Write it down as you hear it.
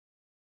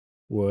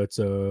What's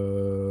up?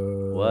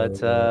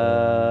 What's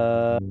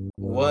up?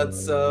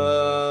 What's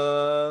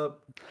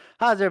up?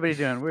 How's everybody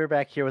doing? We're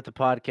back here with the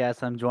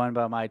podcast. I'm joined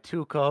by my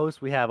two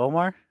co-hosts. We have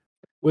Omar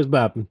What's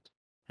poppin'?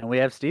 and we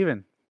have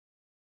Steven.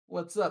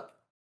 What's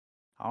up?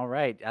 All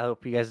right. I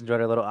hope you guys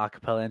enjoyed our little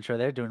acapella intro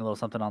there, doing a little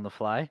something on the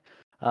fly.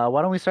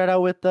 Why don't we start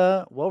out with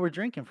what we're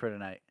drinking for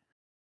tonight?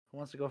 Who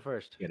wants to go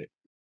first? Get it.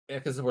 Yeah,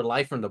 because we're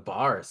live from the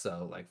bar,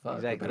 so like, fuck,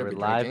 Exactly. we better We're be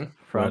live drinking.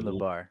 from the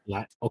bar.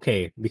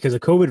 Okay, because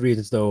of COVID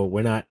reasons, though,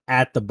 we're not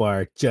at the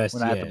bar just We're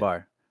not yet. at the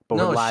bar, but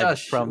No, we're live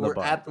shush. from the We're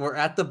bar. we're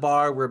at the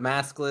bar. We're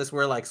maskless.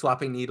 We're like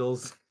swapping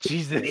needles.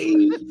 Jesus. Wait,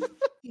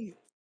 Okay,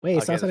 so I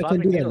the said I couldn't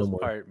swapping do that no needles more.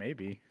 part,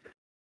 maybe.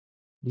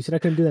 You said I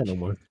couldn't do that no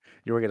more.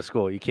 You work at a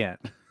school. You can't.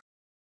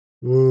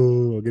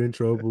 Oh, I'll get in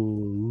trouble.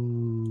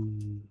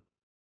 Ooh.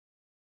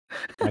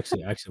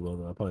 Actually, well,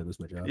 though, I'll probably lose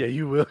my job. Yeah,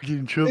 you will get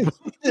in trouble.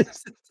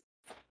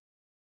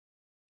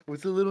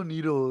 What's a little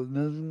needle?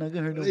 Not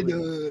gonna hurt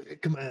nobody.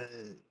 Come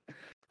on.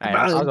 All right,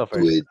 I'll go do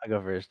first. it. I'll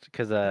go first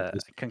because I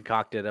this-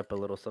 concocted up a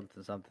little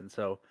something.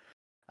 So,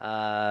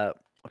 for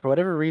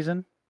whatever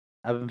reason,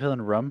 I've been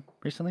feeling rum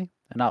recently,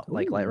 and not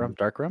like light rum, Ooh.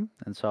 dark rum.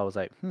 And so I was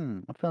like,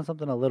 I'm feeling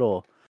something a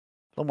little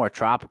more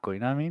tropical. You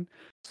know what I mean?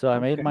 So I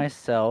made Okay.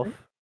 myself.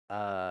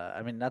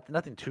 I mean,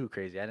 nothing too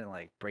crazy. I didn't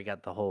like break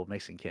out the whole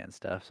mixing kit and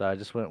stuff. So I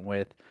just went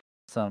with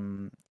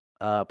some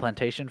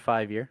Plantation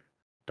 5-year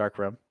dark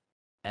rum,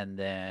 and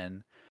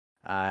then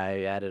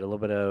I added a little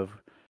bit of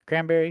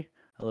cranberry,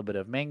 a little bit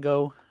of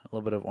mango, a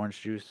little bit of orange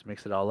juice,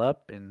 mix it all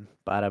up, and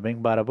bada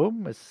bing, bada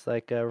boom. It's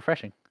like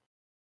refreshing.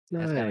 It's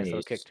got a nice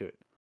little kick Nice. to it.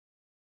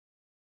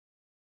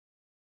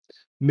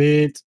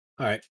 Mint.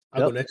 All right,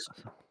 I'll go Yep. next.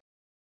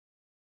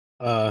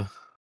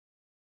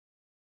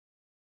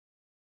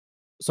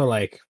 So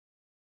like,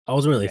 I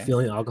wasn't really Okay.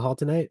 feeling alcohol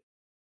tonight.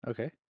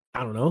 Okay.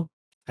 I don't know.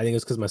 I think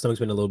it's because my stomach's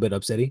been a little bit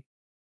upsetty.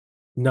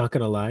 Not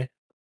gonna lie.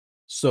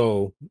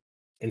 So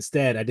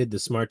instead, I did the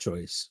smart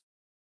choice,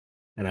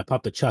 and I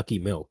popped a Chucky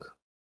milk.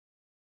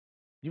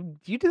 You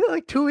did it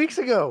like 2 weeks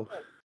ago.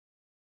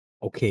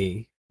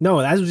 Okay,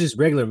 no, that was just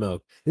regular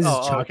milk. This is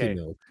Chucky okay.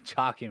 milk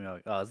Chalky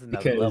milk. Oh, it's another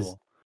because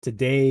level.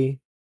 today,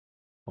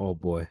 oh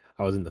boy,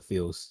 I was in the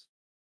feels.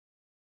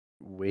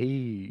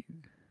 Wait.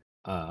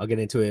 I'll get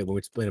into it when we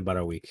explain about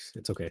our weeks.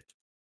 It's okay.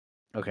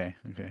 Okay.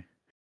 All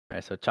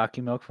right. So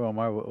chalky milk for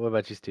Omar. What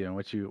about you, Steven?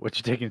 What you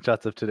taking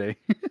shots of today?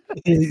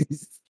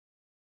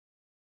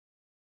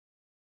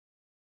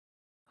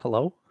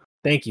 Hello.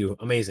 Thank you.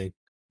 Amazing.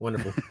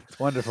 Wonderful.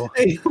 Wonderful.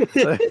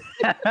 Did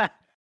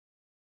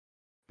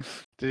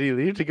he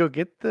leave to go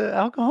get the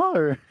alcohol,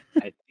 or?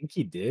 I think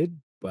he did,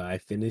 but I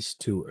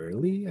finished too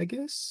early, I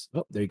guess.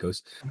 Oh, there he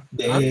goes.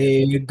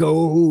 There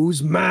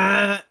goes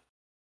my.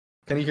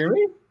 Can you hear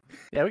me?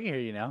 Yeah, we can hear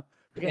you now.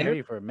 We can hear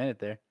you for a minute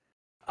there.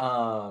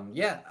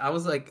 Yeah, I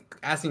was like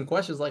asking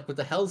questions like, what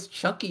the hell's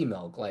Chucky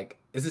milk? Like,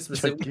 is it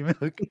specific? Chucky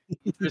milk.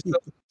 I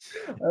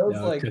was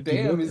No, like, Chucky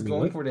damn, milk? he's I mean,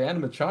 going what? for the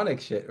animatronic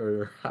shit,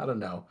 or I don't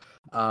know.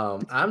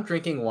 I'm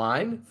drinking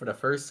wine for the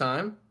first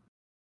time,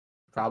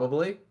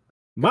 probably.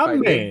 My If I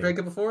did man. drink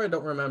it before, I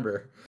don't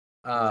remember.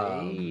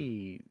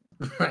 Wait.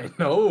 I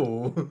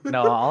know.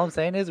 No, all I'm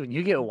saying is when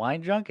you get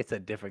wine drunk, it's a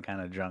different kind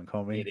of drunk,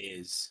 homie. It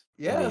is.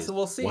 Yeah, It is. so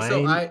we'll see. Wine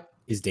So I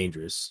is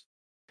dangerous.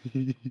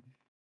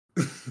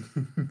 so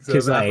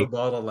 'Cause, I have a like-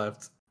 bottle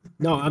left.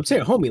 No, I'm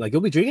saying, homie, like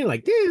you'll be drinking,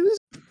 like, damn, this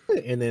is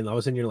good. And then all of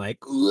a sudden you're like,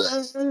 you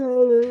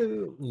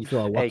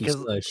feel a Hey, walkie 'cause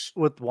slush.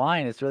 with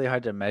wine, it's really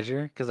hard to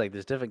measure because like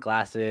there's different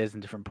glasses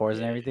and different pours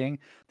and everything.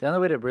 The only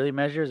way to really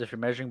measure is if you're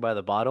measuring by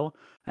the bottle,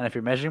 and if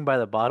you're measuring by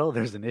the bottle,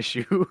 there's an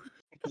issue.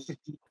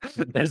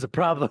 There's a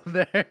problem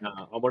there.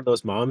 I'm one of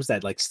those moms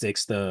that like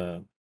sticks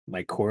the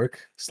like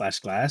cork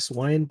 / glass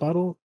wine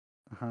bottle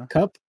Uh-huh.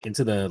 cup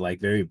into the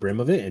like very brim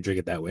of it and drink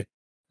it that way.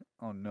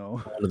 Oh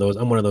no.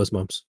 I'm one of those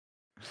moms.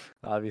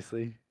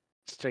 Obviously,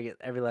 just drink it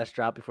every last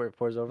drop before it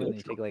pours over, and then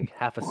you take like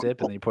half a sip,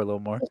 and then you pour a little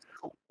more.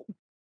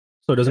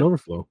 So it doesn't Yep.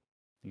 overflow.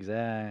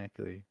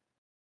 Exactly.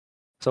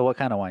 So, what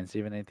kind of wine,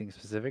 Steven? Anything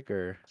specific,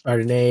 or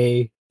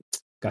Chardonnay,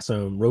 got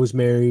some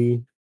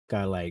rosemary,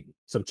 got like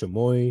some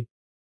chamoy.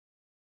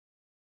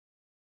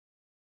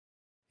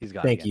 he's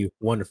gone? Thank again. you.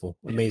 Wonderful.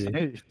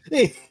 Amazing.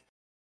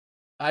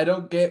 I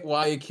don't get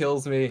why it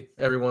kills me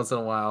every once in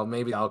a while.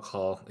 Maybe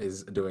alcohol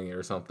is doing it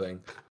or something.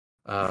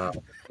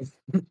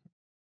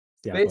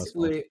 Yeah,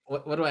 Basically,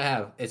 what do I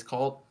have? It's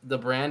called, the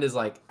brand is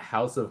like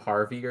House of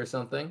Harvey or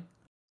something.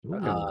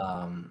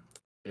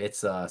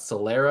 It's a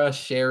Solera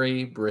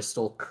Sherry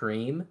Bristol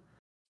Cream.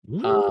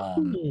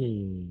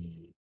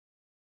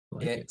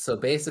 So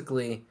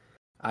basically,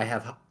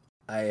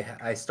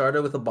 I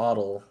started with a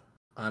bottle.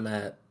 I'm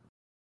at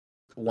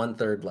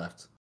 1/3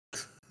 left.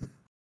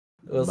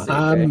 We'll see.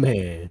 My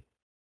man.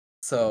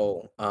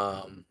 So,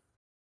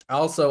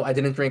 also, I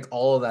didn't drink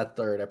all of that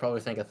third. I probably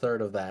drank a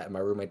third of that, and my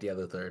roommate the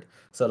other third.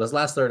 So this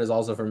last third is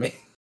also for me.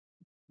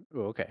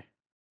 Ooh, okay.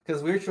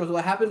 Because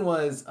what happened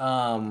was,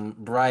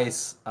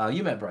 Bryce,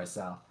 you met Bryce,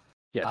 Sal.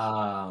 Yes.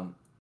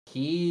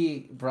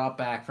 He brought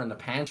back from the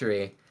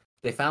pantry.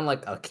 They found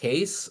like a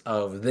case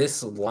of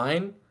this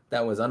wine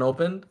that was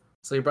unopened,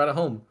 so he brought it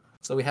home.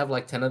 So we have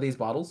like 10 of these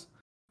bottles.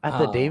 At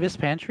the Davis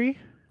Pantry?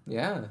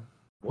 Yeah.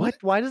 What?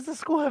 Why does the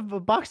school have a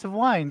box of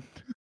wine?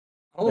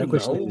 Oh That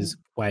question no. is,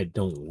 why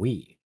don't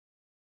we?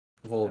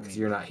 Well, I because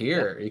mean, you're not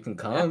here. You can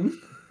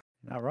come.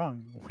 Not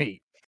wrong.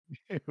 Wait.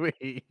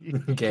 Wait.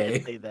 You Okay.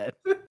 can't say that.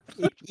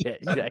 Yeah,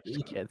 you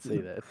actually can't say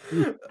that.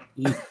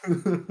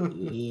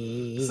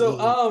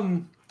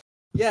 So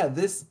yeah,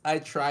 this I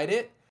tried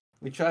it.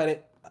 We tried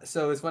it.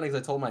 So it's funny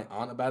because I told my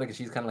aunt about it because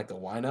she's kind of like the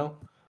wino.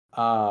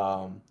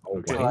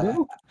 Okay. So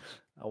Wino?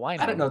 A wine.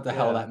 I don't know what the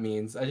hell Yeah. that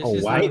means. I A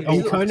just wine? Are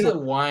you calling she's her? a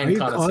wine Are you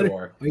calling?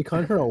 connoisseur. Are you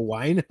calling her a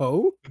wine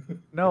hoe?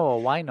 No,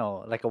 a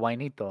wino, like a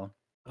winito.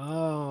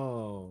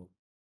 Oh,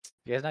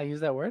 You guys not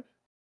use that word?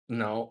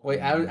 No, wait,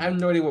 I have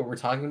no idea what we're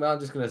talking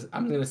about.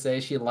 I'm gonna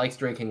say she likes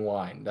drinking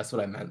wine. That's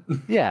what I meant.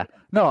 Yeah.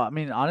 No, I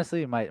mean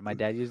honestly, my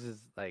dad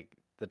uses like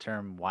the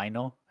term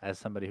wino as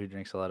somebody who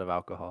drinks a lot of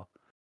alcohol,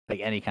 like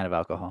any kind of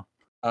alcohol.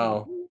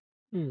 Oh,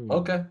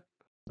 okay.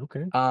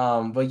 Okay.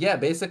 But yeah,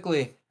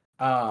 basically,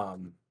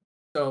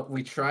 so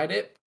we tried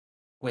it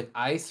with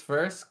ice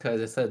first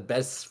because it said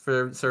best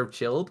for served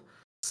chilled.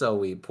 So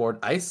we poured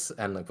ice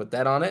and like put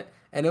that on it,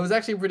 and it was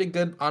actually pretty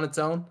good on its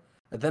own.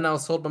 And then I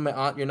was told by my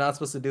aunt, "You're not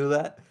supposed to do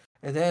that."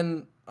 And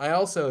then I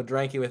also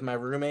drank it with my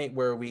roommate,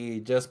 where we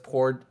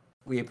poured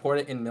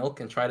it in milk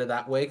and tried it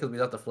that way because we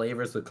thought the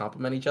flavors would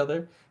complement each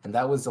other, and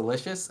that was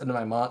delicious. And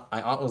then my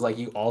aunt was like,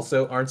 "You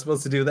also aren't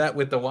supposed to do that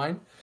with the wine."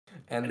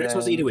 And They're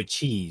supposed to eat it then with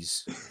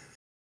cheese.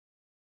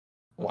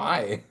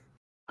 why?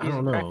 I Cheese don't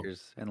and know.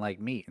 crackers and like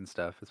meat and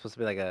stuff. It's supposed to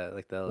be like the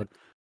Like,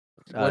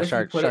 what if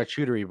you put it-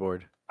 charcuterie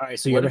board. All right.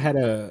 So you What ever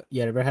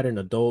had an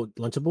adult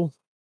Lunchable?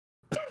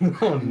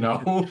 Oh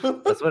no.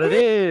 That's what it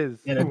is.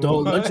 An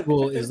adult What?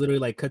 Lunchable is literally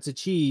like cuts of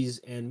cheese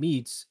and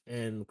meats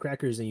and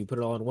crackers, and you put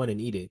it all in one and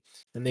eat it.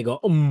 And they go,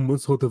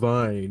 it's so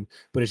divine.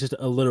 But it's just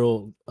a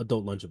literal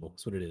adult Lunchable.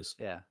 That's what it is.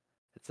 Yeah.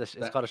 It's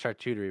That- called a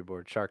charcuterie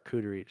board.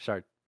 Charcuterie.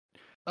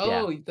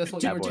 Oh, that's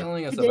what you that were board.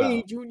 telling us Today,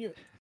 about. Junior.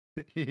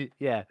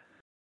 Yeah.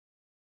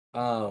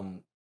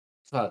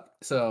 Fuck.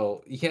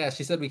 So yeah,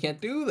 she said we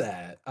can't do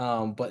that.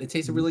 But it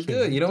tasted We really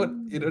good. You know what?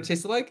 can't You know what it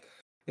tasted like?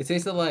 It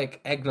tasted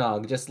like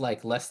eggnog, just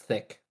like less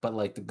thick, but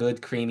like the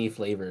good creamy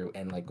flavor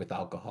and like with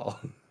alcohol.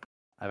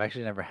 I've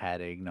actually never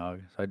had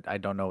eggnog, so I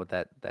don't know what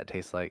that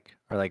tastes like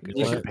or like You the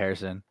know what?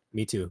 comparison.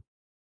 Me too.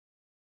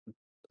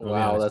 I'll be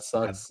Wow, that honest,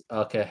 sucks.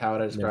 Okay, how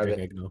would I Never describe drink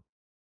it? eggnog.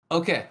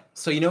 Okay,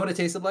 so you know what it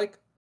tasted like?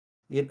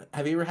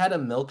 Have you ever had a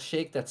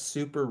milkshake that's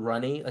super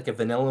runny, like a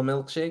vanilla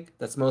milkshake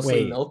that's mostly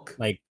Wait, milk,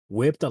 like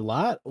whipped a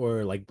lot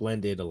or like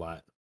blended a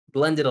lot?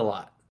 blended a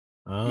lot?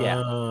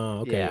 Yeah. Oh,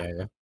 okay, Yeah.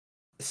 yeah.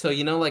 So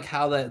you know like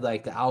how that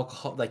like the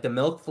alcohol like the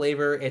milk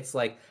flavor it's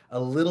like a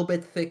little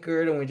bit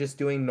thicker than we're just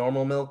doing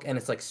normal milk and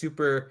it's like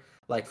super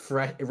like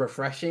fresh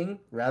refreshing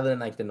rather than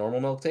like the normal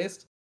milk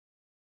taste.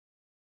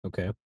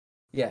 Okay.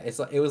 Yeah, it's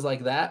like it was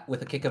like that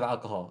with a kick of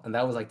alcohol and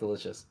that was like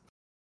delicious.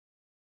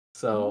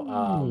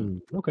 So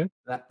Okay.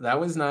 that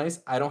was nice.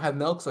 I don't have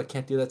milk so I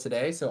can't do that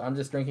today, so I'm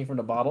just drinking from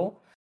the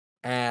bottle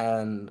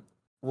and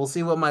we'll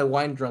see what my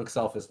wine drunk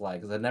self is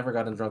like cuz I've never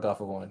gotten drunk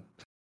off of wine.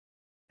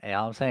 Hey,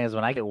 all I'm saying is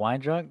when I get wine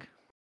drunk,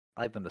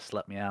 I like them to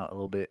slut me out a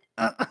little bit.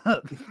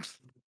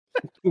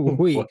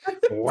 Wait,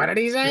 what did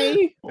he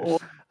say?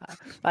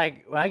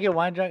 Like when I get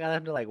wine drunk, I like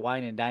them to like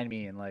wine and dine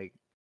me and like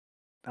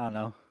I don't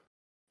know,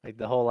 like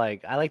the whole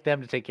like I like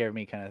them to take care of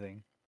me kind of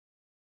thing.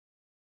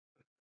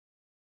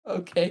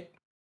 Okay.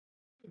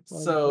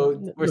 Well, So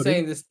we're noted.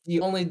 saying this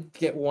you only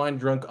get wine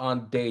drunk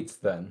on dates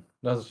then.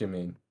 That's what you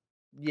mean.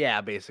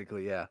 Yeah,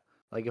 basically, yeah.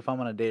 Like if I'm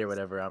on a date or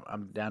whatever,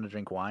 I'm down to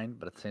drink wine,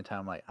 but at the same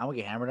time, like I'm gonna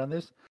get hammered on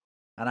this,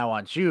 and I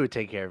want you to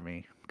take care of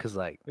me because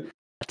like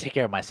I take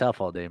care of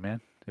myself all day,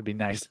 man. It'd be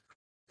nice.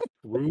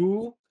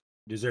 Rue,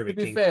 deserve To it,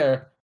 be King.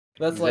 fair,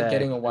 that's like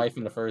getting a Exactly. wife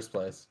in the first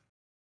place.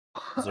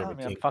 Deserve I it,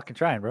 mean, I'm King. fucking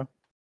trying, bro.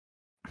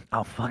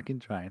 I'm fucking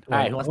trying. Well,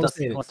 All right,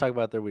 I'm let's talk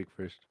about their week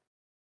first.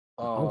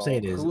 All I'm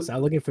saying is, who-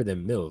 stop looking for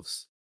them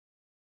milfs.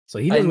 So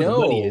he I knows where the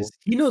money know. is.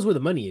 He knows where the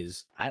money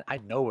is. I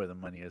know where the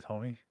money is,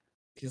 homie.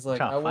 He's I'm like,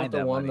 trying I to want find the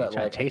that one money. that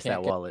Trying like to I chase that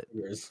can't get wallet.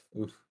 fingers.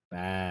 Oof.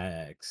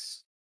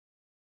 Facts.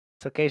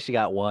 It's okay. She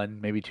got one,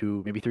 maybe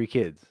two, maybe three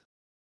kids.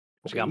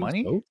 She got Okay,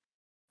 money. so,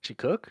 She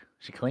cook.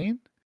 She clean.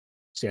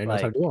 see, I know how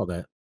to Like, do all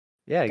that.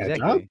 yeah, Got a job?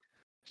 exactly.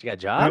 She got a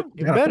job.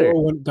 Even Got a better.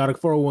 401, got a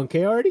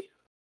 401k already?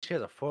 She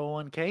has a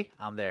 401k.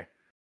 I'm there.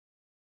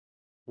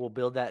 We'll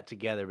build that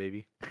together,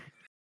 baby.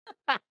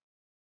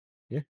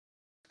 Yeah.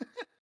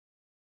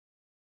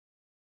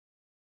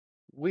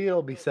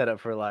 We'll be set up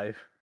for life.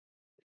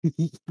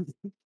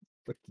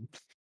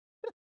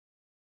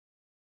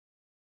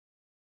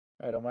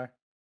 All right, Omar.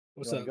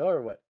 What's you wanna up? go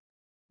or what?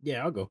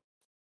 Yeah, I'll go.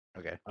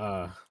 Okay.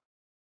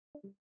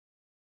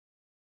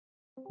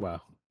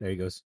 Wow, there he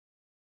goes.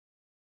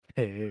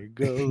 There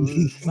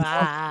goes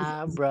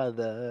my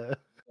brother.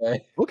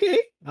 Okay. Okay,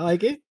 I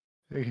like it.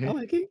 I You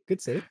like it.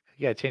 Good save.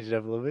 gotta change it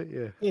up a little bit,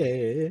 yeah.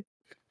 Yeah.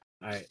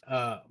 All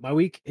right. My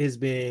week has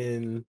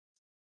been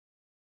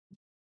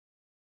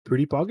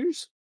pretty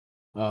poggers.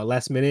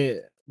 Last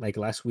minute, like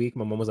last week,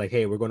 my mom was like,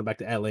 "Hey, we're going back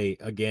to LA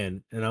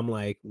again," and I'm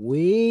like,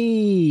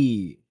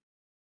 "Wait,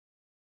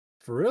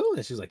 for real?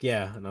 And she was like,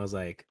 yeah. And I was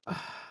like,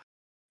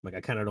 like,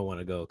 I kind of don't want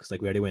to go because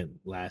like we already went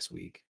last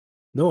week.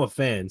 No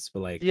offense, but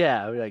like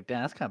Yeah, we're like,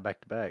 damn, that's kind of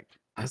back to back.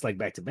 I was like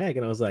back to back,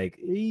 and I was like,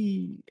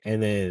 "Ee."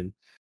 And then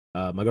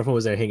my girlfriend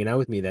was there hanging out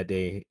with me that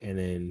day, and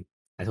then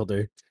I told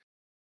her,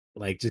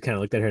 like, just kind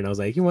of looked at her, and I was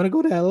like, "You want to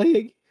go to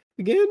LA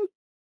again?"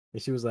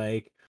 And she was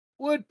like,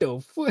 "What the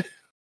fuck?"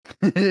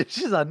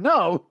 She's like,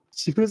 no.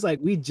 She was like,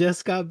 "We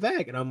just got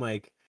back," and I'm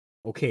like,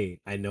 "Okay,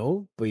 I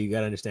know, but you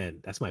gotta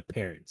understand, that's my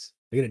parents.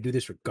 They're gonna do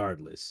this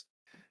regardless."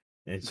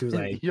 And she was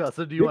like, Yeah,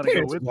 so do you "Your want to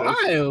go parents with us?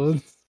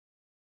 wild."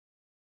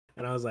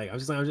 And I was like, I'm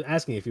just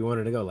asking if you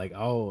wanted to go. Like,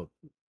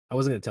 I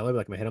wasn't gonna tell her, but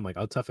like in my head, I'm like,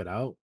 I'll tough it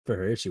out for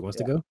her if she wants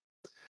to Yeah. go.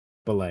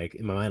 But like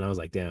in my mind, I was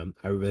like, damn,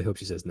 I really hope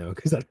she says no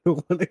because I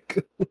don't want to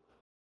go. Fuck,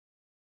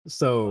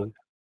 So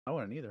I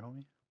wouldn't either,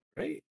 homie.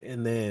 right,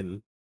 and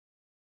then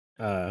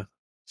uh,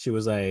 she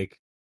was like,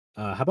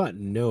 how about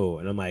no?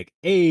 And I'm like,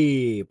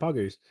 hey,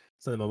 poggers.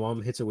 So then my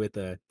mom hits her with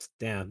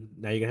damn,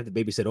 now you're gonna have to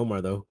babysit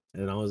Omar though.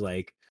 And I was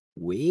like,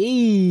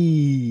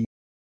 wait,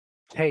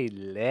 Hey,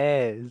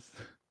 Les.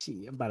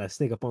 I'm about to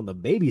sneak up on the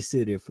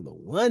babysitter for the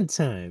one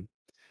time.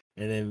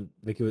 And then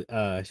Vicky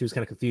was, she was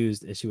kind of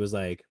confused, and she was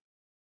like,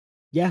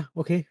 "Yeah,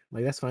 okay,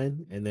 like that's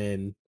fine." And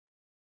then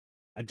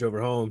I drove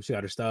her home. She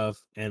got her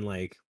stuff, and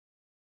like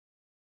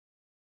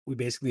we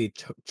basically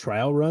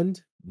trial run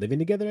living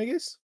together, I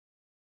guess,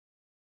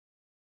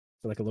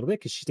 for like a little bit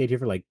because she stayed here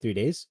for like 3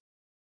 days.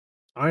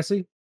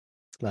 Honestly,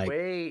 like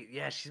Wait,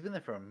 yeah, she's been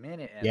there for a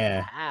minute and a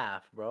yeah,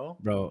 half, bro.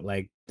 bro,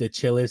 like the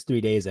chillest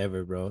 3 days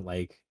ever, bro.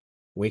 Like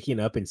waking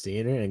up and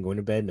seeing her and going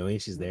to bed knowing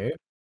she's there.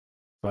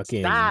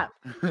 Fucking, Stop.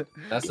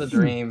 That's a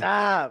dream.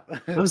 Stop.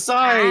 I'm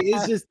sorry. It's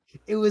Stop. just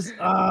it was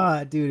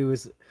dude.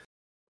 It's It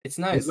was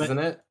nice, my isn't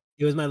it?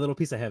 it was my little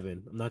piece of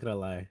heaven. I'm not gonna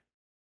lie.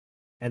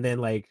 And then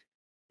like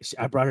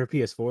I brought her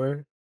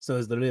PS4, so it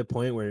was literally a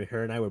point where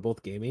her and I were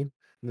both gaming,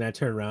 and I'd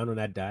turn around when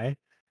I'd die,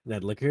 and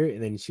I'd look at her,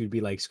 and then she'd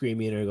be like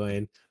screaming or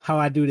going, "How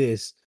I do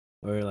this?"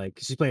 Or like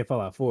 'cause she's playing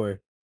Fallout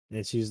 4,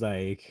 and she's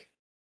like,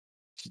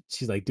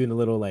 she's like doing a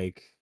little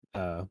like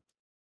when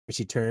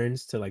she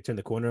turns to like turn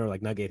the corner or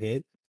like not get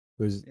hit.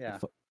 It was Yeah.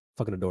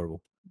 fucking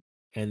adorable.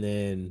 And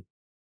then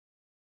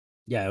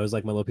yeah, it was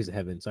like my little piece of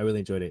heaven, so I really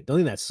enjoyed it. The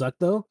only thing that sucked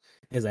though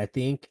is I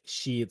think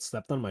she had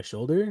slept on my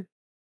shoulder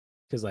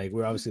because like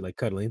we're obviously like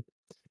cuddling,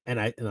 and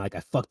I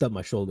fucked up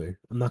my shoulder.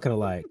 I'm not gonna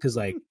lie, because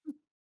like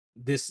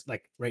this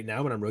like right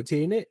now when I'm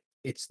rotating it,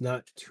 it's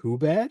not too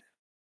bad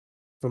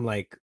from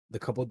like the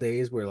couple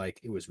days where like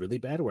it was really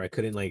bad where I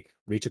couldn't like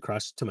reach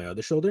across to my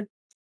other shoulder.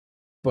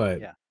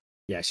 But Yeah.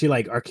 yeah, she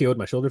like RKO'd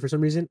my shoulder for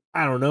some reason.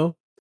 I don't know.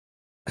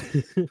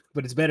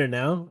 But it's better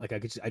now. Like I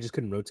just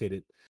couldn't rotate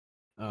it.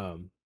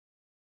 Um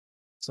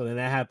so then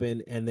that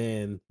happened, and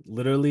then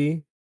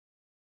literally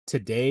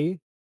today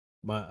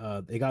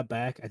my they got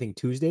back I think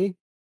Tuesday.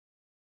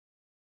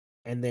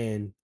 And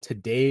then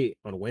today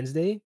on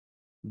Wednesday,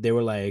 they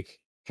were like,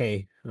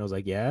 "Hey," and I was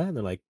like, "Yeah." And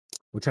they're like,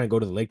 "We're trying to go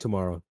to the lake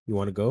tomorrow. You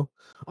want to go?"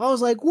 I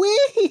was like,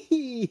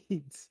 "Wait,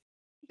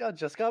 Y'all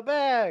just got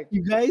back.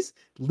 you guys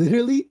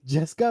literally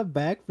just got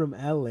back from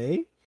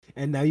LA,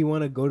 and now you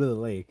want to go to the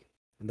lake?"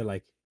 And they're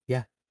like,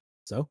 "Yeah."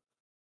 So,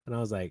 and I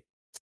was like,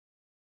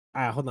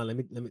 "All right, hold on.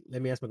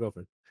 Let me ask my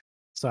girlfriend."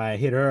 So I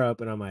hit her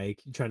up, and I'm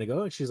like, "You trying to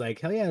go?" And she's like,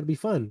 "Hell yeah, it'll be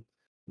fun."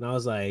 And I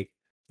was like,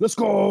 "Let's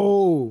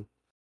go."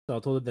 So I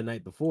told her the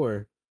night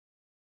before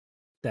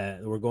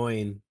that we're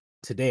going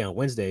today on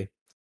Wednesday,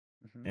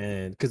 Mhm.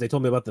 and because they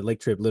told me about the lake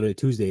trip literally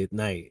Tuesday at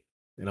night,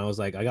 and I was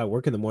like, I got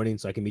work in the morning,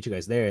 so I can meet you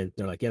guys there. And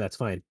they're like, yeah, that's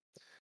fine.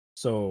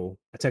 So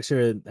I text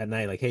her at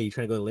night, like, hey, you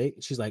trying to go to the lake?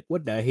 She's like,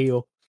 what the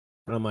hell?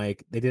 And I'm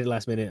like, they did it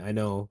last minute. I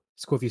know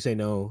it's cool if you say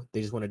no.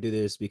 They just want to do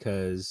this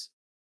because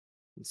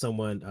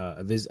someone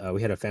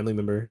we had a family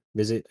member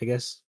visit, I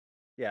guess.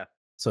 Yeah,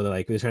 So they're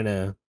like, we're trying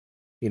to,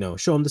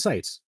 show them the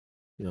sights,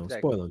 exactly.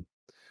 spoil them.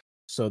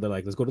 So they're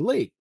like, let's go to the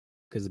lake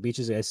because the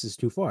beaches, I guess, is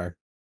too far.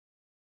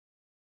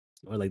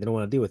 Or like they don't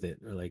want to deal with it,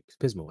 or like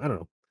Pismo. I don't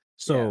know. Yeah,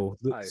 So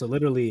obviously.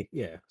 literally,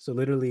 yeah. So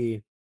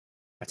literally,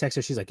 I text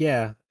her. She's like,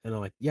 "Yeah," and I'm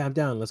like, "Yeah, I'm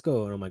down. Let's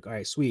go." And I'm like, "All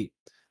right, sweet."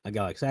 I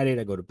got excited.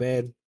 I go to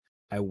bed.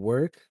 I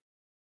work,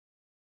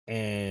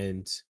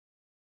 and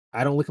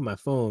I don't look at my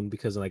phone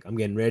because like I'm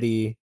getting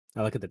ready.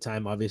 I look at the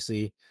time,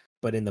 obviously,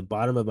 but in the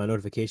bottom of my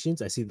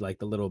notifications, I see like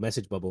the little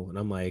message bubble, and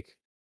I'm like,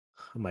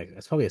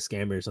 that's probably a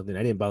scammer or something.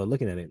 I didn't bother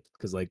looking at it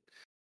because like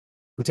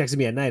who texted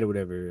me at night or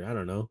whatever. I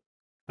don't know.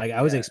 Like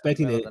I wasn't Yeah,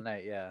 expecting middle of it. the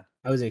night. Yeah.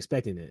 I wasn't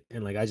expecting it,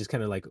 and like I just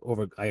kind of like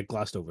I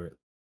glossed over it.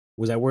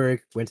 Was at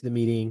work, went to the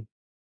meeting,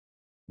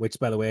 which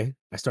by the way,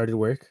 I started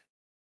work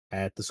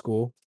at the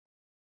school.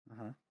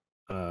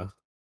 Uh-huh. Uh,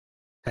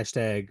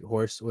 hashtag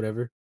horse,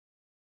 whatever.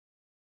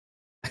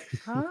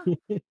 Huh?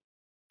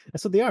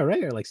 That's what they are,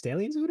 right? Or like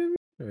stallions or whatever,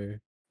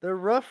 or They're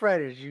Rough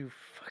Riders, you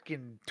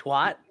fucking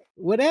twat.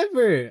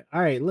 whatever.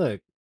 All right,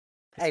 look,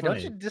 it's Hey, don't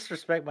you fine.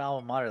 disrespect my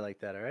alma mater like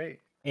that, all right?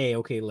 Hey,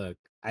 okay, look,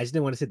 I just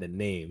didn't want to say the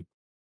name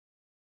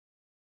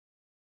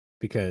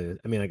because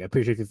I mean, like, I'm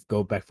pretty sure if you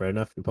go back far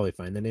enough, you'll probably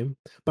find the name,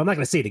 but I'm not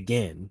gonna say it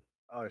again.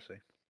 Obviously.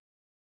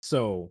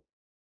 So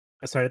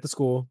I started at the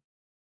school.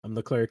 I'm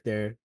the clerk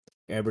there.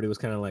 everybody was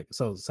kind of like,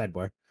 so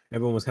sidebar,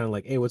 everyone was kind of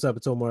like, hey, what's up?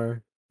 It's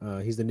Omar.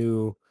 He's the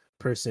new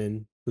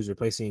person who's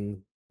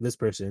replacing this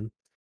person.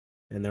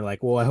 And they're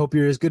like, well, I hope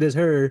you're as good as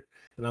her.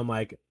 And I'm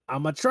like,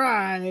 I'm going to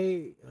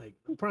try. Like,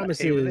 no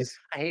promises.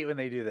 I hate when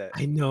they do that.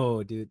 I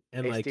know, dude.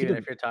 And Hey, like, Steven,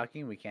 if you're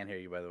talking, we can't hear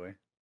you, by the way.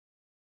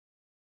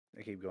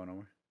 I keep going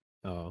over.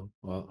 oh,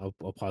 well,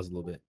 I'll pause a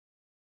little bit.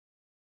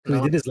 Because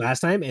we did this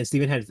last time, and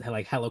Steven had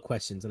like hella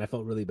questions, and I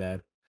felt really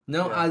bad.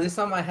 No, Yeah. this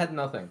time I had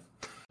nothing.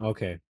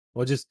 Okay.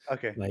 Well, just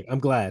Okay. like, I'm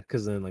glad,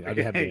 because then like I'd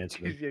be happy to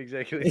answer them. Yeah,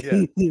 exactly.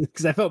 Yeah.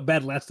 Because I felt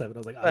bad last time, and I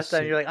was like, oh, Last time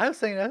shit. you're like, I was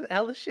saying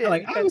hella shit.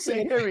 Like, You I can't was see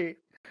me, saying- hear me.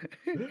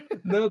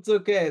 No, it's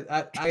okay.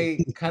 I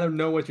kind of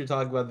know what you're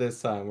talking about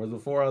this time. Whereas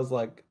before I was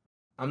like,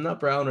 I'm not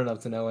brown enough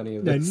to know any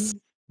of this.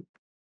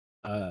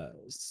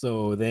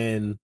 So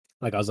then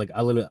like I was like,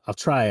 I'll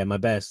try at my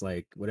best,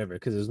 like whatever,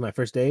 because it was my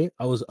first day.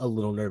 I was a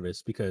little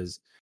nervous because,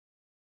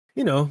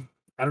 you know,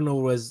 I don't know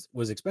what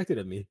was expected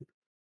of me.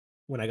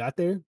 When I got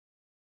there,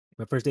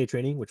 my first day of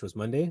training, which was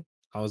Monday,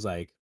 I was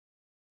like,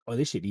 oh,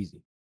 this shit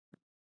easy.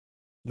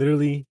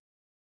 Literally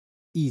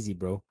easy,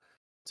 bro.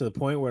 To the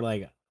point where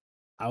like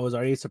I was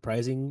already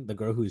surprising the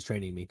girl who was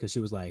training me because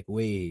she was like,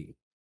 wait,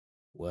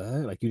 what?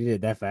 Like you did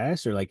it that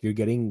fast? Or like you're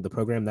getting the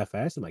program that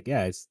fast? I'm like,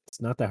 yeah, it's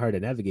not that hard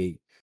to navigate.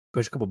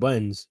 Push a couple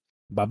buttons,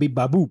 babi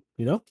babu,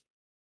 you know?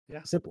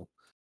 Yeah. Simple.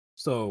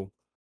 So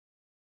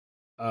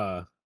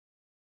back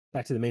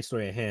to the main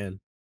story at hand.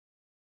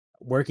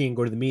 Working,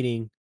 go to the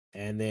meeting,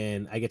 and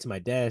then I get to my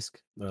desk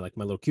or like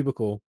my little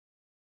cubicle,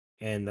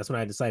 and that's when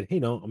I decided, hey,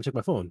 no, I'm gonna check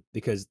my phone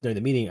because during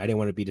the meeting I didn't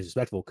want to be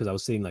disrespectful because I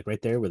was sitting like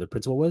right there where the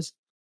principal was.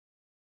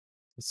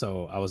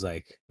 So I was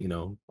like, you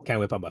know, can't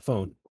whip out my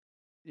phone.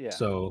 Yeah.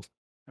 So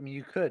I mean,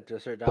 you could to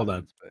certain Hold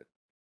on. documents, but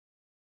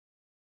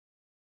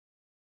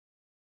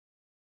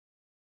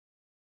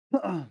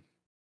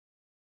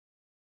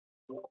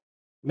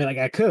I mean, like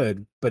I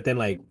could, but then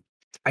like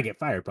I get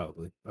fired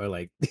probably, or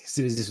like this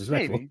is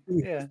disrespectful.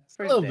 maybe. Yeah. a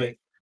First little day. bit.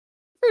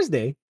 First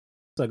day.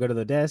 So I go to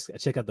the desk, I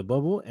check out the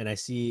bubble, and I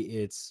see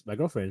it's my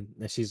girlfriend,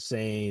 and she's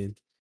saying,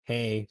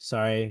 "Hey,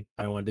 sorry,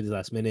 I don't want to do this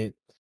last minute,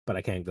 but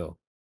I can't go."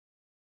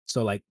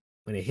 So like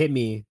when it hit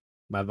me,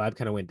 my vibe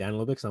kind of went down a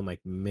little bit because I'm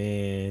like,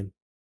 man,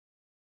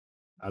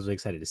 I was really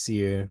excited to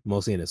see her,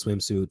 mostly in a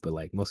swimsuit, but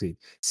like mostly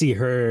see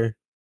her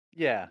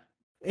Yeah.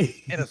 in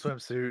In a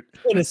swimsuit.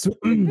 a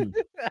swim.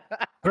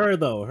 Her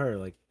though, her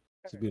like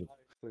she's beautiful.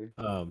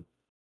 Obviously.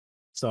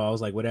 So I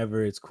was like,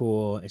 whatever, it's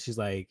cool. And she's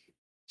like,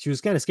 she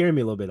was kind of scaring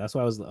me a little bit. That's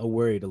why I was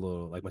worried a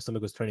little. Like my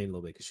stomach was turning a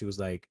little bit because she was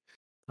like,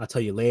 I'll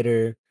tell you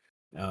later.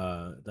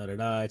 Da da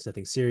da. It's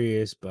nothing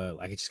serious, but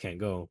like, I just can't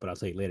go. But I'll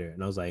tell you later.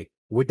 And I was like,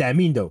 what that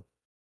mean though?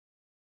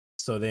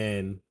 So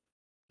then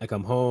I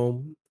come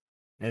home,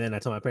 and then I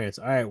tell my parents,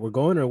 all right, we're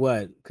going or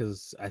what?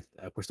 Because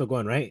we're still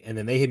going, right? And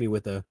then they hit me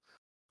with a,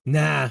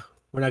 nah,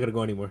 we're not gonna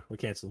go anymore. We're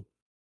canceled.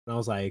 And I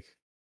was like,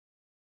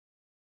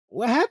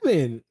 what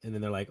happened? And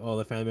then they're like, oh,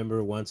 the family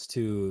member wants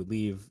to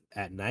leave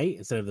at night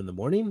instead of in the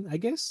morning, I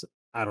guess.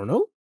 I don't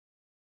know.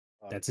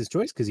 That's his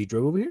choice because he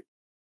drove over here.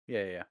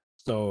 Yeah.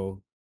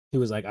 So he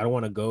was like, I don't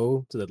want to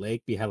go to the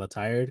lake, be hella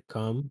tired,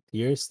 come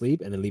here, sleep,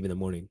 and then leave in the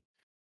morning.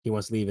 He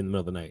wants to leave in the middle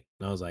of the night.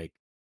 And I was like,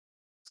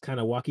 it's kind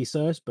of walkie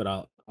sus, but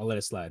I'll let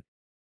it slide.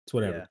 It's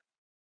whatever. Yeah.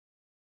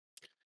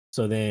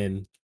 So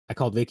then I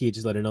called Vicky,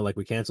 just let her know like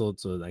we canceled,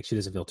 so like she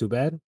doesn't feel too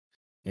bad.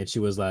 And she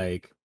was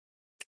like,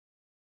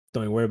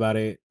 don't even worry about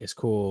it. It's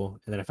cool.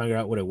 And then I found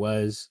out what it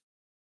was,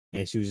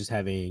 and she was just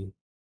having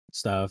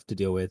stuff to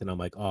deal with. And I'm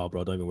like, oh,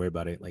 bro, don't even worry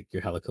about it. Like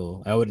you're hella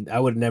cool. I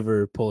would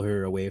never pull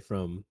her away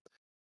from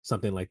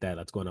something like that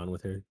that's going on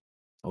with her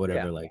or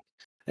whatever. Yeah. Like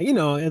you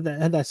know, had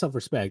that self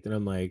respect. And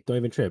I'm like, don't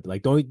even trip.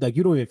 Like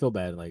you don't even feel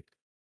bad. Like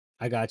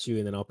I got you,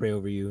 and then I'll pray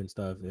over you and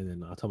stuff, and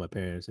then I'll tell my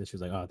parents. And she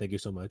was like, oh, thank you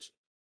so much.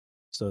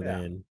 So Yeah.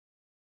 then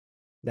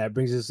that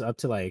brings us up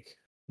to like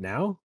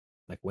now,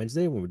 like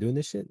Wednesday when we're doing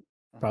this shit.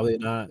 Probably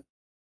not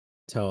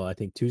till I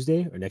think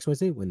Tuesday or next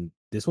Wednesday when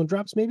this one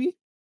drops, maybe.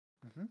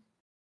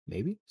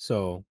 Maybe.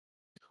 So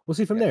we'll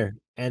see from there.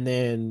 And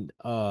then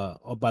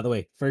oh, by the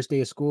way, first day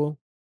of school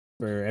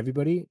for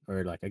everybody,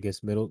 or like I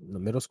guess middle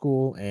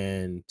school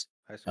and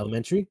High school.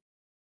 elementary.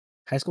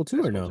 High school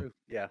too, High or school no? too.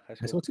 Yeah, High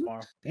school too?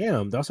 tomorrow.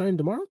 Damn, they're all starting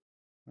tomorrow?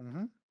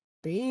 Mm-hmm.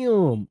 Damn.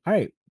 All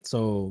right.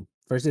 So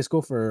first day of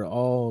school for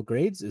all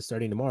grades is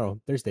starting tomorrow,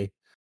 Thursday.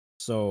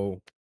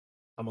 So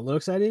I'm a little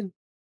excited,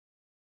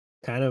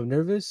 kind of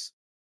nervous,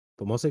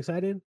 but mostly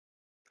excited.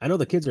 I know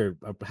the kids are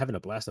having a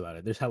blast about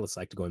it. There's hella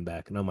psyched going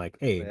back. And I'm like,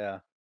 hey, Yeah.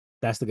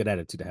 that's the good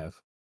attitude to have.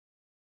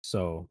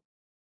 So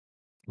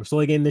we're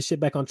slowly getting this shit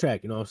back on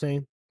track. You know what I'm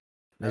saying?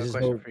 I have a Let's just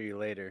question hope. for you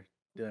later,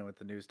 dealing with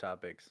the news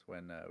topics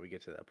when we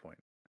get to that point.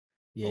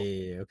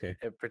 Yeah, okay.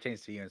 It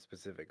pertains to you in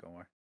specific,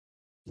 Omar.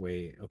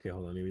 Wait, okay,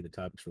 hold on. Let me read the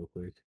topics real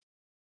quick.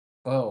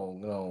 Oh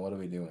no, what are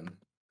we doing?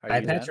 Are you Eye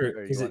done, patch or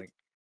or is you it want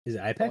is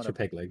it eye patch or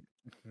peg leg?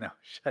 No,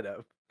 shut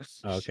up.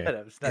 Oh, okay. Shut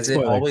up. It's not Is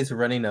even- it always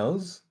runny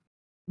nose?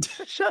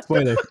 Shut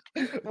Spoiler.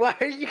 up. Why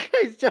are you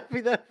guys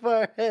jumping that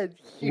far ahead?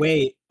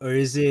 Wait, or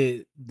is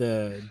it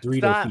the Dorito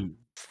Stop. feet?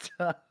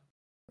 Stop.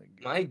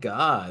 My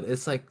God,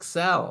 it's like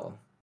Sal.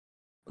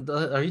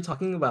 Are you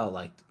talking about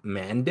like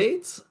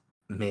mandates?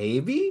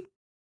 Maybe.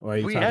 Or are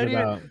you We talking hadn't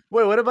even. about?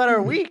 Wait, what about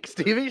our week,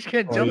 Stevie? You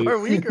can't Or are jump you? our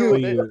week or Are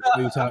what? you?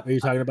 Are you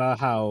talking about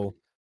how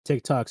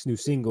TikTok's new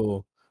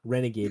single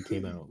 "Renegade"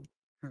 came out?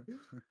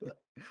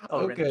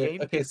 Oh, Okay.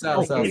 Renegade. Okay. So.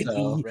 Oh, So.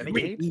 So.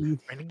 Renegade.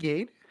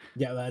 Renegade.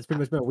 Yeah, that's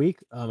pretty much my week.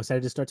 I'm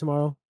excited to start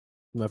tomorrow.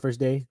 My first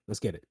day. Let's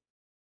get it.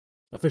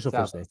 Official So.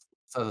 first day.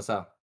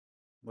 So.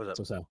 What's up?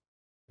 So, Sal,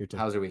 your turn.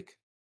 How's your week?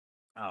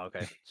 Oh,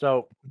 okay.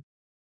 So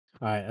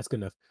All right, that's good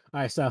enough. All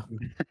right, Sal.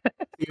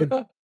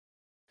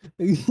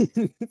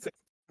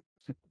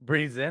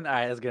 breathes in. All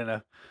right, that's good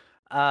enough.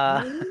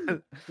 Uh,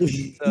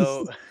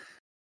 so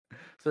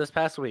so this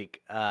past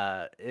week,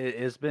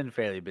 it's been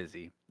fairly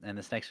busy, and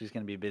this next week's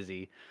gonna be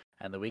busy,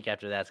 and the week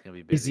after that's gonna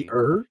be busy.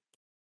 Busier.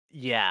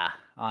 Yeah,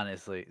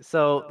 honestly.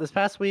 So this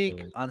past week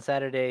Really? on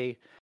Saturday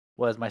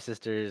was my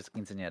sister's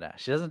quinceañera.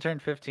 She doesn't turn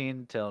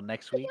 15 till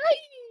next week,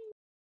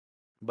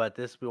 but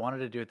we wanted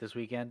to do it this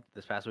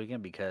past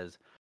weekend, because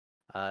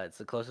it's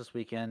the closest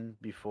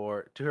weekend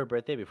before to her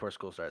birthday before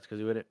school starts,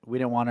 because we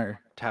didn't want her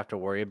to have to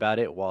worry about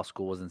it while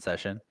school was in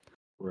session.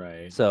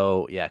 Right.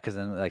 So yeah, because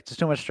then like just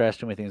too much stress,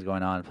 too many things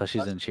going on. Plus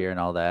she's in cheer and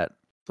all that.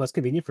 Plus,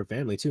 convenient for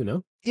family too.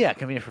 No. Yeah,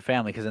 convenient for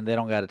family, because then they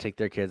don't got to take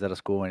their kids out of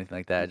school or anything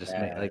like that. It just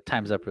Yeah. like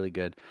times up really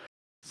good.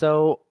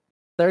 So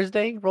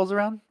Thursday rolls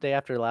around, day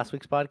after last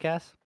week's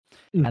podcast,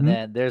 Mhm. and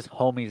then there's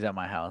homies at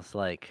my house,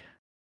 like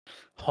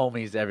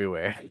homies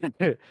everywhere,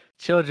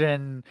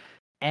 children,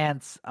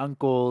 aunts,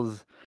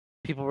 uncles,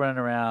 people running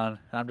around.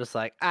 And I'm just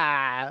like,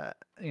 And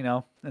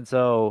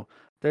so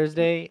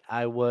Thursday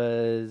I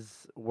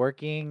was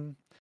working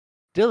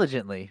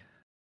diligently,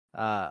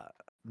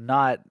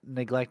 not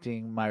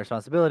neglecting my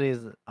responsibilities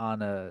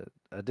on a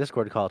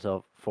Discord call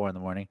till 4 in the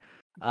morning.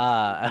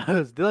 I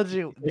was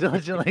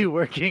diligently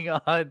working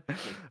on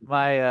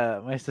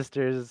my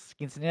sister's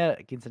quinceañera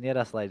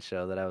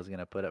slideshow that I was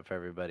gonna put up for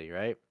everybody,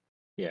 right?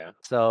 Yeah.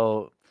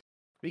 So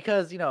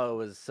because it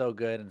was so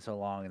good and so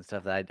long and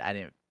stuff that I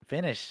didn't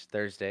finish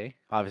Thursday,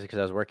 obviously because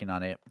I was working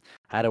on it.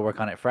 I had to work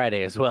on it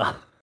Friday as well.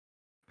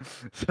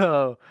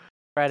 So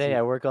Friday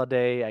I work all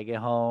day, I get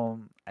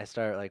home, I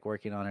start like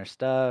working on her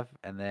stuff,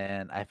 and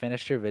then I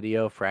finished her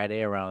video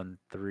Friday around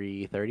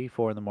 3:30,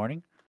 4 in the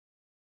morning.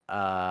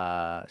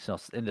 So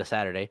into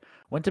Saturday.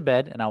 Went to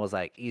bed and I was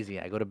like, easy.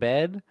 I go to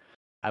bed.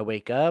 I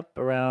wake up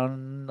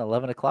around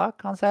 11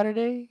 o'clock on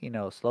Saturday,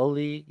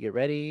 slowly get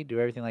ready, do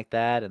everything like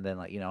that, and then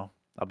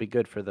I'll be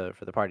good for the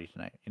party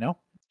tonight.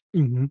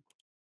 Mm-hmm.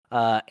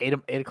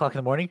 8 o'clock in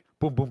the morning,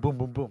 boom, boom, boom,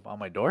 boom, boom on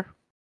my door.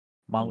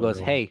 Mom Oh, goes,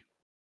 no. "Hey,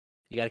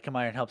 you got to come out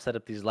here and help set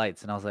up these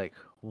lights." And I was like,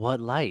 "What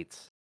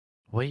lights?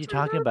 What are you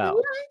talking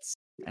about?"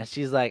 And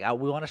she's like,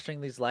 "We want to string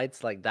these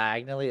lights like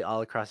diagonally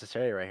all across this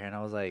area right here." And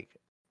I was like,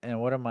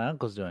 "And what are my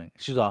uncles doing?"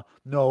 She's all,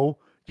 "No,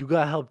 you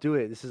gotta help do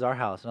it. This is our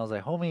house." And I was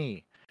like,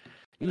 "Homie,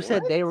 you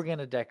said they were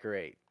gonna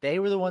decorate. They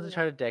were the ones in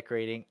charge of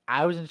decorating.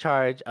 I was in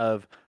charge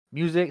of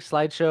music,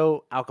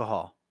 slideshow,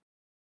 alcohol.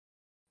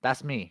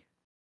 That's me.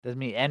 That's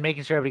me. And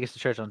making sure everybody gets to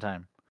church on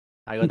time."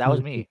 I go, "That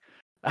was me."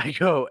 I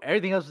go,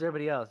 "Everything else was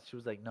everybody else." She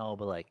was like, "No,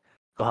 but like,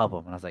 go help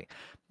them." And I was like,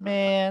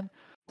 "Man,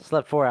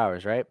 slept 4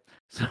 hours, right?"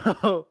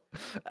 So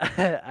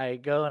I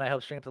go and I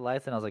help string up the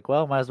lights, and I was like,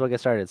 "Well, might as well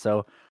get started."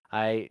 So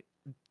I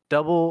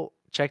double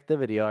checked the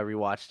video. I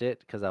rewatched it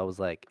because I was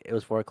like, it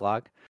was 4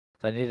 o'clock,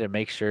 so I needed to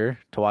make sure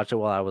to watch it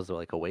while I was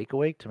like awake,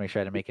 to make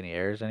sure I didn't make any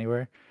errors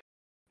anywhere.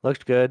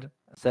 Looked good.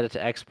 Set it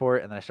to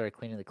export, and then I started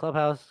cleaning the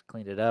clubhouse,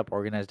 cleaned it up,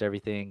 organized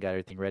everything, got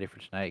everything ready for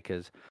tonight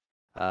because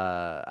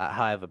how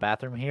I have a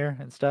bathroom here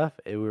and stuff.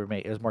 It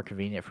was more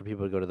convenient for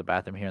people to go to the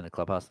bathroom here in the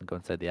clubhouse than go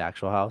inside the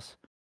actual house.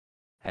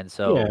 And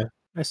so Yeah,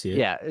 I see it.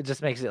 yeah, it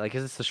just makes it like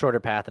 'cause it's a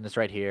shorter path and it's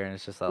right here and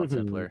it's just a lot Mhm.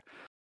 simpler.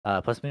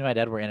 Plus, me and my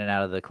dad were in and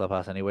out of the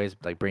clubhouse anyways,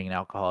 like bringing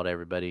alcohol to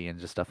everybody and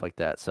just stuff like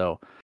that. So,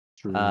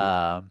 True.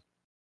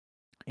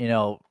 you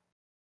know,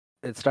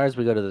 it starts.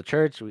 We go to the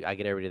church. I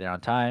get everybody there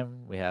on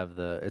time. We have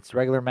it's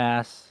regular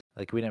mass.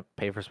 Like we didn't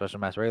pay for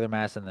special mass, regular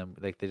mass, and then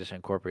like they just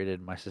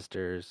incorporated my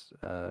sister's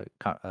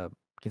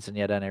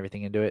quinceañera and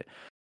everything into it.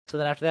 So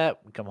then after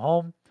that, we come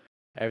home.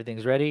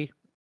 Everything's ready.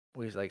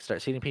 We like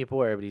start seating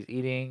people. Everybody's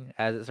eating.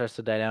 As it starts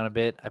to die down a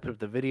bit, I put up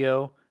the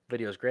video.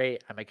 Video's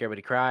great. I make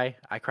everybody cry.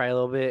 I cry a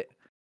little bit,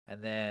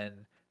 and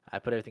then I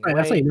put everything Right,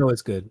 away. that's how you know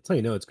it's good. That's how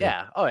you know it's good.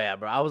 Yeah. Oh yeah,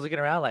 bro. I was looking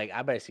around like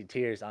I better see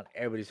tears on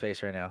everybody's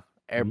face right now.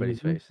 Everybody's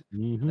Mhm, face.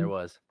 And there mhm.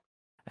 was.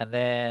 And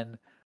then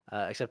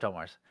except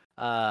Omar's.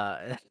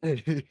 What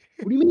do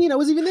you mean? I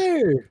was even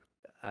there.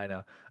 I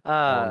know.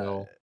 Oh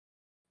no.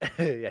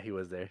 Yeah, he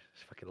was there.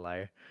 Fucking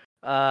liar.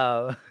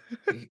 And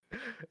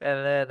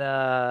then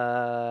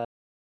I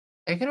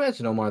can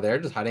imagine Omar there,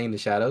 just hiding in the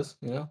shadows.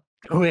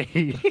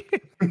 wait.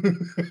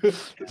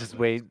 Just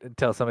wait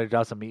until somebody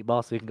drops a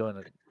meatball so you can go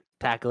and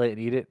tackle it and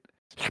eat it.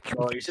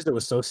 Oh, your sister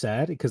was so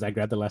sad because I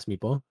grabbed the last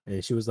meatball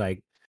and she was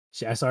like,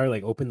 I saw her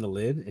like open the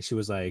lid and she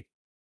was like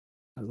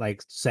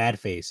sad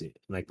face,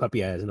 like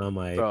puppy eyes, and I'm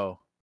like, Bro.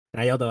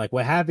 and I yelled at like,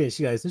 what happened?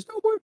 She goes, there's no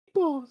more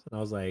meatballs, and I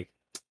was like,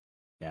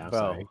 yeah, I'm Bro.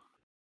 sorry.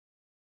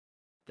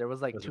 There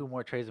was like Was it- 2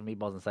 more trays of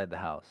meatballs inside the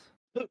house.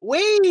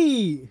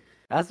 Wait,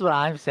 That's what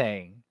I'm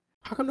saying.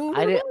 how come no one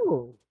I didn't.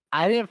 know?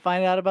 I didn't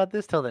find out about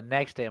this till the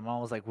next day.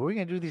 Mom was like, "What are we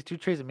gonna do with these 2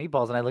 trays of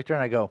meatballs?" And I looked at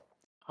her and I go,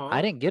 "I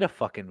Huh? didn't get a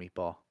fucking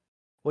meatball.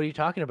 What are you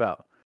talking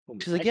about?"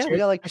 She's like, I "Yeah, we shared.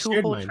 got like I 2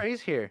 shared whole mine.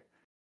 trays here.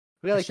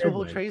 We got I like 2 shared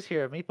whole mine. trays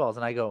here of meatballs."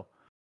 And I go,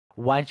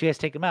 "Why didn't you guys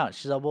take them out?"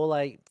 She's like, "Well,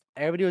 like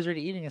everybody was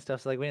already eating and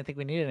stuff, so like we didn't think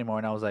we needed anymore."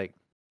 And I was like,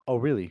 "Oh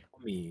really?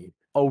 Homie,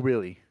 Oh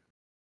really?"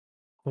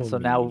 So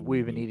now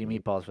we've been eating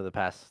homie. meatballs for the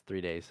past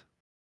 3 days,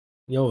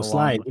 Yo, along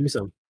slide. Give me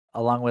some.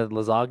 along with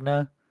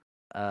lasagna,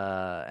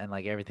 and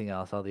like everything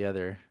else, all the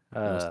other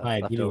Yo,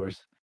 slide. Give me one.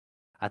 leftovers.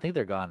 I think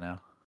they're gone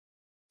now.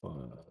 Uh,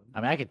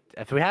 I mean, I could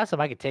if we have some,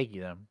 I could take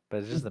you them, but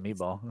it's just the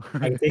meatball.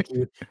 I can take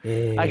you.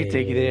 I could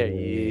take you there.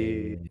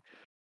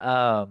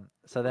 Yeah.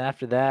 So then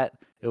after that,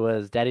 it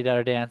was Daddy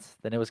Daughter Dance,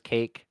 then it was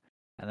cake,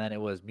 and then it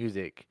was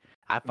music.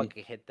 I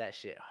fucking hit that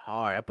shit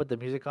hard. I put the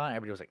music on,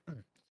 everybody was like,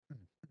 mm,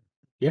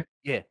 Yeah.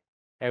 yeah.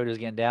 Everybody was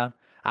getting down.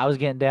 I was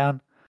getting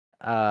down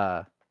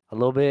a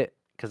little bit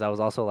because I was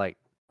also like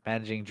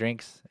managing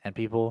drinks and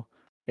people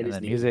I and just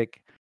then needed.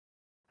 music.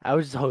 I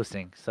was just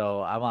hosting,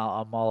 so I'm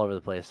all over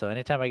the place. So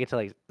anytime I get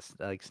to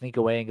like sneak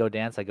away and go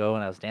dance, I go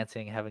and I was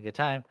dancing, having a good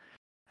time.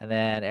 And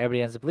then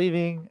everybody ends up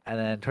leaving, and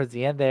then towards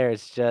the end there,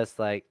 it's just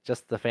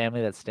the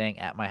family that's staying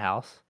at my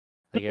house,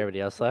 like everybody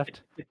else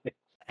left.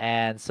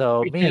 And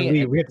so We can't me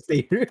leave. and We have to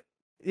stay here.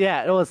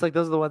 yeah, no, it's like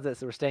those are the ones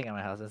that were staying at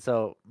my house. And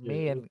so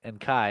me Yeah. and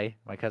Kai,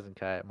 my cousin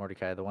Kai,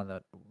 Mordecai, the one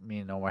that me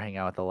and Omar hang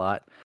out with a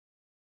lot,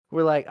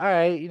 we're like, all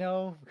right,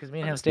 because me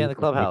and him stay in Honestly, the my favorite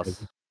clubhouse.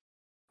 cousin.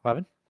 What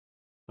happened?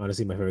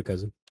 Honestly, my favorite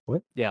cousin.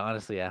 What? Yeah,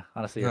 honestly, your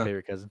Huh,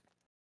 favorite cousin.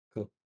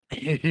 cool.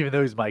 Even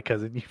though he's my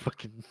cousin, you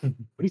fucking What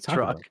are you talking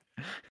truck.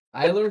 about?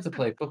 I learned to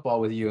play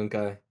football with you and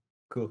Kai.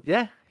 Cool.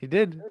 Yeah, he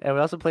did, and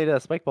we also played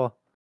spike ball.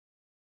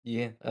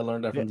 Yeah, I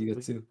learned that Yeah, from you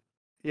too.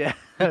 yeah,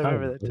 What I are you talking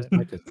remember about? that That's time.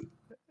 my cousin.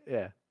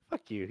 Yeah.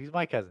 Fuck you. He's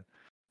my cousin.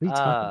 What are you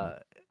talking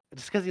about?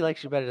 Just because he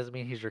likes you better doesn't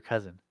mean he's your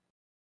cousin.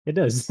 It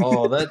does.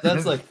 Oh,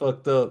 that's like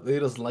fucked up. He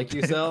doesn't like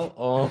you, Sal.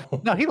 Oh,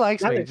 No, he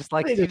likes Not me. that-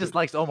 not that He just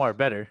likes Omar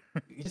better.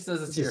 he just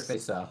says it it's to your just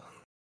face, Sal.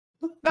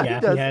 No, he yeah.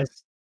 He does.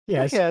 has. He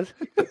Yeah, he has.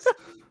 has.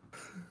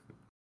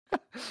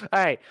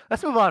 All right,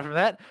 let's move on from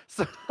that.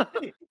 So,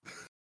 Boy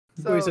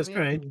so says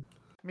crying.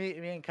 me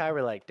and Kai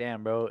were like,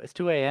 "Damn, bro, it's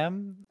 2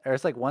 a.m. or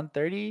it's like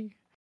 1:30."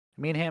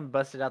 Me and him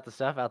busted out the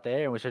stuff out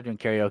there, and we started doing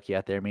karaoke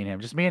out there. Me and him,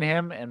 just me and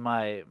him and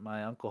my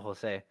uncle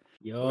Jose.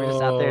 We were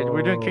just out there. We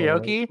were doing Yo,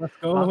 karaoke. let's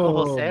My uncle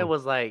Jose go.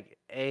 was like,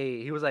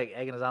 "Hey," he was like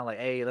egging us on, like,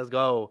 "Hey, let's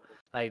go.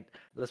 Like,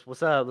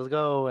 what's up? Let's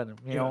go." And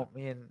Yeah.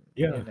 me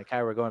Yeah. and the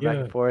Kai were going back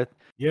Yeah. and forth.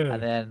 Yeah.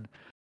 And then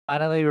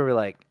finally, we were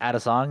like out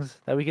of songs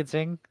that we could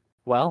sing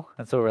well,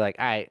 and so we're like,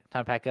 "All right,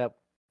 time to pack up,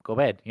 go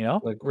bed."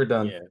 Like we're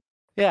done. Yeah.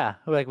 Yeah,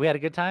 like we had a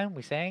good time.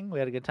 We sang. We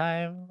had a good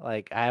time.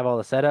 Like I have all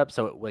the setup,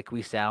 so like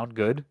we sound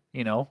good.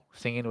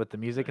 Singing with the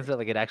music and stuff.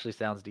 Like it actually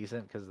sounds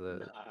decent because the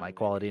Nah, mic man.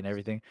 quality and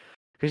everything.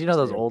 Because It's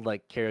those terrible. old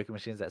like karaoke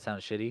machines that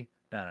sound shitty.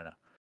 No.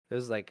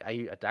 This is like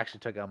I actually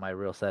took out my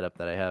real setup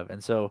that I have,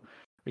 and so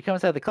we come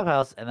inside the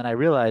clubhouse, and then I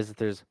realize that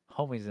there's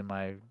homies in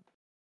my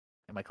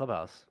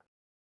clubhouse.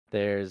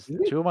 There's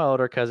Is it? 2 of my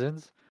older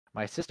cousins,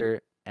 my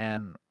sister,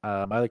 and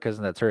my other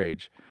cousin that's her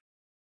age.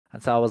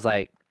 And so I was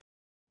like,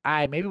 all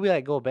right, maybe we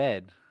like go to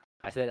bed.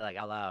 I said it like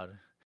out loud.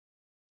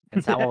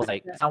 And Salma was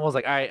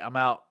like, all right, I'm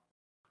out.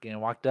 And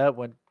walked up,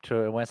 went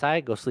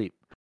inside, go sleep.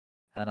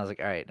 And then I was like,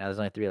 all right, now there's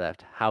only 3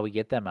 left. How we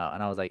get them out?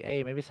 And I was like,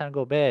 hey, maybe it's time to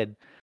go to bed.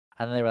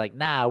 And then they were like,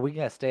 nah, we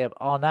gotta stay up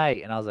all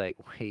night. And I was like,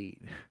 wait.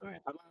 All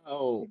right, how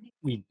about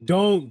we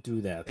don't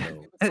do that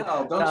though?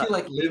 Sal, don't No, you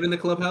like live in the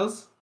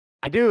clubhouse?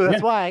 I do.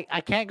 That's Yeah. why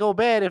I can't go to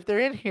bed if they're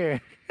in here.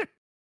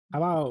 How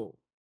about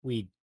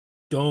we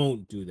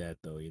don't do that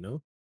though? You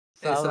know?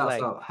 So Hey, I was Sal,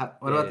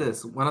 like, what about yeah,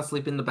 this? Why not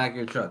sleep in the back of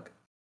your truck?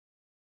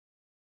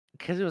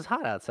 because it was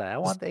hot outside. I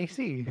want the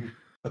AC.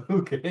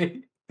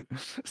 Okay.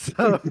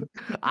 So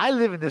I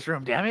live in this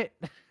room, damn it.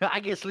 I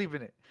can sleep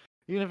in it,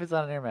 even if it's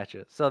on an air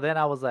mattress. So then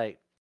I was like,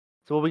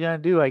 so what we gonna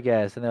do, I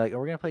guess? And they're like, oh,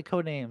 we're gonna play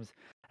code names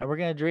and we're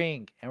gonna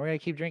drink and we're gonna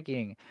keep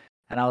drinking.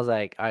 And I was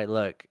like, all right,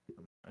 look,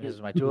 this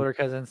is my 2 older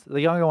cousins.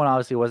 The younger one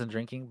obviously wasn't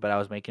drinking, but I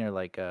was making her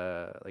like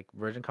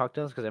virgin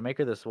cocktails because I make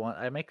her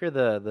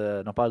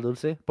the nopal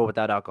dulce, but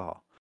without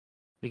alcohol.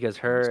 Because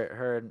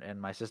her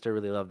and my sister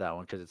really love that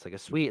one because it's like a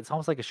sweet. It's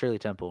almost like a Shirley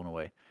Temple in a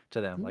way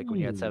to them. Like when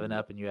you had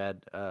 7-Up and you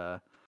add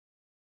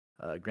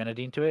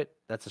grenadine to it,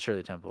 that's a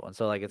Shirley Temple. And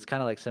so like it's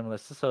kind of like similar.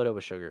 It's a soda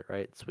with sugar,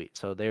 right? It's sweet.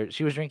 So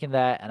she was drinking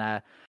that, and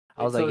I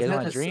was like, So you is guys that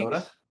want just drinks?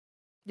 soda?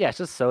 Yeah, it's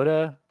just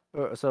soda.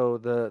 So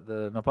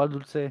the nopal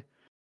dulce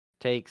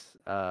takes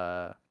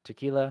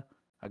tequila,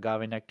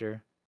 agave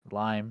nectar,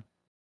 lime,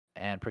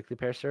 and prickly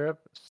pear syrup,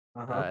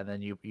 Uh-huh. and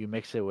then you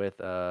mix it with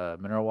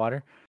mineral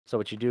water. So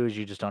what you do is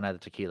you just don't add the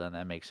tequila, and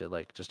that makes it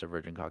like just a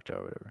virgin cocktail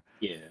or whatever.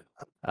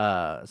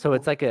 Yeah. So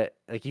it's like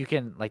you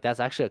can like that's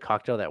actually a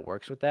cocktail that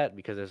works with that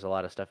because there's a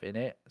lot of stuff in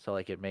it. So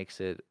like it makes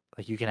it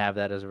like you can have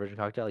that as a virgin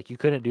cocktail. Like you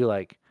couldn't do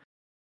like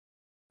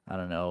I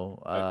don't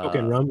know. Coke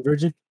and rum,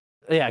 virgin.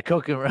 Yeah,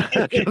 Coke and rum,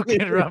 Coke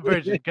and rum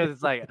version, because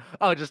it's like,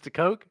 oh, just a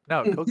Coke?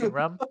 No, Coke and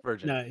rum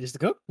version. No, just the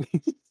Coke.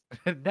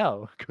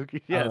 No, Coke.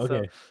 Yeah, Oh, so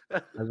okay.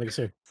 I was making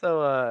sure.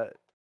 so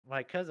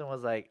my cousin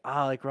was like,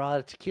 oh, like we're all out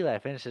of tequila. I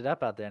finished it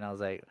up out there, and I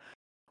was like,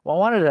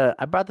 well,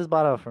 I brought this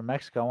bottle from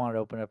Mexico. I wanted to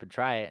open it up and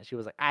try it. And she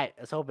was like, all right,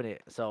 let's open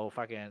it. So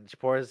fucking, she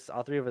pours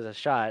all three of us a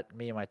shot,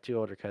 me and my two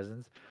older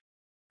cousins.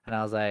 And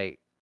I was like,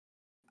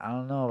 I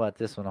don't know about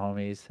this one,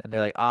 homies. And they're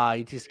like,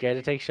 you too scared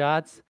to take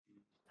shots?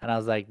 And I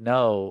was like,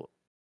 no,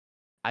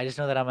 I just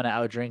know that I'm going to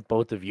outdrink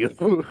both of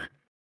you.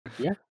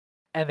 Yeah.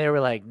 And they were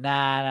like,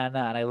 nah. And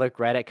I look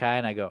right at Kai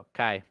and I go,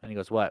 Kai. And he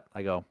goes, what?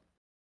 I go,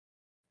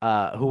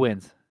 who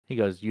wins? He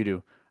goes, you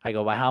do. I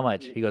go, by how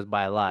much? He goes,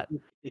 by a lot.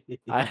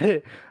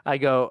 I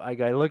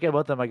look at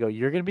both of them. I go,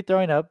 you're gonna be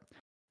throwing up,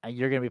 and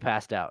you're gonna be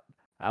passed out.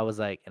 I was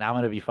like, and I'm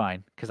gonna be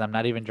fine because I'm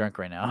not even drunk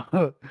right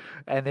now.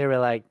 And they were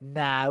like,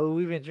 nah,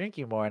 we've been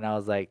drinking more. And I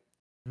was like,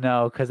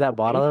 no, because that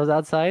bottle that was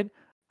outside,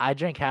 I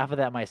drank half of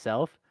that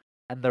myself,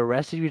 and the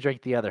rest of you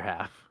drank the other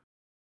half.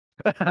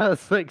 I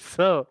was like,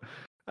 so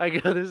I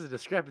go, there's a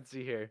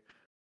discrepancy here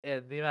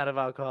in the amount of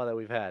alcohol that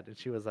we've had. And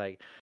she was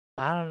like,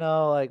 I don't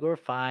know, like we're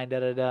fine, da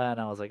da da. And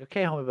I was like,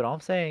 okay, homie, but all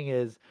I'm saying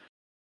is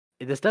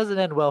this doesn't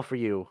end well for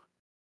you.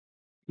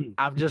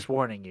 I'm just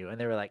warning you. And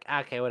they were like,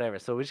 okay, whatever.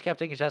 So we just kept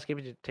taking shots,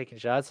 taking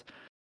shots.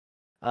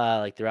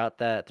 Like throughout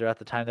the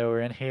time that we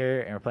were in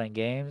here and we're playing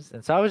games.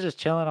 And so I was just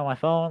chilling on my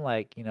phone,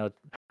 like,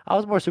 I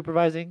was more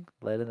supervising,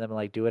 letting them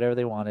like do whatever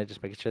they wanted,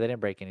 just making sure they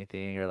didn't break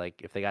anything or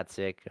like if they got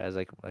sick, I was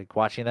like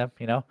watching them,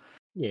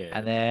 Yeah.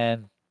 And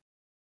then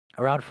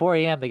around 4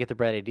 a.m. they get the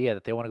bright idea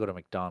that they want to go to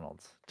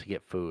McDonald's to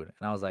get food.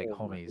 And I was like,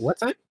 homies, What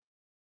time?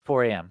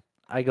 4 a.m.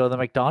 I go to the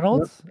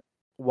McDonald's.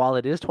 While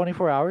it is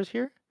 24 hours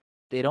here,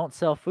 they don't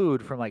sell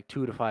food from like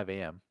 2 to 5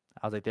 a.m.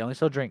 I was like, they only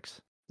sell drinks.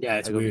 Yeah,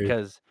 it's I go, weird.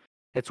 because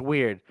it's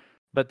weird,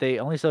 but they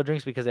only sell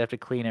drinks because they have to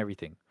clean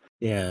everything.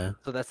 Yeah.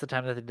 So that's the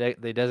time that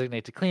they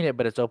designate to clean it,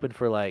 but it's open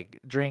for like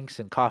drinks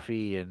and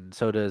coffee and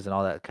sodas and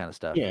all that kind of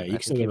stuff. Yeah, And you I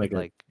can still think get even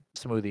like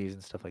a like smoothies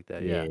and stuff like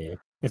that. yeah. Yeah.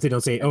 If they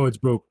don't say, "Oh, it's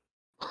broke."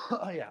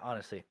 Oh yeah,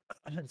 honestly.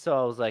 And so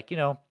I was like,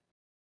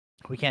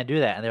 we can't do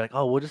that. And they're like,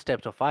 oh, we'll just stay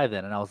up till 5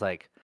 then. And I was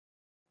like,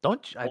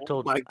 don't you?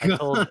 Oh my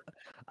god.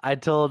 I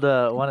told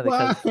one of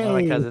my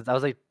Why? cousins, I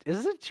was like,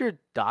 isn't your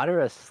daughter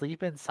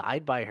asleep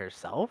inside by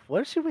herself?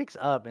 What if she wakes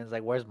up and is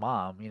like, where's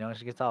mom? And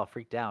she gets all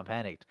freaked out and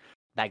panicked.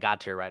 That got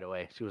to her right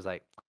away. She was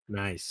like,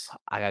 Nice.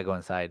 I gotta go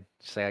inside.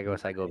 She's like, I gotta go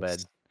inside, go to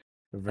bed.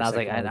 Nice. And I was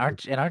like,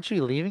 and aren't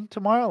you leaving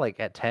tomorrow, like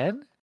at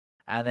 10?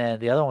 And then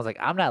the other one was like,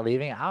 I'm not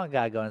leaving. I don't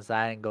gotta go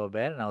inside and go to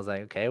bed. And I was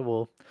like, okay,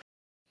 well,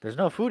 there's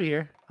no food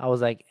here. I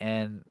was like,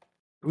 and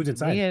Who's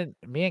inside?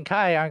 me and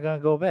Kai aren't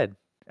gonna go to bed.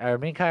 Or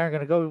me and Kai aren't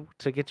gonna go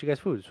to get you guys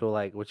food. So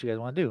like, what you guys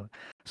want to do?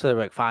 So they're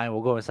like, fine,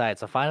 we'll go inside.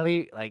 So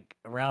finally, like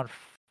around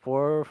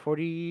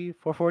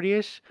 4:40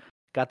 ish,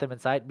 got them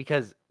inside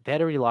because they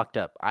had already locked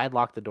up. I had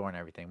locked the door and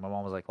everything. My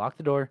mom was like, lock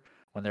the door.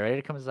 When they're ready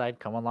to come inside,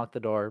 come unlock the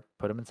door,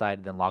 put them inside,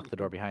 and then lock the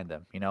door behind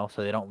them.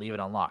 So they don't leave it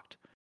unlocked.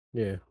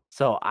 Yeah.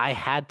 So I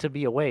had to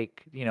be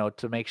awake,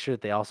 to make sure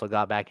that they also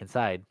got back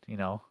inside,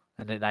 and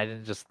then I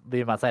didn't just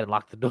leave them outside and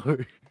lock the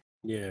door.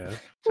 Yeah.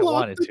 I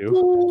wanted to.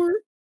 Door.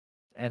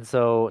 And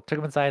so took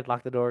them inside,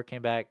 locked the door,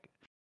 came back.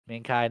 Me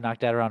and Kai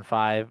knocked out around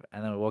 5,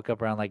 and then we woke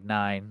up around like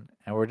 9,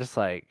 and we're just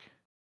like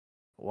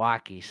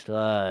wacky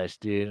slush,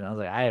 dude. And I was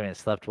like, I haven't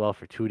slept well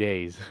for 2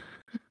 days.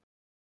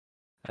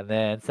 And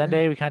then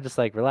Sunday we kind of just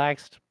like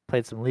relaxed,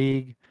 played some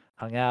League,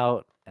 hung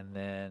out, and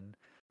then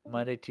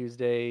Monday,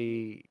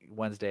 Tuesday,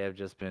 Wednesday I've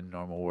just been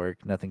normal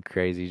work, nothing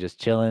crazy, just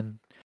chilling.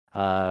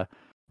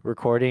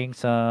 Recording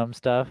some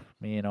stuff.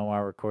 Me and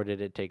Omar recorded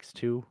It Takes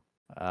Two.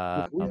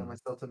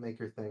 myself to make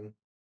your thing.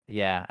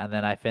 Yeah, and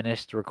then I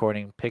finished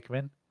recording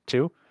Pikmin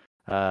 2.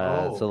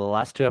 Oh. So the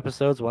last 2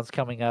 episodes, one's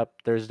coming up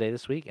Thursday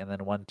this week, and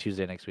then one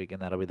Tuesday next week,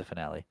 and that'll be the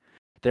finale.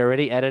 They're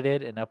already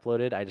edited and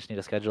uploaded. I just need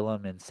to schedule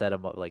them and set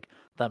them up, like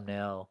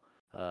thumbnail,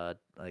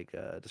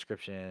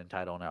 description,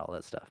 title, and all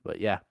that stuff. But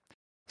yeah,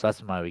 so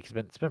that's my week.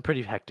 It's been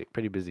pretty hectic,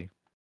 pretty busy.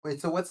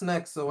 Wait, so what's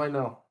next? So I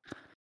know.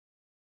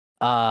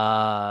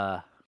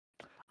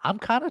 I'm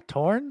kind of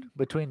torn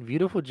between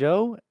Beautiful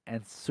Joe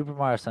and Super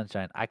Mario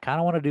Sunshine. I kind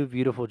of want to do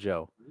Beautiful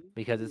Joe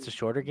because it's a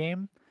shorter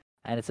game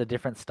and it's a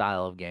different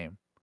style of game.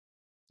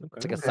 Okay.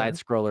 It's like a side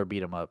scroller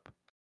beat 'em up.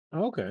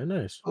 Okay,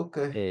 nice.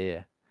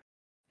 Okay.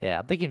 Yeah,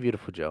 I'm thinking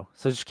Beautiful Joe.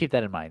 So just keep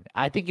that in mind.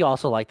 I think you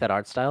also like that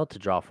art style to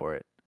draw for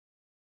it.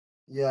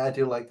 Yeah, I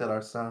do like that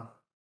art style.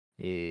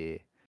 Yeah.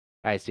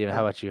 All right, Steven,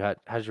 how about you?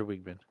 How's your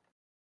week been?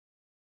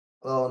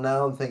 Well,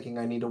 now I'm thinking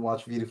I need to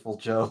watch Beautiful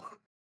Joe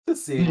to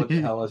see what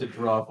the hell I should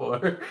draw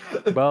for.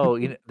 Bro,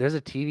 there's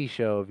a TV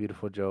show of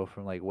Beautiful Joe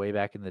from like way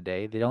back in the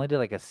day. They only did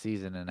like a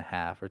season and a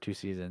half or 2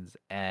 seasons,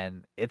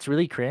 and it's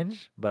really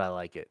cringe, but I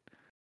like it.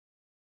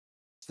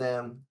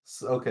 Sam.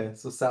 Okay,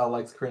 so Sal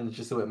likes cringe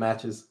just so it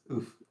matches.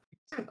 Oof.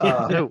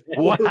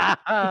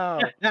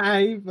 Wow.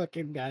 I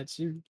fucking got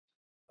you.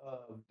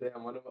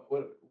 Damn,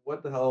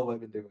 what the hell have I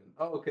been doing?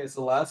 Oh, okay,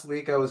 so last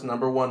week I was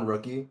number 1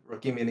 rookie.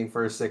 Rookie meaning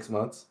first 6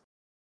 months.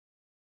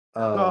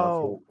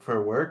 For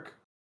work.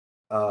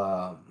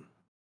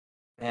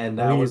 and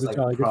Oh, that he was is a like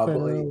tiger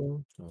probably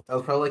fellow. Oh. I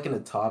was probably like in the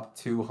top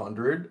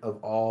 200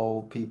 of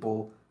all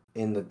people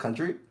in the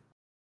country.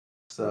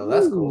 So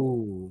that's cool.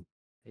 Ooh.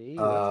 Hey, that's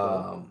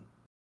cool.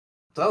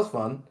 So that was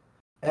fun.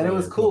 And it Yeah,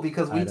 was it's cool up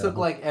because we took Idaho.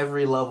 like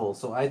every level.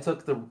 So I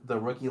took the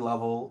rookie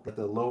level, like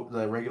the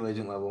regular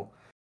agent level,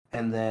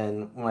 and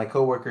then my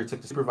coworker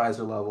took the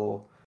supervisor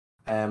level,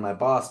 and my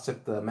boss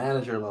took the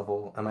manager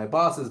level, and my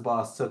boss's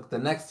boss took the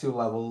next two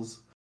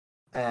levels,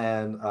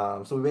 and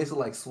so we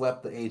basically like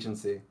swept the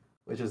agency,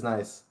 which is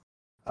nice.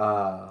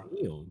 Uh,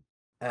 Damn.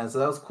 and so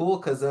that was cool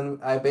because then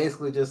I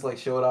basically just like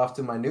showed off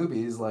to my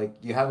newbies like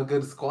you have a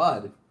good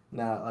squad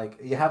now. Like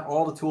you have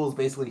all the tools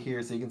basically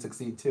here so you can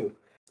succeed too.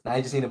 Now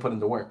you just need to put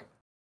into work.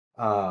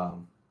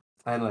 Um,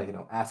 and like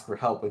ask for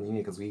help when you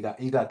need because you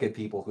got good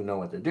people who know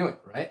what they're doing,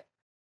 right?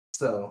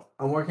 So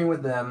I'm working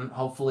with them.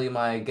 Hopefully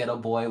my ghetto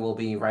boy will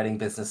be writing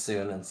business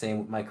soon, and same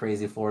with my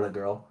crazy Florida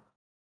girl.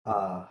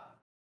 Uh,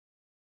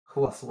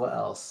 who else? What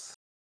else?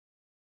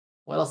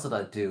 What else did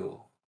I do?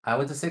 I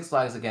went to Six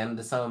Flags again.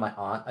 This time with my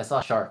aunt. I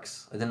saw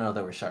sharks. I didn't know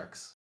there were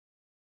sharks.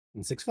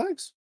 In Six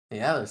Flags?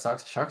 Yeah, there's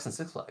sharks in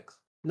Six Flags.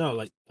 No,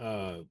 like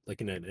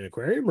in an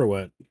aquarium or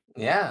what?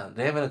 Yeah,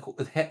 they have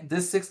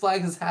this Six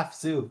Flags is half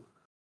zoo.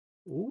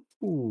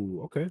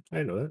 Ooh, okay. I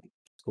didn't know that.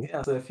 Cool.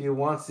 Yeah, so if you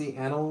want to see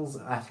animals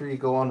after you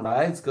go on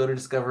rides, go to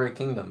Discovery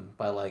Kingdom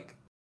by like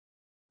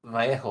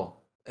Vallejo.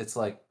 It's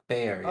like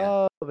Bay Area.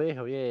 Oh,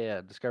 Vallejo,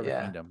 yeah. Discovery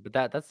Yeah. Kingdom. But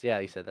that's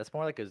you said that's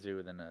more like a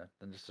zoo than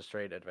just a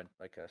straight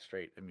like a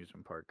straight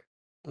amusement park.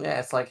 Yeah,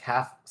 it's like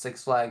half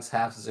Six Flags,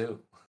 half zoo.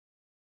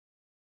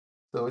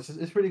 So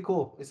it's pretty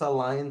cool. We saw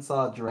lions,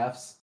 saw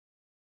giraffes.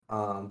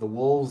 The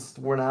wolves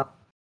weren't out.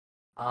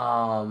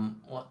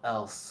 What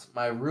else?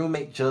 My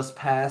roommate just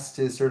passed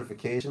his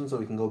certification, so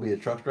he can go be a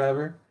truck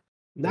driver.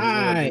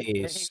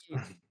 Nice.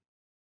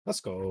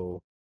 Let's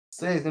go.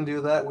 So yeah, he's gonna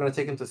do that. We're gonna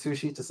take him to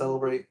sushi to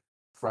celebrate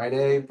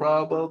Friday,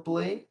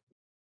 probably.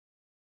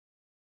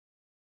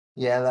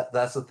 Yeah,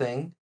 that's the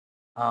thing.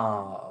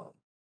 Uh,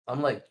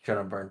 I'm like trying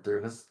to burn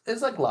through because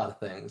it's like a lot of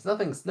things.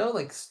 No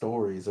like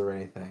stories or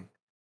anything.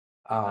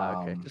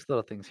 Okay, Um, just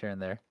little things here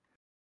and there.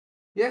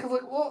 yeah, because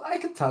like, well, I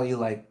could tell you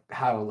like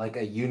how like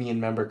a union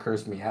member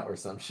cursed me out or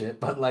some shit,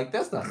 but like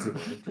that's not super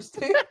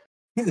interesting.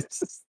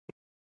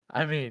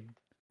 I mean,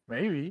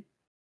 maybe.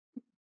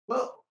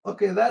 Well,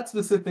 okay, that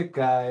specific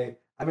guy,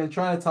 I've been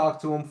trying to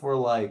talk to him for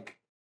like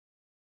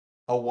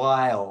a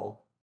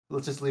while.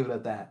 Let's just leave it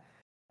at that.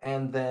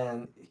 And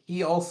then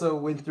he also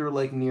went through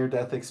like near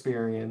death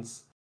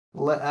experience,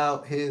 let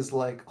out his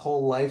like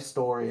whole life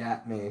story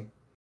at me,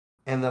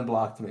 and then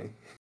blocked me.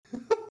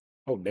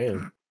 Oh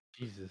damn.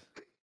 Jesus.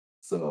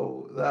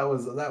 So that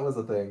was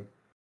a thing.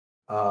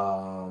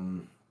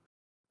 Um,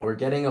 we're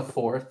getting a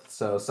fourth,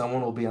 so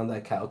someone will be on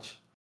that couch.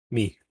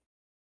 Me.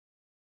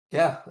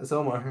 Yeah, it's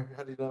Omar.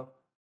 How do you know?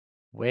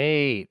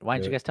 Wait, why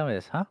didn't you Yeah. guys tell me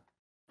this? Huh?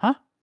 Huh?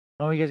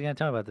 When are you guys gonna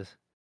tell me about this?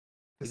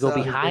 You He's go he's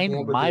breaking behind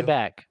up with my you.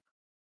 back.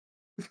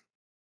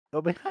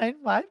 Go behind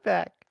my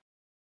back.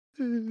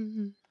 So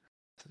you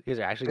guys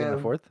are actually getting a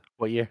Yeah. fourth?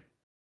 What year?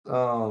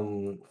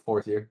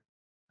 Fourth year.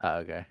 Oh,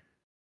 okay.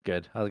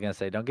 Good. I was gonna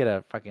say, don't get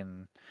a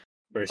fucking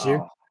First year.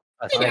 Oh,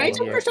 a Hey guys,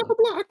 second I'm year. first off the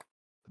block.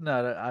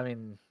 No, I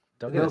mean,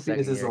 don't get no a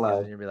second fetuses year because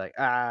allowed. then you'll be like,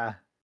 ah.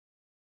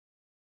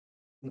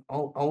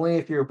 Only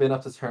if you've been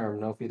up to term.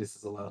 No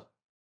fetuses allowed.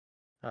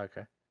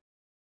 Okay.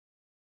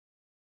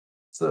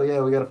 So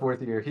yeah, we got a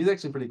fourth year. He's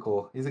actually pretty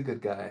cool. He's a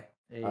good guy.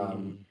 Hey. A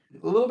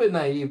little bit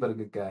naive, but a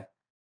good guy.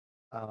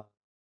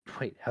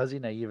 Wait, how's he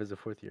naive as a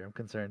fourth year? I'm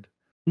concerned.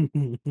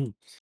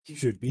 You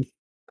should be.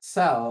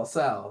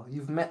 Sal,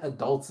 you've met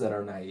adults that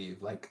are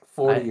naive, like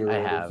I 40-year-old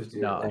and have.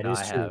 50-year-old. That No, is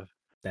I true. have.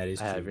 That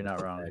is I have. true. You're not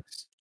That's wrong.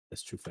 facts.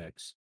 That's true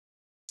facts.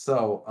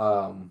 So,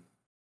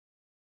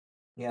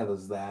 yeah,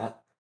 there's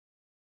that.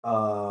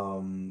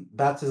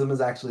 Baptism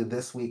is actually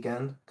this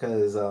weekend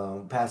because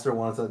pastor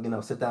wants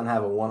to, sit down and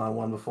have a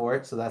one-on-one before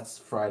it. So that's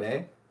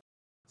Friday.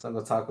 So I'm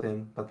gonna talk with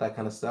him about that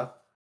kind of stuff.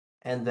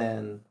 And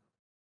then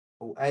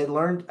I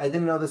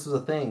didn't know this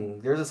was a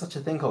thing. There's such a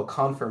thing called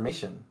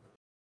confirmation.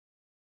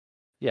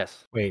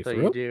 Yes. Wait, So for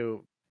you real?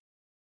 do.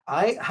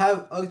 I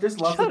have there's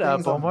lots Shut of up,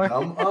 things I'm Omar.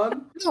 dumb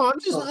on. No, I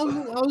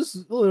So-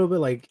 was a little bit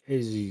like,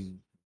 is he?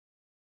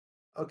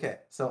 Okay,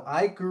 so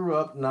I grew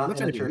up I'm not not in a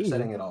trying to be church mean.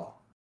 setting at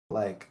all.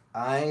 Like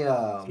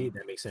See,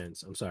 that makes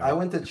sense. I'm sorry. I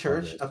went to I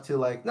church apologize. up to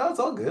like no, it's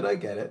all good. I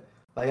get it.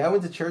 Like I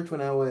went to church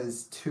when I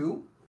was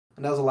 2,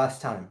 and that was the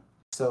last time.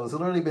 So it's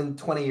literally been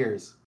 20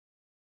 years.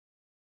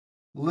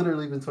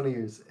 Literally been 20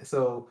 years.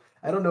 So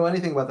I don't know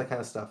anything about that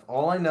kind of stuff.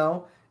 All I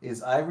know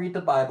is I read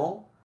the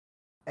Bible,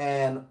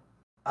 and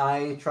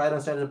I try to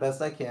understand it the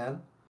best I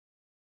can.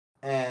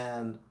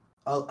 And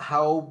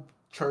how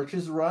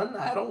churches run,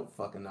 I don't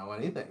fucking know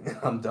anything.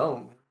 I'm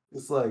dumb.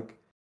 It's like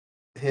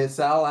his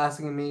Sal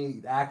asking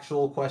me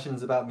actual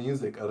questions about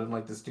music other than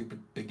like the stupid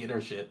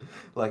beginner shit.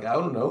 Like I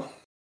don't know.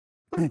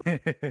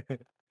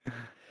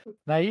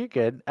 No, you're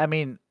good. I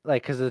mean,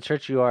 like, cause the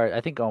church you are,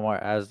 I think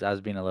Omar, I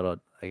was being a little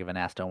like of an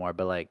ass to Omar,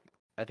 but like,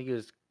 I think he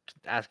was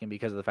asking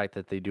because of the fact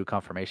that they do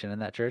confirmation in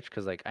that church.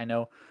 Cause like, I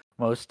know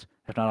most,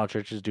 if not all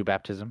churches do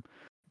baptism.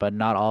 but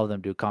not all of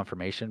them do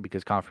confirmation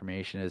because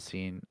confirmation is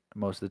seen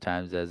most of the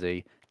times as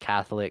a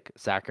Catholic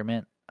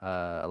sacrament,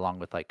 along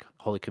with like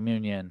Holy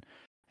Communion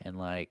and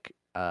like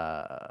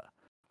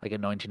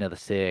anointing of the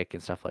sick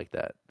and stuff like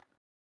that.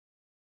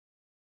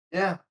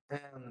 Yeah,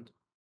 and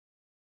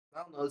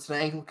I don't know. It's an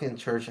Anglican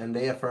church, and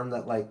they affirm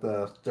that like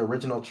the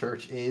original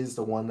church is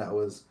the one that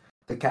was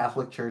the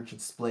Catholic Church.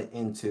 It's split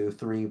into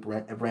three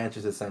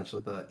branches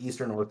essentially: the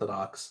Eastern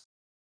Orthodox,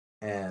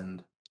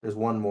 and there's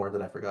one more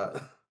that I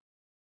forgot.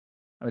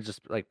 It's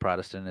just like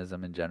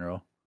Protestantism in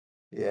general,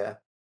 Yeah.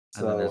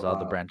 and then there's all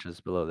the So,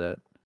 branches below that.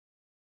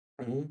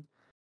 mhm.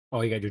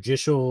 Oh, you got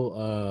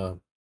judicial,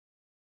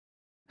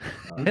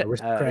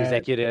 aristocrat.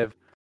 executive,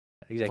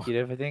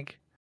 I think,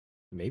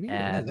 Maybe I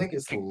and think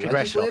it's congressional.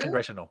 legislative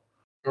Congressional.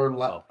 or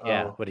Oh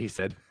yeah, what he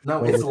said.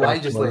 no, Welcome it's to Costco. I love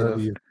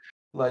legislative. you.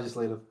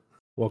 Legislative.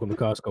 Welcome to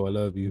Costco. I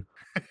love you.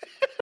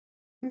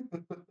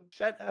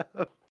 Shut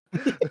up.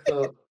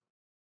 So,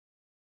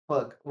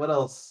 fuck. What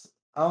else?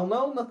 I don't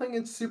know. Nothing.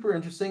 It's super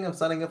interesting. I'm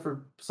signing up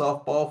for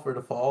softball for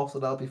the fall, so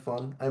that'll be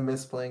fun. I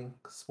miss playing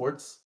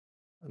sports.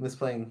 I miss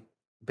playing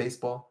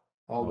baseball.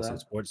 All Oh,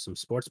 that. some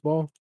sports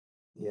ball.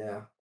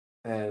 Yeah.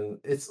 And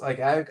it's like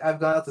I've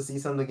gone out to see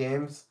some of the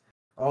games.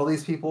 All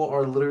these people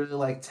are literally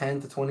like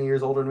 10 to 20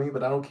 years older than me,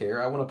 but I don't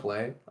care. I want to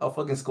play. I'll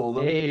fucking school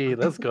them. Hey,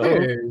 let's go.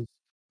 Hey.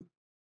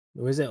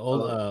 Where's that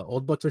Uh,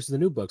 old Bucks versus the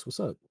new Bucks?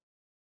 What's up?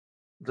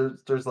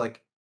 there's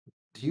like,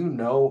 do you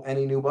know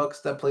any new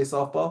bucks that play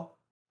softball?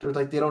 There's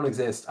like they don't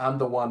exist. I'm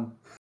the one.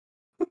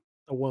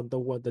 The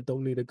one that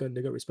don't need a gun.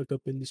 They got respect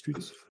up in the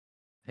streets.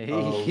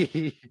 Oh,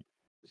 Hey.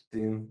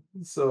 Steam.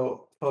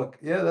 So fuck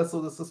yeah, that's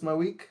just my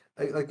week.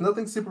 Like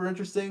nothing super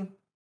interesting.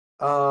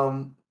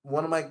 One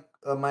of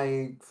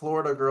my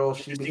Florida girls,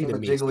 she Interesting became to a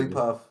me, Steven.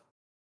 Jigglypuff.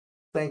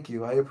 Thank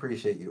you, I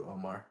appreciate you,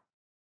 Omar.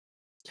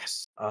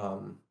 Yes.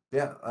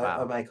 Yeah,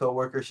 Wow. my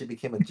coworker, she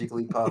became a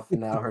Jigglypuff,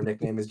 and now her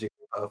nickname is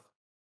Jigglypuff.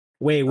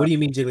 Wait, what do you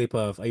mean,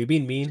 Jigglypuff? Are you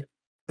being mean?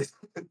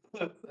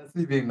 That's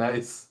me being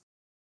nice.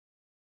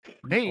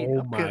 Hey, Oh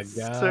I'm my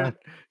concerned.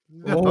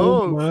 god.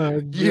 Oh No, my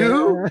you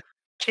god.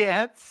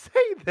 can't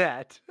say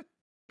that.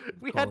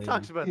 We had Calling-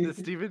 talks about this,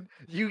 Steven.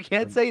 You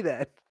can't say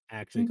that.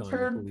 Actually He calling the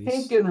turned police.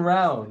 pink and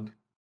round.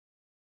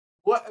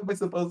 What am I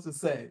supposed to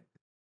say?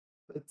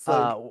 It's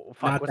like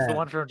Fuck. Not What's the that.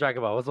 one from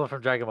Dragon Ball? What's the one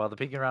from Dragon Ball? The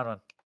pink and round one.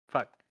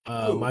 Fuck.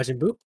 Ooh. Majin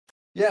Buu?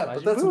 yeah, Majin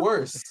but that's Buu?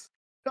 worse.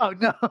 Oh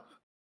no.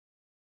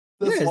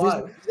 That's Yeah,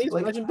 why. his name's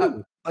Majin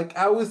Buu.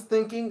 I was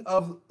thinking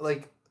of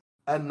like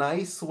a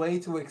nice way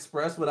to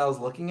express what I was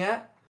looking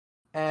at,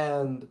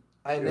 and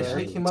I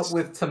initially came up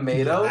with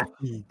tomato,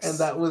 and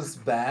that was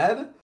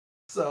bad.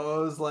 So I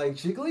was like,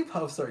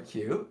 Jigglypuffs are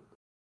cute.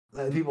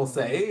 And people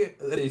say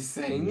they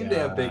sing, they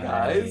have big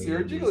eyes.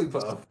 You're a Yikes.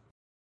 Jigglypuff.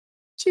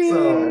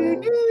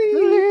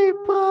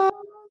 Jigglypuff.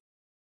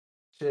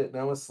 Shit,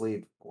 now I'm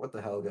asleep. What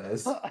the hell,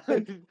 guys?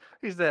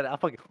 He said, "I'll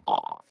fucking."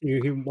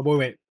 My boy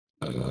went.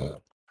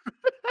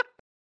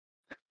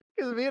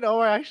 Because me and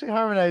Omar actually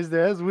harmonized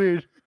there. That's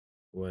weird.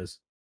 Was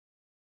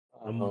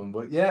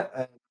But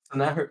yeah, so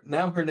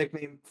now her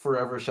nickname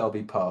forever shall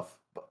be Puff.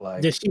 But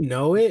like, does she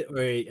know it, or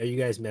are you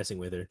guys messing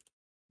with her?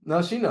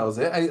 no, she knows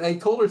it. I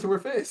told her to her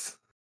face.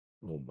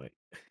 Oh my!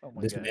 Oh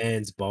my This god.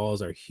 man's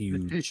balls are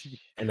huge,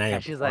 and I And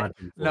am. she's like,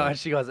 no, and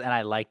she goes, and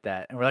I like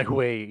that. And we're like,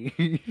 wait.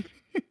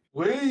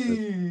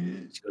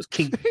 Wait. She goes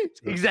kink.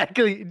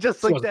 Exactly.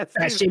 Just She like goes, that.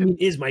 Fat Steven. shaming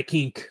is my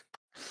kink.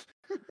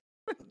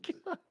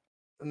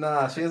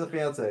 Nah, she has a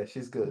fiance.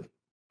 She's good.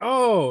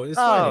 Oh, it's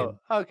Oh,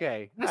 fine.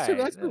 okay. That's All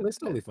right. that's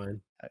totally fine.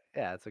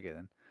 Yeah, it's okay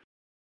then.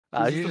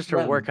 She's You're a just her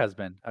work friend.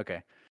 husband.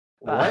 Okay.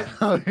 What?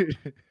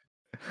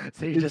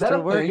 So you're Is just that her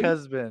a work thing?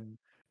 husband.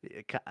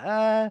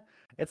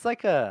 It's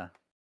like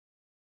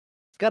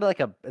it's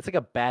like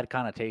a bad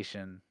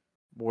connotation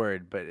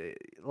word, but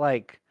it's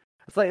like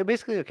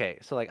basically okay.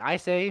 So like I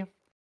say,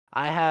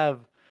 I have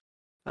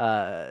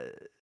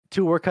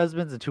two work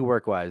husbands and two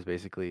work wives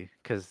basically,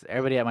 because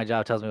everybody at my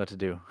job tells me what to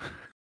do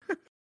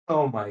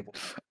Oh my god.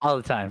 all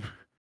the time,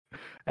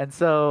 and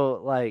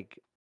so like.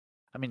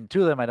 I mean,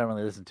 two of them I don't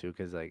really listen to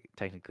because, like,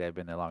 technically I've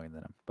been there longer than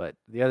them. But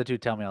the other two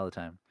tell me all the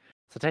time.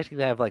 So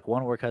technically I have, like,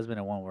 one work husband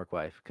and one work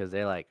wife because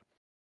they're like,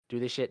 do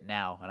this shit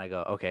now. And I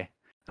go, okay.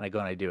 And I go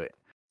and I do it.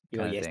 You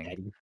know, Kind of yes, thing.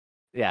 daddy.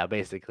 Yeah,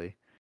 basically.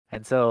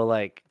 And so,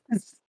 like,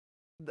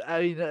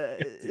 I mean,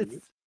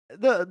 it's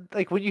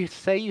like when you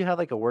say you have,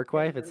 like, a work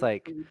wife, it's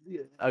like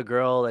a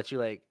girl that you,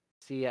 like,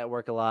 see at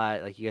work a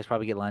lot. Like, you guys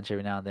probably get lunch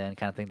every now and then,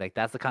 kind of thing. Like,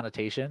 that's the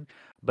connotation.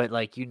 But,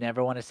 like, you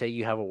never want to say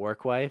you have a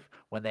work wife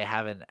when they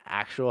have an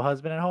actual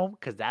husband at home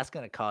because that's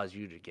going to cause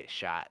you to get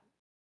shot.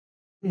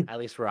 At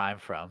least where I'm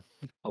from.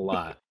 A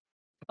lot.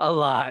 A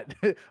lot.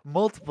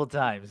 Multiple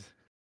times.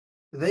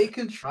 They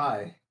can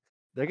try.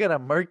 They're going to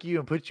murk you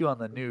and put you on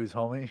the news,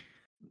 homie.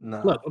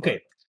 Nah. Look,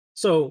 okay.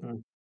 So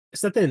Mm.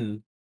 it's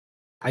nothing,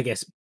 I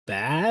guess,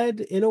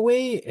 bad in a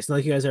way. It's not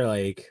like you guys are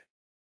like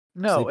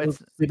No, it's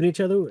sleeping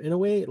each other in a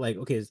way. Like,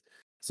 okay,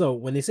 so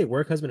when they say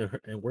work husband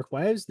and work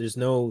wives, there's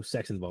no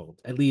sex involved.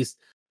 At least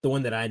the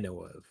one that I know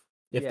of.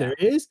 If Yeah. there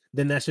is,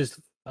 then that's just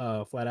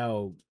flat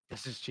out.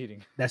 This is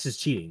cheating. That's just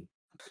cheating.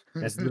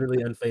 That's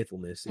literally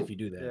unfaithfulness if you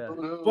do that.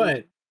 Yeah.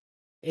 But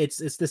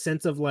it's the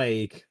sense of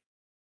like,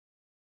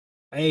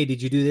 hey,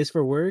 did you do this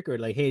for work? Or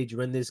like, hey, did you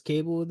run this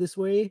cable this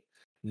way?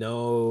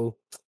 No,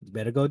 you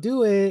better go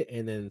do it.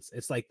 And then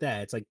it's like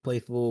that. It's like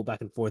playful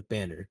back and forth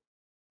banner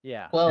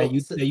Yeah. that Well,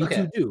 you two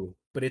okay. do,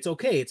 but it's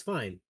okay, it's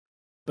fine.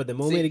 But the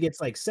moment See, it gets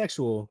like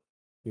sexual,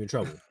 you're in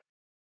trouble.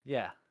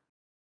 Yeah.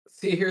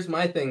 see, here's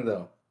my thing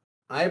though.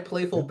 I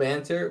playful Yeah.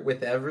 banter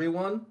with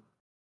everyone,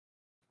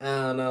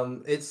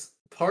 and it's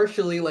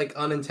partially like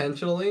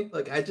unintentionally.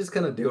 Like I just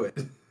kind of do it.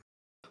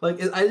 Like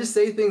I just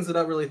say things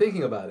without really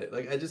thinking about it.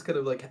 Like I just kind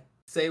of like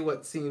say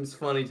what seems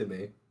funny to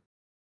me,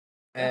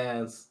 Yeah.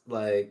 and it's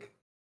like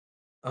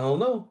I don't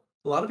know.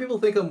 A lot of people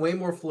think I'm way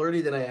more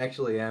flirty than I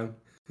actually am.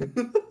 I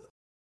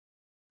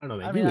don't know,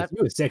 man. I mean,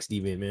 You a sex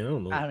demon, man. I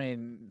don't know. I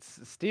mean,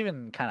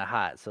 Steven kind of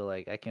hot, so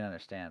like I can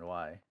understand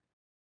why.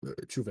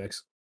 True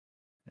facts.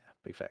 Yeah,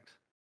 big facts.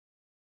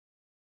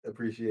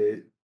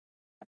 Appreciate.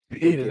 He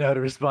didn't know how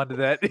to respond to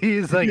that.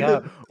 He's like,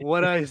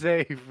 what I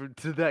say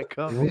to that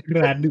comment? What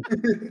did I do?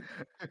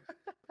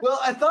 Well,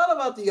 I thought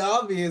about the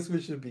obvious,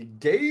 which would be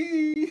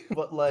gay,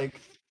 but like,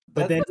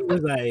 But then he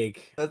was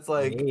like, that's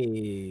like,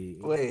 hey.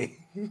 wait.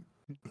 He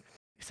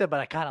said,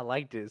 but I kind of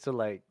liked it. So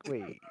like,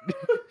 wait.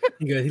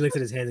 He looks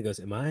at his hands and goes,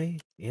 am I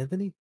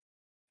Anthony?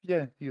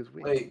 Yeah, he goes,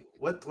 wait. Wait,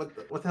 what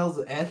the hell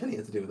does Anthony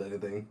have to do with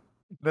anything?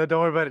 No,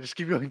 don't worry about it. Just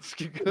keep going. Just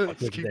keep going.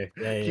 Just keep,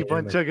 keep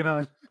on chugging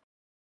on.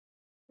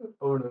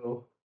 Oh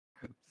no.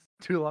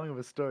 It's too long of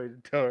a story to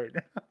tell right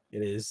now.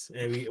 It is.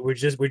 And we're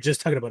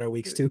just talking about our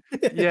weeks too.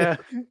 Yeah.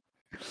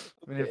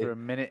 Been here Okay. for a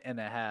minute and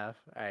a half.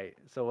 All right.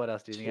 So what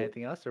else? Do you think Shit.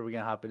 anything else, or are we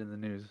gonna hop into the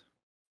news?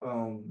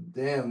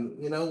 Damn.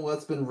 You know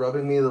what's been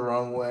rubbing me the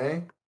wrong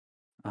way?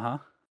 Uh huh.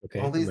 Okay.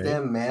 All these I'm ready.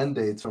 damn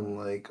mandates from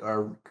like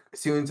our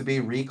soon to be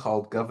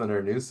recalled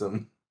Governor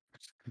Newsom.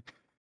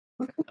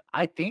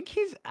 I think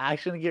he's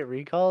actually gonna get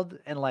recalled,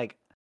 and like,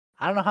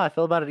 I don't know how I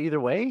feel about it either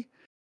way,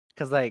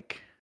 because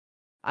like,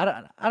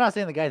 I'm not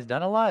saying the guy's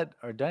done a lot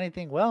or done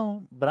anything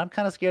well, but I'm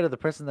kind of scared of the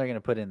person they're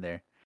gonna put in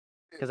there,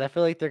 because I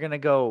feel like they're gonna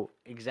go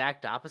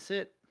exact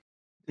opposite.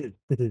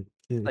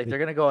 Like they're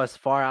gonna go as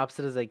far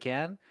opposite as they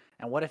can,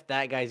 and what if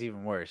that guy's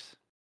even worse?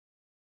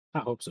 I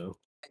hope so.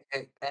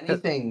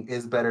 Anything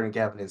is better than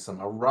Gavin Newsom.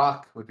 A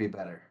rock would be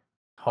better.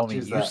 I'll Homie,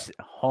 choose you that.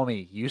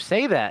 homie, you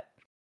say that.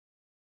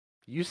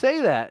 You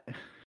say that.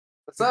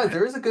 Besides,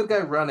 there is a good guy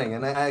running,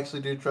 and I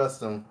actually do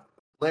trust him.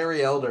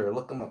 Larry Elder,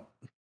 look him up.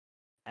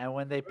 And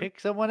when they pick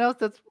someone else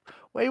that's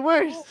way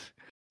worse,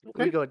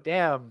 Okay. we go,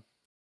 damn,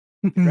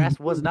 grass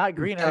was not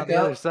greener on Check the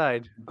other out-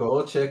 side.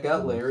 Go check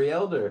out Larry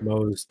Elder.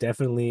 Most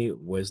definitely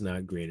was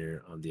not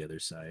greener on the other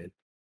side.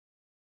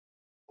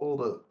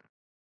 Hold up.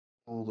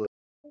 Hold up.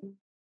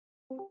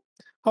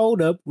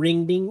 Hold up.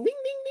 Ring ding ding ding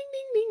ding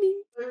ding ding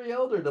ding. Larry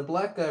Elder, the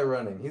black guy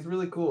running. He's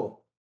really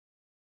cool.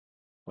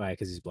 Why?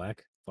 Because he's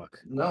black? Fuck.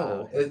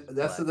 No, Wow,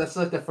 that's black. that's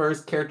like the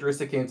first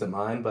characteristic came to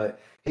mind, but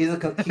he's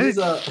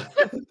a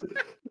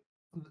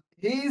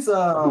He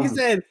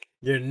said,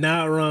 you're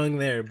not wrong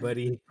there,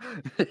 buddy.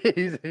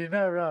 You're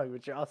not wrong,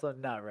 but you're also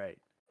not right.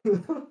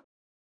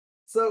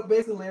 So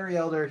basically, Larry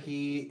Elder,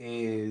 he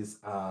is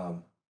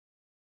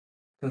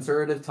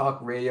conservative talk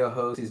radio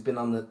host.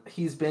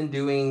 He's been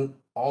doing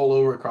all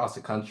over across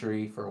the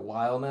country for a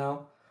while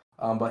now,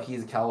 but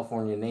he's a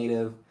California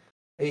native.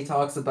 He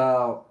talks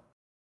about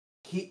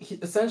he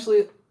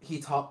essentially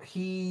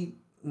he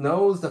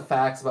knows the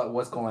facts about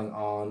what's going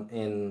on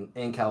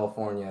in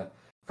California.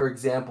 For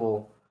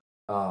example,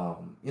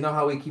 you know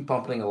how we keep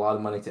pumping a lot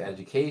of money to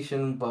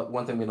education, but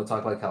one thing we don't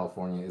talk about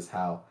California is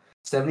how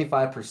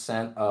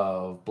 75%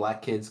 of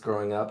black kids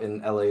growing up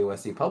in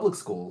LAUSD public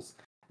schools,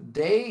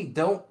 they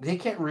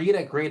can't read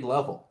at grade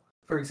level.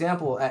 For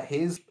example, at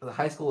the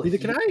high school, Neither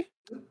can I.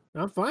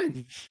 I'm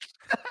fine.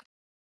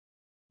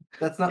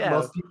 that's not Yeah.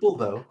 most people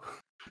though.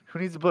 Who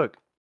needs a book?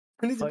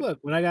 Who needs a Fuck. book?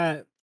 When I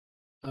got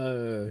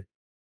what'd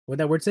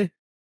that word say?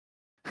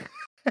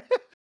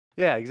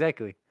 Yeah,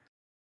 exactly.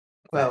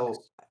 Well,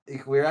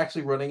 we're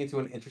actually running into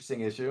an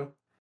interesting issue.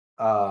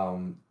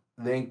 In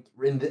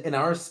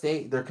our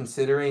state, they're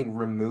considering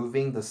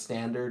removing the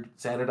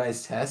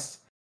standardized tests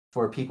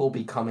for people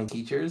becoming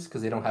teachers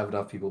because they don't have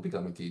enough people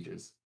becoming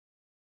teachers.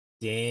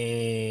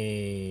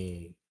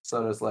 Dang.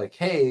 So it's like,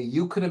 hey,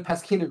 you couldn't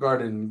pass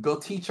kindergarten, go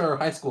teach our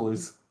high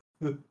schoolers.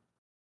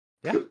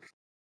 Yeah.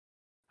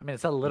 I mean,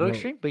 it's a little No.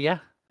 extreme, but yeah.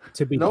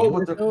 To begin No,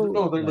 with, but though,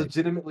 they're like,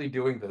 legitimately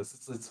doing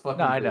this. It's fucking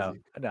No, I crazy. know.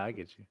 No, I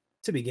get you.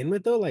 to begin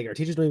with, though, like our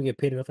teachers don't even get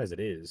paid enough as it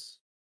is.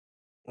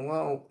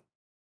 Well,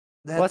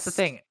 What's the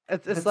thing?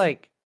 It's that's-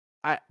 like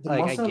I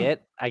most of-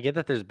 get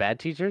that there's bad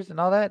teachers and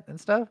all that and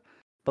stuff,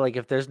 but like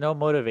if there's no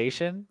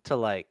motivation to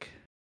like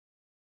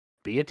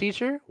be a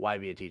teacher, why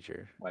be a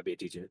teacher? Why be a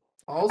teacher?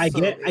 Also, I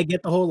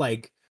get the whole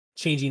like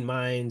changing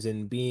minds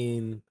and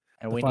being.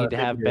 And The we father need to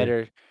have figure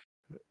better.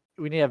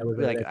 We need to have that was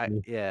right like next to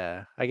me.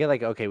 yeah. I get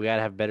like okay, we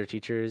gotta have better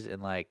teachers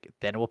and like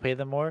then we'll pay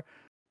them more,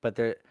 but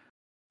there's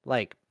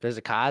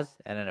a cause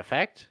and an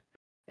effect.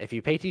 If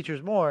you pay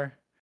teachers more,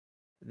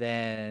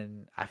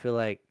 then I feel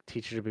like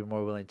teachers would be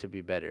more willing to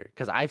be better.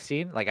 Because I've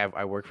seen, like,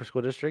 I work for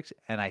school districts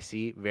and I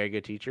see very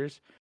good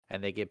teachers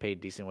and they get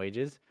paid decent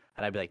wages.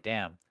 And I'd be like,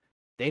 damn,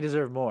 they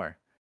deserve more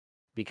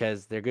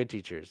because they're good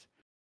teachers.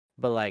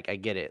 But, like, I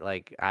get it.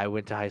 Like, I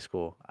went to high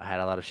school. I had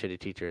a lot of shitty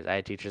teachers. I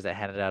had teachers that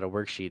handed out a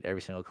worksheet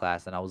every single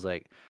class. And I was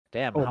like,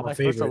 damn, Oh, how am my I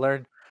supposed to favorite.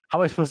 learn? How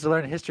am I supposed to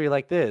learn history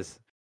like this?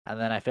 And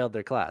then I failed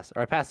their class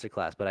or I passed their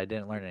class, but I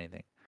didn't learn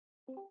anything.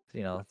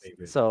 You My know,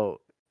 favorite. so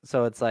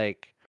it's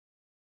like,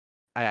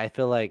 I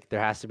feel like there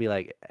has to be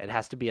like it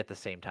has to be at the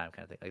same time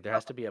kind of thing. Like there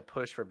has to be a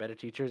push for better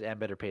teachers and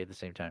better pay at the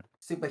same time.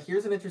 See, but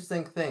here's an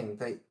interesting thing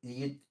that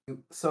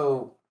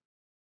so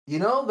you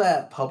know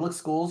that public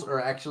schools are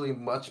actually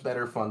much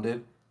better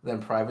funded than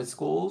private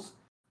schools,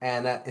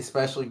 and that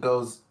especially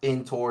goes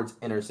in towards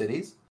inner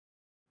cities.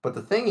 But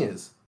the thing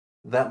is,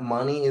 that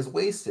money is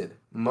wasted.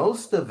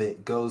 Most of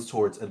it goes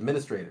towards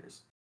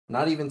administrators,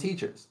 not even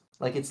teachers.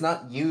 Like it's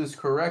not used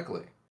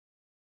correctly.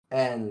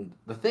 And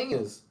the thing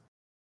is,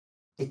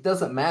 it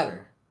doesn't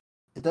matter.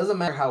 It doesn't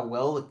matter how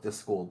well the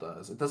school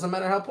does. It doesn't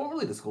matter how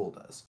poorly the school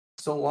does.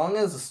 So long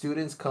as the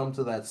students come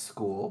to that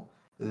school,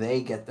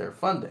 they get their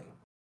funding.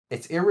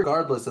 It's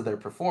irregardless of their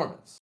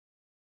performance.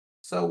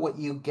 So what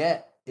you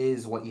get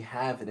is what you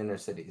have in inner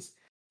cities.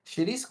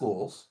 Shitty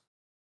schools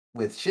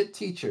with shit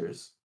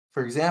teachers.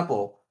 For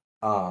example,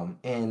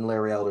 in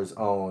Larry Elder's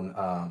own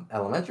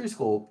elementary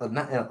school,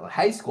 not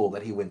high school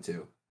that he went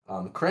to,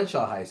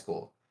 Crenshaw High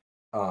School.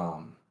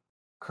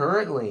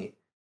 Currently,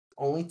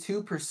 only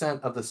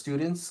 2% of the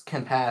students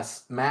can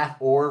pass math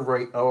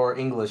or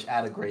English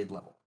at a grade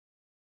level.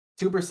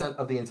 2%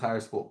 of the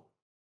entire school.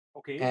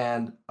 Okay.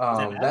 And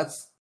bad?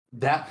 that's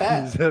that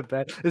Is bad. that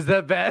bad? Is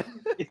that bad?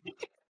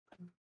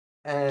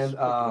 And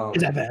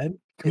Is that bad?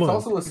 Come it's on.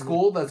 also a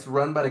school that's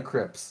run by the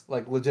Crips,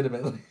 like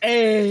legitimately.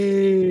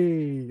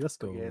 Hey, let's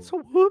go. Yeah, so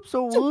whoop,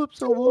 so whoop,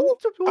 so whoop,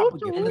 so I'm whoop,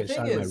 gonna so get And the whoop. fucking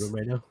shot thing in my is, room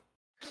right now.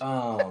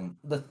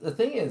 the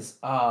thing is,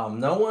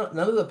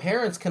 none of the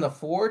parents can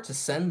afford to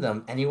send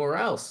them anywhere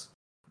else.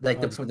 Like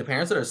the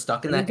parents that are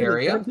stuck in Send that them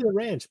area, to the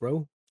ranch,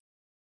 bro.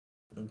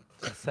 Send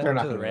they're him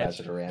not to the going to go ranch.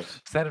 to the ranch.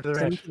 Send him to the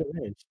Send them ranch. to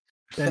the ranch.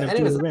 But Send them to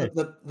anyways, the ranch.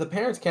 the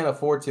parents can't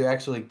afford to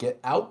actually get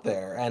out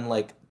there and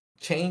like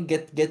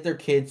get their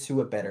kids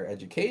to a better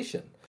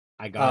education.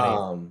 I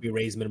got it. We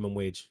raise minimum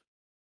wage.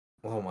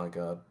 Oh my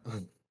god.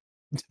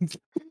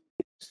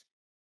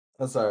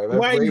 I'm sorry.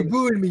 Why are you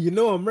booing me? You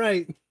know I'm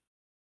right.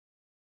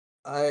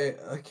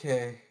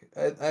 Okay.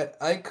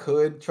 I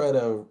could try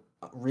to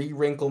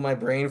re-wrinkle my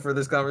brain for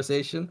this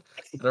conversation.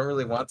 I don't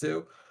really want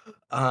to.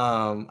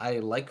 I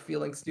like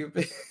feeling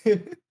stupid.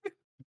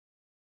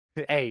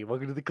 Hey,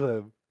 welcome to the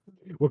club.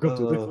 Welcome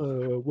to the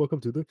club.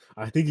 Welcome to the.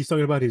 I think he's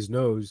talking about his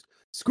nose.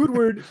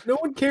 Squidward, no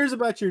one cares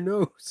about your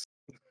nose.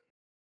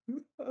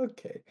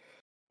 Okay.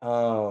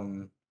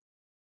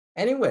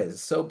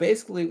 Anyways, so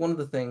basically one of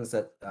the things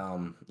that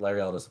Larry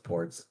Elder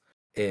supports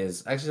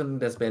is actually something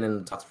that's been in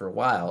the talks for a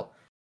while.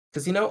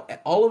 Because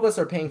all of us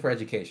are paying for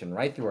education,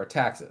 right? Through our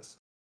taxes.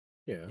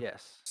 Yeah.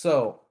 Yes.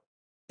 So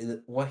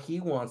what he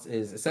wants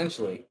is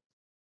essentially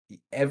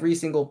every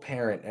single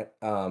parent,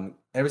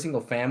 every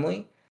single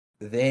family,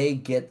 they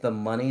get the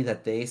money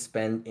that they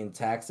spend in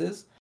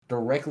taxes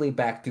directly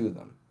back to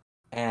them.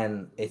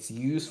 And it's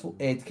useful.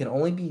 It can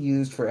only be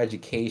used for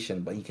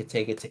education, but you could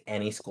take it to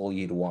any school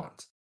you'd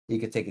want. You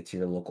could take it to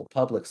your local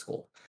public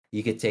school.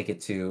 You could take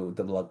it to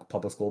the local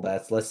public school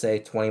that's, let's say,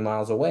 20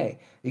 miles away.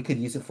 You could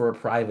use it for a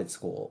private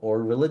school or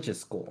a religious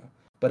school,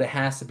 but it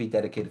has to be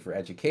dedicated for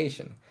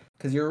education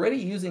because you're already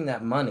using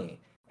that money,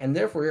 and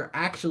therefore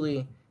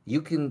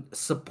you can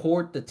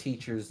support the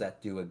teachers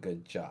that do a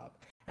good job,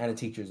 and the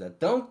teachers that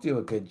don't do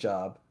a good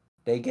job,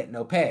 they get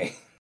no pay.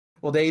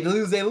 Well, they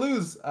lose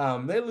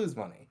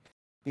money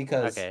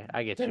because Okay,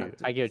 I get they're you. not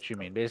I doing get what you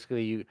mean.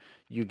 Basically,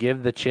 you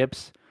give the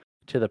chips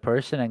to the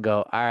person and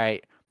go, all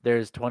right,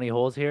 there's 20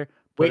 holes here.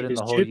 Put Wait, it in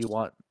the there's hole you chips?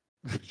 want.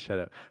 Shut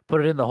up.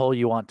 Put it in the hole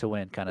you want to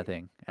win, kind of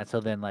thing. And so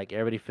then, like,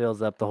 everybody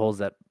fills up the holes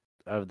that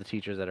of the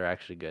teachers that are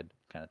actually good,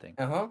 kind of thing.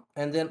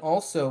 And then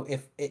also,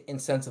 if it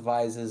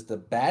incentivizes the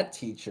bad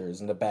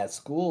teachers and the bad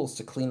schools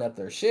to clean up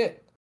their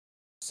shit,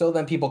 so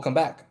then people come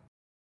back.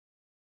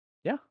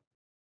 Yeah.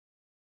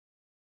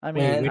 I Wait,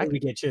 mean, where I do we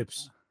get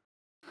chips?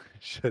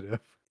 shut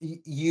up.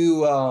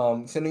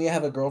 So when you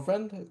have a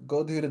girlfriend,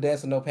 go do the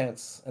dance with no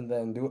pants, and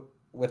then do it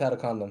without a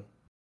condom.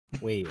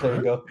 Wait, There you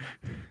huh? go.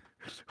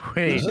 The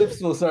Wait, chips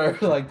will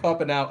start like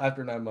popping out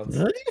after 9 months.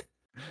 Huh?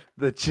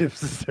 the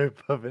chips will start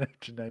pumping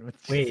after 9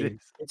 months. Wait, Jesus.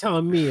 you're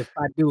telling me if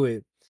I do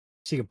it,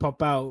 she can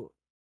pop out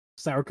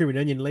sour cream and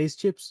onion Lay's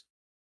chips?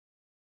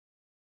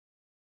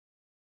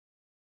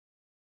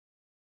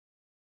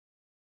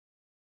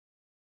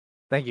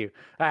 Thank you.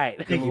 All right.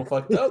 You're a little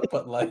fucked up,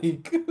 but like you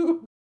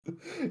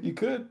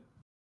could.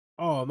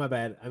 Oh, my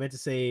bad. I meant to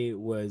say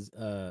what's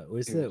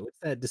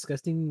that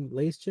disgusting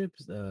Lay's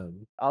chips?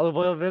 Olive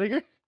oil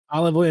vinegar?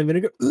 Olive oil and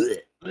vinegar.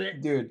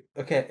 Dude,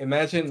 okay,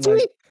 imagine See?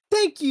 like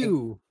Thank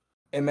you.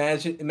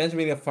 imagine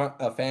being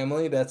a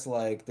family that's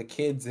like the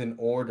kids in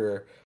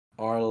order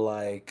are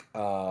like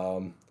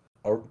a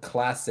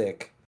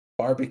classic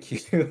barbecue,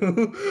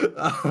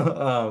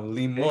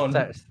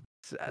 limon.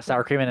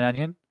 Sour cream and an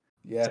onion.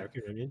 Yeah, Sour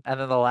cream and onion. And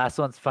then the last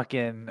one's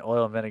fucking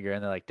oil and vinegar,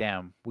 and they're like,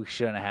 "Damn, we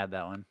shouldn't have had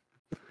that one."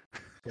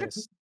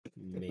 Yes.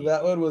 Mate.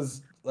 that one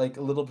was like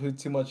a little bit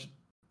too much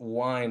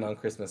wine on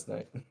Christmas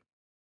night.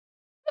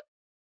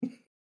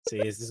 See,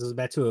 this was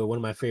back to one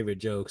of my favorite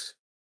jokes,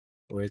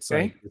 where it's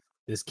Okay. like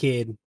this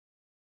kid,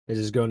 there's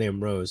this girl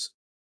named Rose.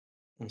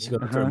 She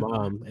goes up to her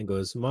mom and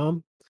goes,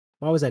 "Mom,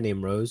 why was I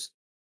named Rose?"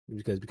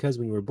 Because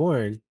when you were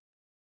born,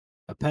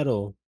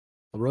 a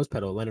rose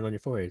petal landed on your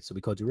forehead, so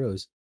we called you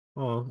Rose.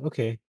 Oh,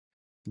 okay.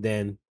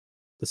 Then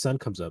the son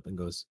comes up and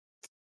goes,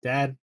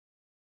 "Dad,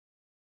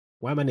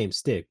 why my name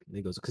Stick?" And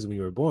he goes, "Because when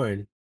you were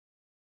born,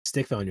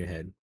 stick fell on your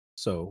head,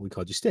 so we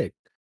called you Stick."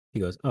 He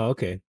goes, "Oh,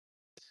 okay."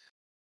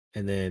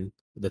 And then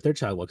the third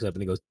child walks up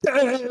and he goes,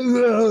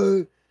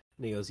 and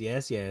he goes,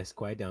 "Yes, yes,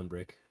 quiet down,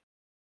 Brick.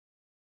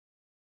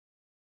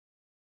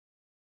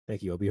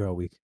 Thank you. I'll be here all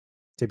week.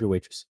 Tip your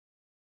waitress."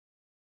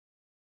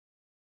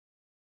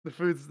 The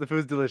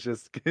food's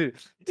delicious.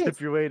 Yes. Tip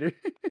your waiter.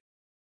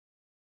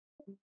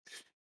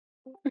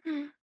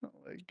 Oh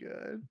my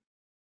god!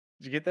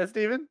 Did you get that,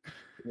 Steven?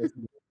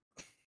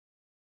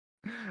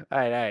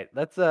 All right.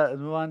 Let's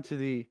move on to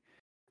the.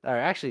 Or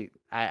actually,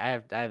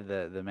 I have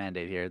the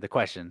mandate here, the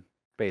question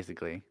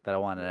basically that I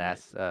wanted to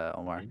ask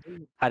Omar.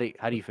 How do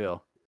you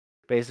feel?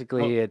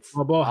 Basically, it's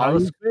Bobo, how all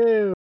the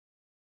you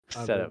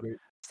feel? set up.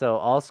 So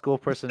all school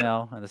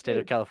personnel in the state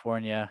of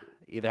California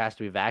either has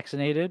to be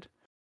vaccinated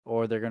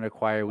or they're going to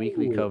require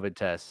weekly Ooh. COVID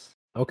tests.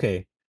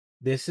 Okay,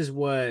 this is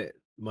what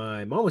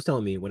my mom was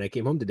telling me when I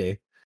came home today.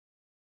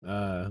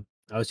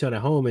 I was chilling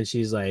at home and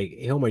she's like,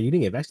 "Hey, Homer, you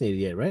didn't get vaccinated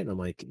yet, right?" And I'm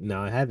like, "No,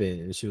 I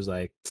haven't." And she was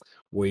like,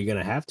 "Well, you're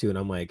gonna have to." And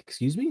I'm like,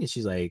 "Excuse me?" And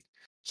she's like,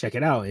 "Check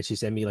it out." And she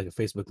sent me like a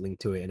Facebook link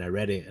to it, and I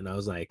read it, and I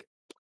was like,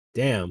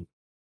 "Damn,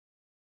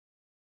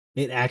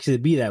 it actually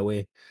be that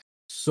way."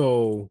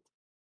 So,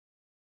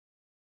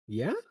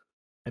 yeah,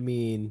 I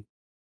mean,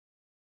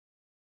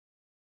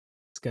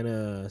 it's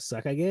gonna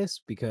suck, I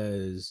guess,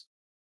 because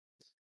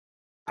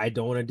I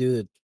don't want to do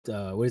it.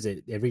 What is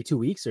it? Every 2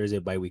 weeks, or is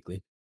it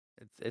biweekly?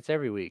 It's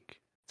every week.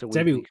 It's a It's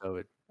every. weekly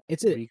COVID.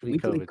 It's a Weekly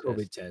weekly COVID COVID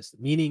test. test,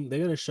 meaning they're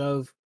gonna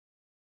shove.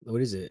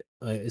 What is it?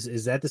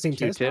 Is that the same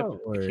test Q-tip, now,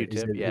 or is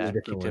Q-tip, it a yeah,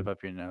 different Q-tip one?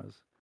 up your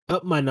nose.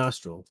 Up my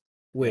nostril,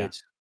 Yeah.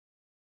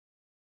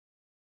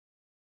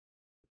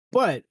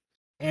 but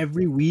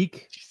every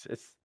week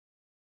Jesus.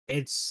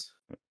 it's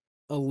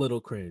a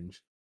little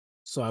cringe.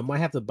 So I might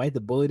have to bite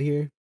the bullet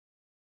here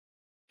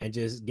and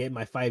just get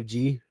my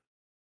 5G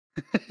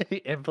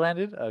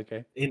Implanted?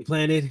 Okay.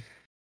 implanted.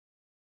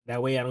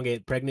 That way I don't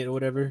get pregnant or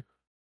whatever.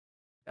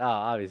 Oh,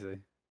 obviously.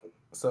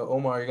 So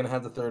Omar, you're gonna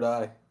have the third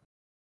eye.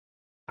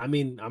 I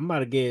mean, I'm about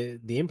to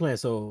get the implant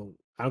so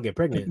I don't get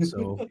pregnant.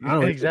 So I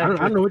don't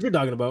Exactly. know what you're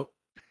talking about.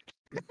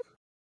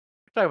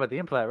 Talking about the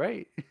implant,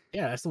 right?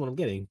 Yeah, that's the one I'm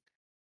getting.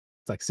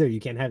 It's like, sir, you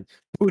can't have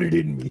put it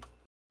in me.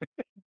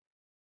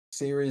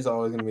 Siri's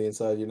always gonna be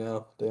inside you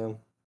now. Damn.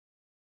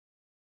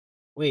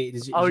 Wait,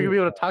 Oh, you're gonna be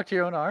able to talk to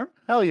your own arm?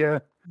 Hell yeah.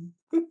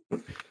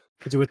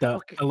 Could you with the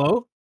Okay.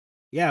 hello?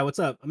 Yeah, what's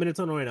up? I'm in a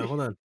tunnel right now.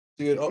 Hold on.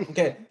 Dude,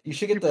 okay, you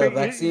should get You the bring- you-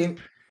 vaccine.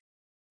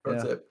 Pro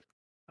Yeah. tip.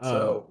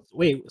 So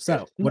Wait,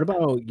 so what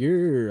about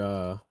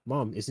your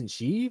mom? Isn't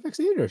she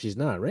vaccinated or she's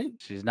not, right?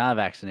 She's not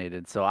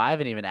vaccinated, so I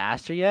haven't even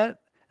asked her yet,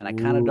 and I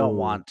kind of don't Ooh.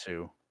 want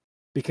to.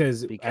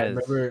 Because I Because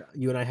remember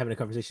you and I having a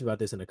conversation about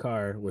this in the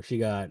car where she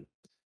got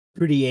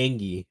pretty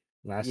angry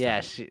last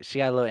yeah, time. she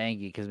got a little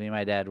angry because me and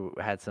my dad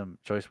had some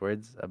choice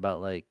words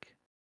about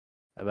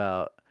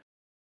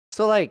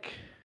so like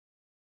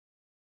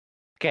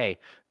okay,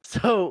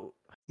 so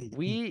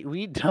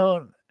we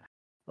don't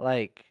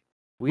like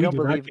we don't do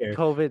not believe care.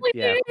 COVID.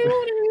 Yeah,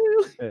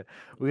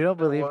 we don't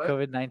believe what?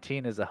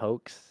 COVID-19 is a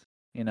hoax.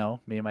 You know,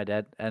 me and my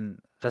dad, and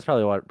that's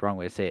probably the wrong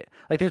way to say it.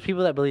 Like, there's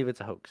people that believe it's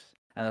a hoax,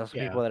 and there's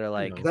Yeah, people that are you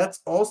like, know. That's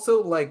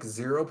also like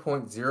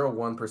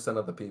 0.01%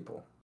 of the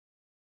people.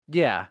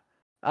 yeah,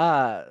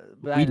 but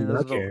We do not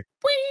those are care.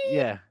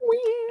 yeah,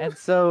 and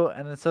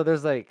then so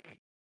there's like,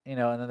 you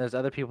know, and then there's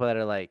other people that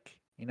are like,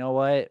 you know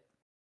what,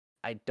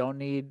 I don't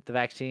need the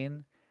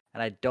vaccine,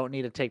 and I don't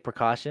need to take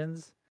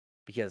precautions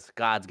because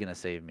God's gonna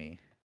save me.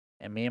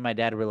 And me and my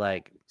dad were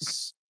like,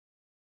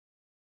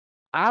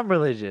 I'm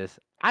religious.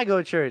 I go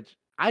to church.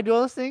 I do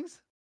all those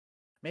things.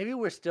 Maybe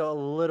we're still a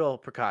little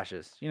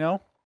precautious, you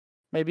know?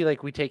 Maybe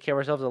like we take care of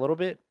ourselves a little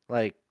bit,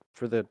 like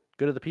for the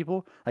good of the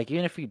people. Like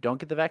even if you don't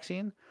get the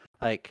vaccine,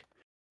 like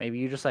maybe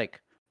you just like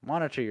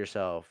monitor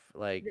yourself.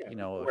 Like, Yeah, you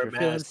know, if wear you're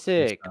feeling masks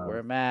and sick, stuff. wear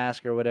a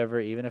mask or whatever,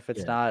 even if it's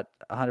Yeah. not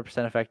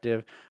 100%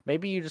 effective.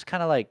 Maybe you just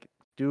kind of like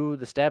do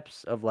the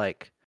steps of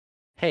like,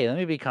 hey, let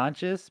me be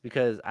conscious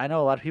because I know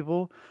a lot of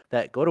people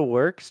that go to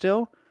work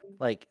still,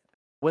 like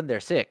when they're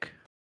sick.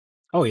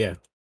 Oh yeah,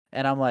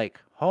 And I'm like,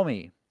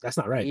 homie, that's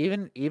not right.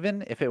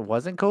 even if it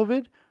wasn't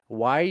COVID,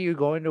 why are you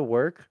going to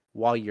work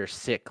while you're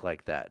sick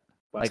like that?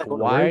 Well, it's Like like going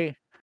to work. why?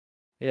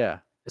 Yeah,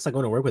 It's like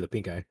going to work with a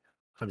pink eye.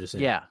 I'm just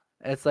saying. yeah.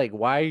 It's like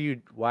why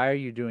are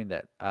you doing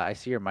that? I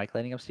see your mic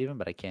lighting up, Steven,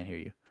 but I can't hear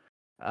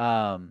you.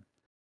 Um,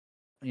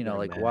 know,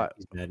 like mad. what?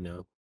 He's mad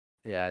now.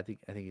 Yeah, I think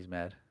he's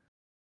mad.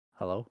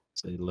 Hello?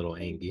 It's a little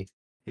angry.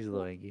 He's a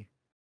little angry.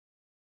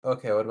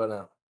 Okay, what about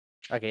now?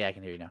 Okay, yeah, I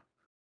can hear you now.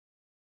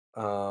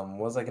 What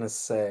was I gonna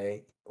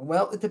say?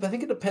 Well, I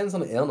think it depends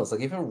on the illness.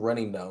 Like, if you have a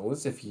runny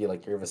nose, if you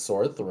have a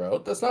sore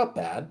throat, that's not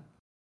bad.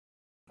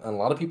 And a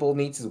lot of people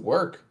need to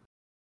work.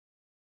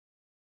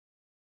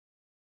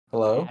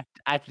 Hello?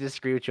 I have to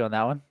disagree with you on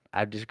that one. I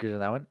have to disagree on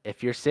that one.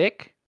 If you're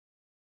sick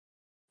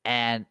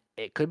and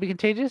it could be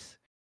contagious,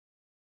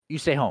 you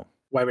stay home.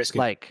 Why risk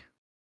it?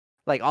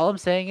 Like all I'm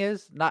saying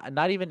is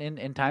not even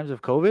in times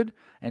of COVID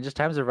and just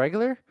times of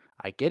regular.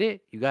 I get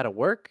it. You got to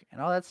work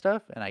and all that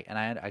stuff, and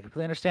I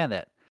completely understand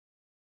that.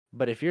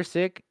 But if you're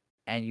sick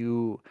and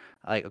you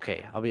like,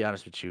 okay, I'll be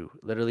honest with you.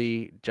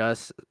 Literally,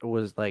 just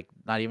was like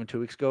not even 2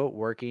 weeks ago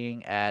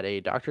working at a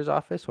doctor's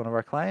office. One of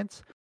our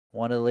clients,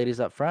 one of the ladies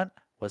up front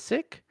was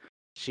sick.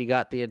 She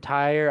got the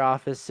entire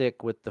office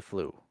sick with the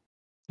flu.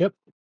 Yep.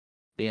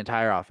 The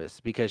entire office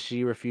because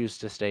she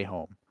refused to stay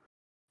home.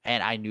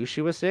 And I knew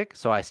she was sick,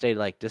 so I stayed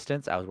like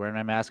distance. I was wearing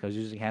my mask. I was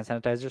using hand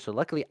sanitizer. So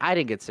luckily, I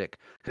didn't get sick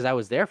because I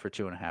was there for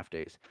 2.5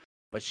 days.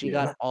 But she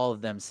got all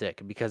of them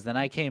sick because then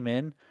I came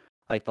in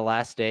like the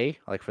last day,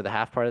 like for the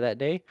half part of that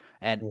day,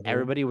 and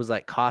everybody was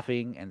like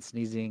coughing and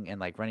sneezing and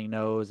like running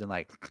nose and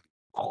like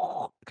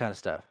kind of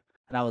stuff.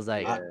 And I was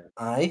like,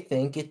 I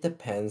think it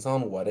depends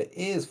on what it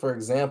is. For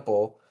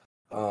example,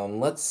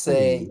 let's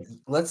say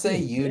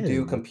you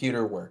do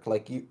computer work,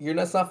 like you're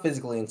that's not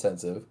physically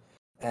intensive,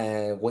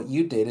 and what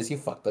you did is you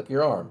fucked up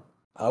your arm.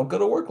 I would go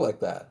to work like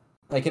that.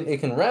 It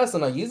can rest. I'm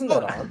not using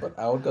that arm, but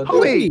I would go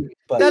do it.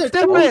 But that's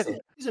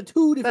different. These are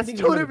two different That's things.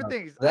 two different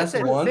things. That's I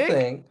said one sick.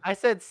 thing. I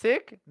said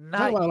sick,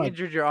 not about, you like,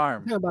 injured your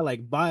arm. Talking about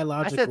like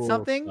biological. I said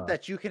something stuff.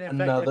 that you can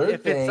infect. Another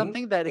If thing, it's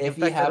something that it can if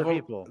you affect have other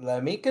people.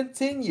 let me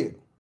continue.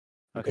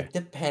 Okay. It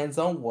depends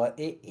on what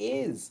it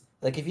is.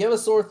 Like if you have a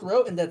sore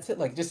throat and that's it,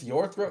 like just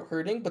your throat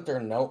hurting, but there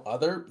are no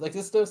other like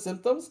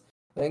symptoms,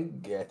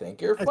 then I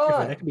think you're That's different.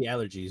 fine. That could be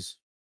allergies.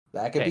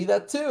 That could be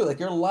that too. Like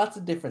there are lots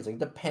of different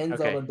things. It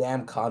depends on the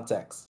damn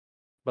context.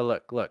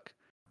 But look.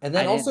 And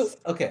then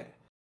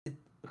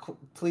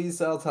please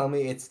tell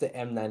me it's the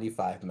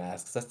N95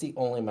 mask. That's the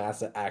only mask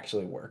that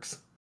actually works.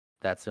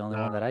 That's the only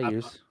one that I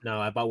use.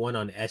 I bought one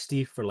on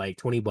Etsy for like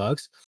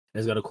 $20.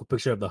 It's got a cool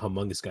picture of the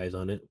humongous guys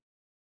on it.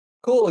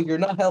 Cool, you're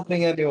not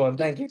helping anyone.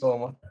 Thank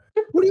you,Oma.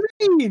 What do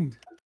you mean?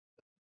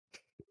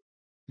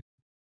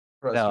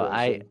 No,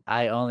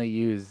 I only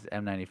use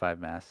M95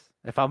 masks.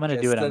 If I'm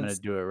gonna do it, I'm gonna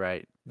do it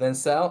right. Then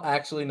Sal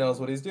actually knows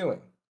what he's doing.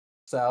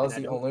 Sal is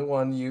the only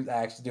one you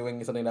actually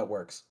doing something that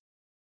works.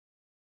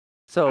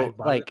 So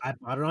I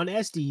bought it on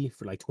Etsy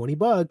for like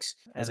 $20,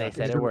 and they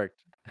said it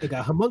worked. They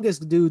got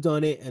humongous dudes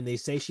on it, and they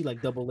say she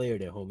like double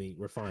layered it, homie.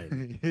 We're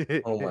fine.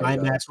 Oh my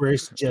mask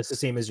works just the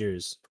same as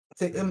yours.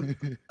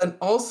 And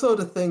also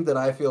the thing that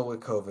I feel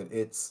with COVID,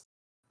 it's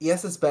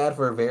bad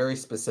for a very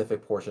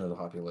specific portion of the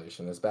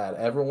population. It's bad.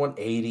 Everyone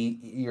 80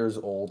 years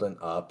old and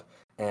up,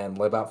 and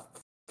about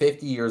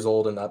 50 years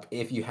old and up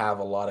if you have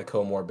a lot of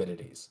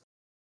comorbidities.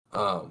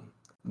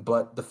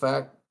 But the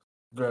fact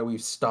that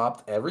we've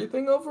stopped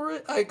everything over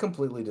it, I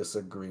completely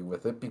disagree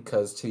with it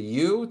because to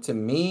you, to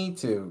me,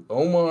 to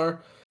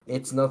Omar,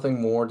 it's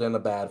nothing more than a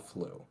bad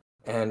flu.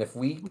 And if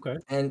we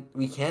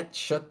can't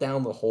shut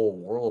down the whole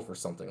world for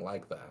something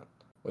like that,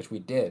 which we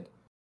did,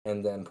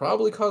 and then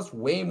probably caused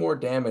way more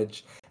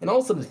damage. And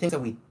also the things that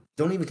we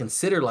don't even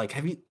consider, like,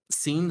 have you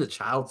seen the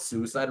child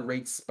suicide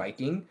rate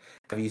spiking?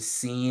 Have you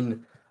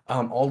seen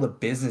all the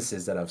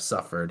businesses that have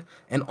suffered?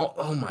 And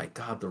oh my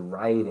god, the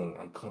rioting!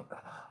 I can't.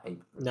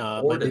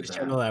 No, my next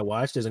channel I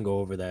watch doesn't go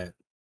over that.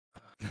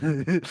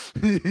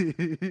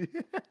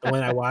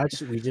 When I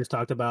watched, we just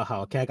talked about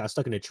how a cat got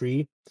stuck in a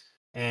tree,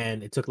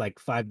 and it took like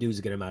 5 dudes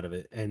to get him out of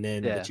it, and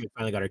then the chick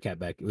finally got her cat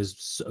back. It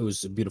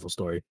was a beautiful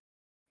story.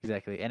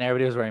 Exactly, and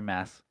everybody was wearing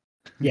masks.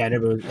 Yeah,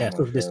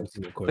 social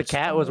distancing, of course. The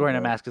cat was wearing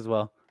a mask as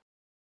well.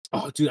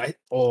 Oh, dude, have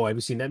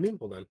you seen that meme?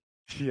 Hold on.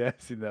 Yeah,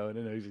 I've seen that one.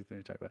 I know exactly what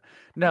you're talking about.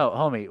 No,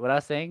 homie, what I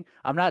was saying,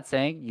 I'm not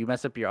saying you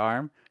mess up your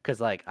arm, because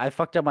like I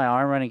fucked up my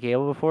arm running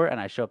cable before, and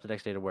I show up the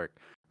next day to work.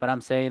 But I'm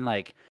saying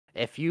like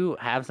if you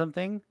have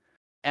something,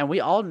 and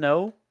we all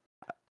know,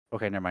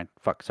 okay, never mind.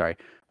 Fuck, sorry.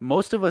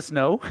 Most of us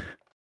know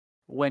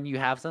when you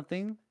have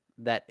something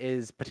that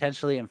is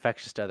potentially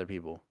infectious to other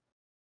people.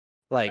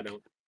 Like,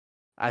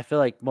 I feel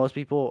like most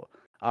people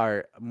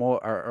are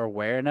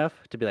aware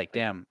enough to be like,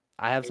 damn,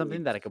 I have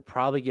something that I could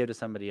probably give to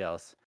somebody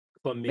else.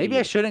 But maybe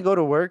I shouldn't go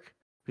to work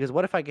because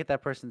what if I get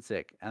that person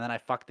sick and then I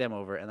fuck them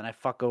over and then I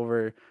fuck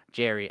over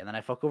Jerry and then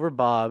I fuck over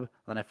Bob and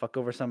then I fuck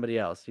over somebody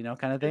else,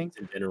 kind of thing.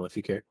 In general, if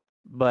you care.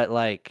 But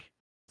like,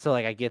 so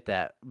like I get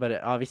that.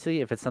 But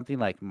obviously, if it's something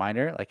like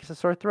minor, like it's a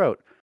sore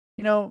throat,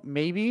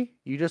 maybe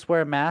you just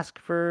wear a mask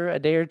for a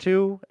day or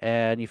two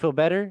and you feel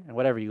better and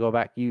whatever. You go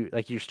back, you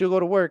still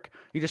go to work.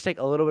 You just take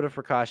a little bit of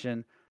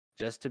precaution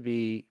just to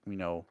be,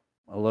 a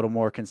little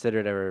more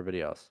considerate of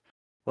everybody else.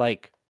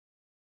 Like,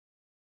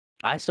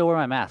 I still wear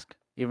my mask,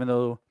 even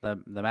though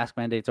the mask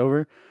mandate's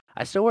over.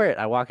 I still wear it.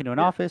 I walk into an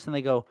office and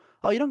they go,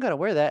 "Oh, you don't gotta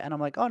wear that," and I'm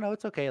like, "Oh no,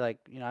 it's okay. Like,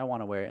 I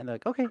want to wear it." And they're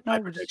like, "Okay, no, My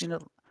we're just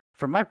protection.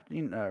 for my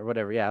or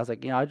whatever." Yeah, I was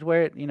like, I'll just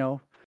wear it.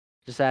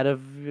 Just out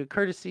of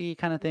courtesy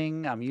kind of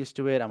thing. I'm used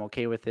to it. I'm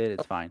okay with it.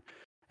 It's fine.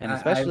 And I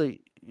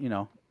especially,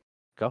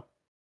 go.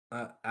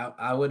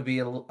 I would be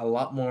a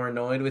lot more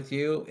annoyed with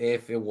you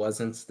if it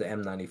wasn't the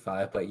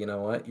M95, but you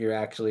know what? You're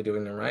actually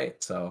doing it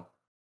right, so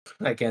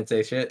I can't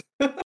say shit.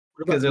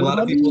 Because there are a What lot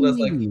of about people that's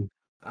like, me?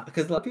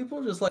 because a lot of people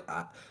are just like,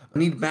 I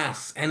need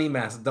masks, any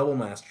mask, double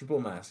mask,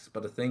 triple masks.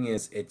 But the thing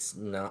is, it's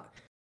not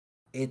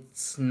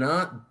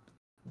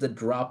the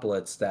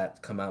droplets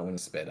that come out when you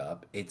spit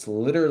up. It's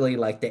literally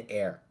like the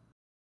air,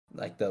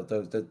 like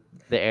The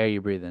air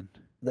you breathe in.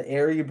 the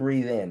air you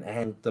breathe in,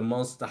 and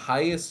the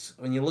highest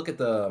when you look at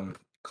the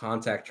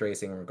contact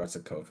tracing in regards to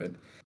COVID,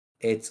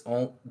 it's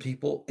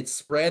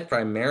spread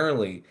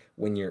primarily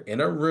when you're in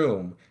a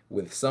room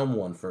with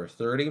someone for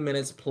 30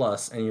 minutes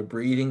plus and you're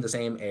breathing the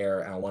same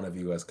air and one of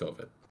you has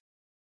COVID.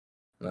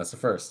 And that's the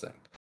first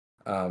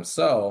thing.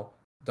 So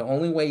the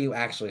only way you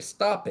actually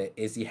stop it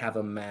is you have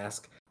a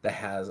mask that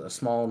has a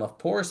small enough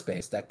pore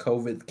space that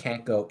COVID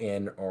can't go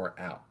in or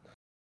out.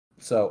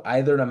 So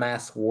either the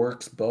mask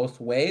works both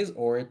ways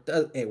or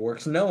it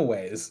works no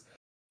ways.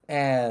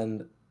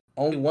 And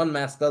only one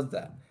mask does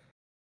that.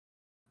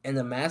 And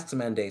the mask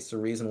mandates, the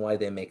reason why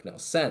they make no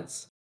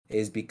sense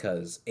is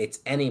because it's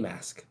any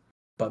mask.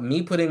 But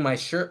me putting my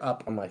shirt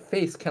up on my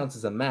face counts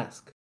as a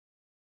mask.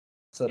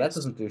 So that Yes.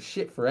 doesn't do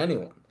shit for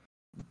anyone.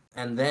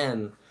 And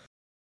then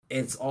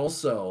it's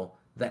also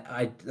that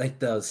I like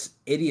the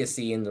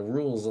idiocy in the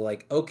rules.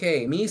 Like,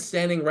 okay, me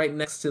standing right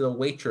next to the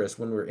waitress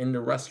when we're in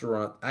the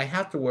restaurant, I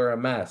have to wear a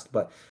mask.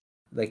 But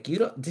like, you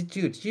don't did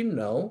you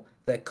know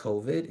that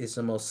COVID is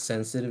the most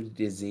sensitive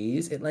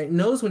disease? It like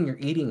knows when you're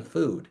eating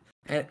food,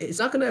 and it's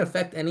not going to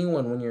affect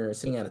anyone when you're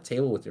sitting at a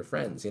table with your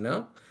friends.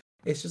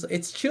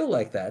 It's chill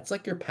like that. It's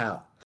like your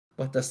pal.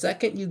 But the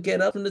second you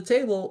get up from the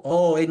table,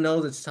 oh, it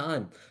knows it's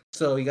time.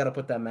 So you got to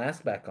put that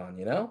mask back on,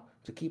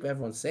 to keep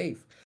everyone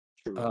safe.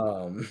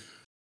 Um,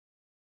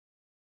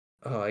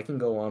 oh, I can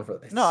go on for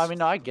this. No, I mean,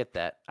 no, I get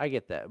that. I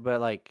get that.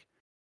 But like,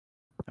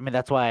 I mean,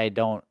 that's why I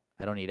don't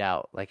eat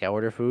out. Like, I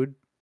order food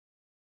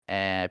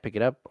and I pick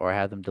it up or I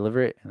have them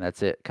deliver it, and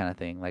that's it, kind of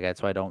thing. Like,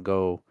 that's why I don't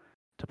go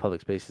to public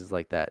spaces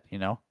like that.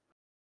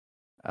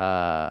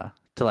 To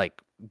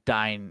like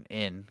dine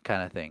in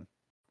kind of thing.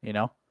 You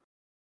know.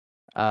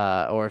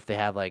 Or if they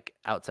have like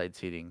outside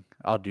seating,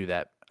 I'll do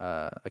that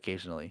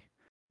occasionally.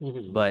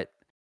 Mhm. But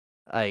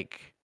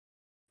like,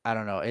 I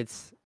don't know.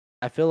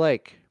 I feel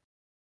like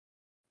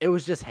it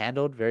was just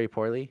handled very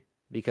poorly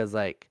because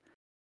I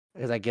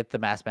get the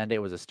mask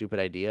mandate was a stupid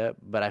idea,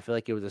 but I feel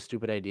like it was a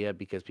stupid idea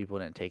because people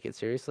didn't take it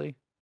seriously.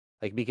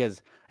 Like,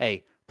 because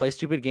hey, play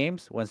stupid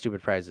games, win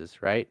stupid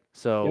prizes, right? Yep.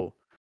 So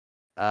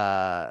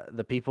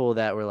the people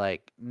that were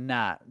like,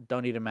 nah,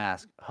 don't need a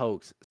mask,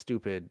 hoax,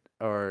 stupid,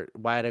 or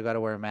why do I gotta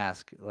wear a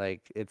mask?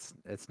 Like, it's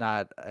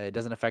not, it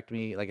doesn't affect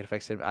me like it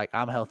affects him. Like,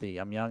 I'm healthy,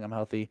 I'm young, I'm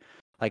healthy,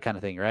 like, kind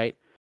of thing, right?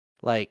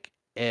 Like,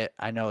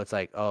 I know it's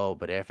like, oh,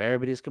 but if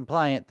everybody's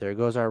compliant, there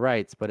goes our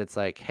rights. But it's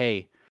like,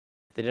 hey,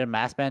 if they did a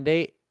mask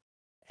mandate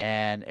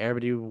and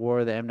everybody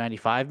wore the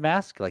N95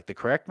 mask, like the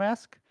correct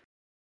mask,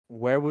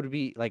 where would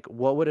we like?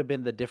 What would have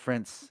been the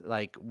difference?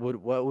 Like,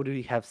 what would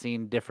we have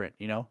seen different?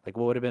 Like,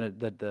 what would have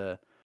been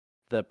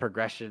the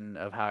progression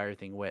of how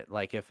everything went?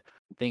 Like, if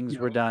things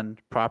were No. done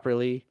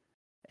properly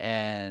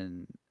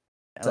and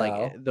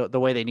like So the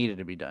way they needed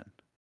to be done.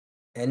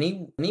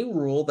 any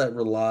rule that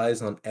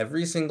relies on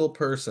every single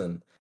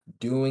person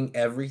doing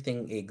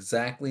everything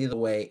exactly the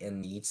way it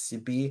needs to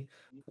be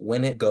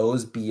when it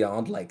goes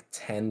beyond like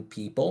 10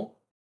 people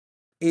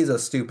is a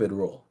stupid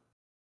rule.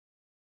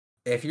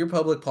 If your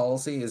public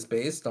policy is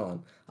based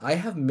on, I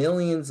have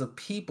millions of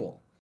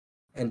people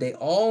and they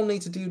all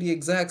need to do the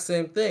exact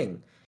same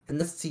thing, and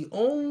that's the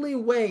only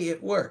way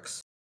it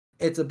works,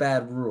 it's a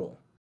bad rule.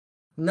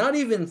 Not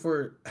even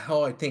for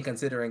how I think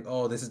considering,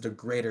 oh, this is the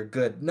greater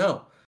good.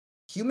 No.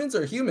 Humans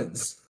are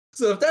humans.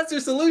 So if that's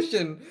your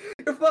solution,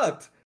 you're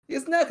fucked.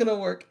 It's not gonna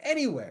work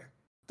anywhere.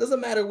 Doesn't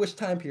matter which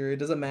time period,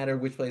 doesn't matter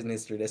which place in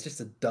history. That's just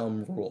a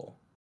dumb rule.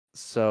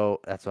 So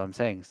that's what I'm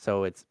saying.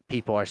 So it's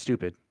people are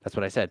stupid. That's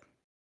what I said.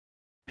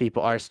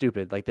 People are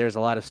stupid. Like, there's a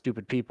lot of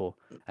stupid people,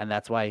 and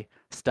that's why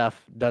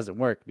stuff doesn't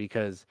work,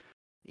 because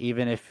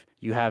even if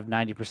you have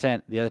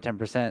 90%, the other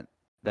 10%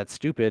 that's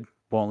stupid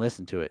won't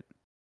listen to it.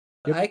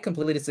 Yep. I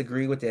completely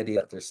disagree with the idea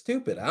that they're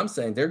stupid. I'm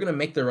saying they're gonna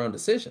make their own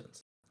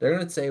decisions. They're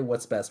gonna say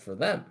what's best for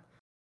them.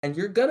 And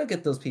you're gonna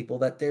get those people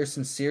that they're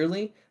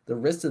sincerely, the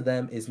risk to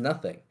them is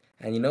nothing.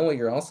 And you know what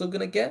you're also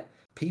gonna get?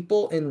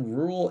 People in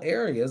rural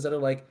areas that are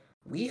like,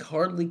 we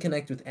hardly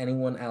connect with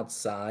anyone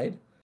outside.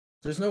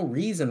 There's no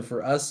reason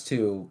for us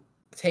to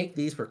take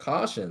these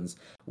precautions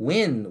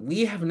when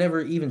we have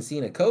never even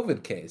seen a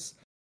COVID case.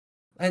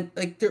 And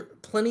like there are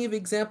plenty of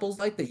examples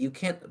like that. You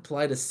can't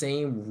apply the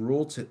same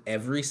rule to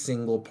every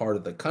single part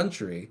of the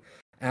country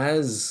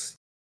as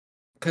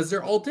because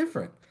they're all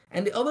different.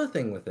 And the other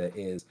thing with it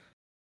is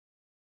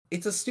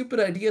it's a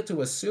stupid idea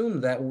to assume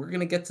that we're going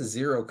to get to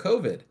zero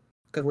COVID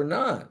because we're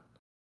not.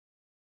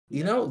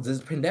 You know, this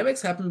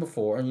pandemics happened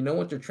before, and you know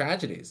what? They're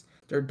tragedies.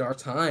 They're dark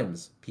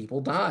times. People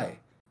die.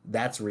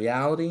 That's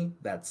reality.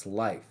 That's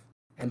life.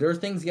 And there are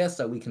things, yes,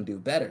 that we can do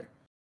better.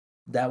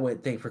 That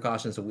would take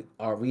precautions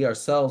that we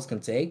ourselves can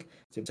take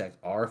to protect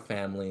our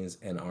families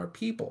and our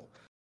people.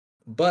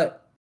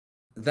 But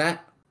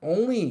that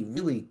only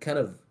really kind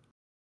of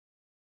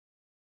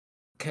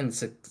can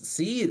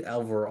succeed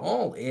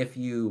overall if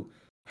you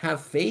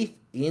have faith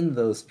in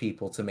those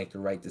people to make the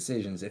right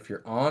decisions, if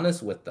you're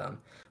honest with them.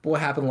 But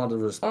what happened, a lot of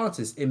the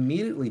responses,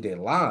 immediately they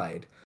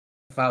lied.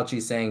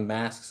 Fauci saying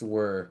masks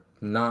were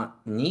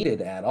not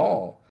needed at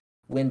all.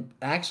 When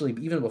actually,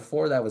 even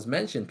before that was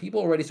mentioned, people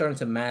already started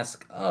to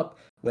mask up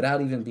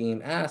without even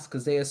being asked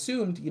because they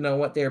assumed, you know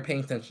what, they were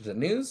paying attention to the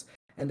news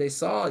and they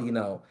saw, you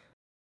know,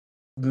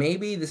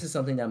 maybe this is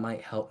something that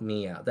might help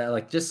me out. That,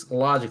 like, just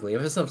logically,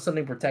 if it's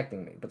something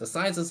protecting me. But the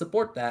science doesn't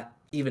support that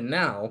even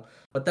now.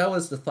 But that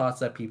was the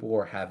thoughts that people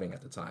were having at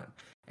the time.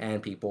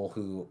 And people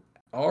who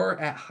are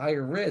at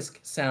higher risk,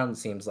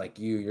 seems like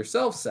you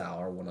yourself, Sal,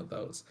 are one of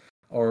those.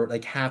 Or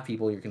like have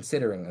people you're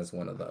considering as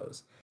one of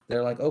those.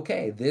 They're like,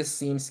 okay, this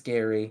seems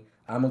scary.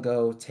 I'm gonna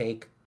go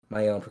take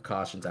my own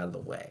precautions out of the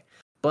way.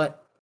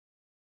 But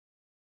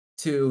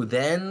to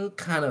then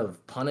kind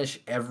of punish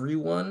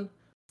everyone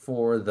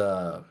for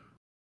the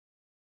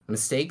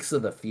mistakes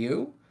of the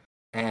few,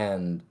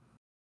 and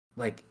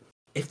like,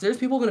 if there's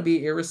people going to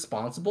be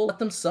irresponsible, let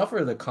them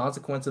suffer the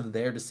consequence of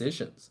their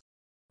decisions.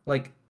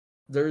 Like,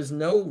 there's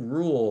no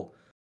rule.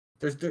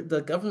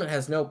 The government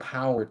has no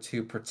power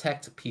to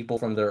protect people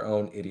from their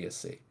own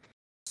idiocy.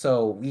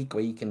 So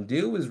what you can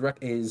do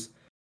is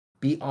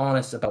be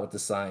honest about what the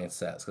science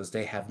says, because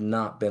they have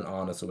not been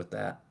honest with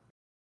that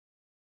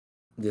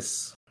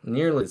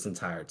nearly this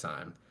entire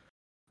time,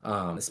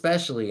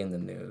 especially in the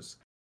news.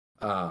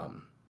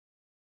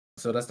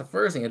 So that's the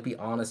first thing. It'd be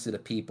honest to the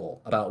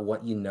people about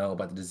what you know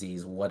about the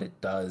disease, what it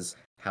does,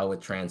 how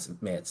it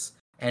transmits,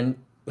 and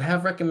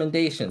have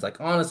recommendations, like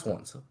honest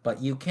ones.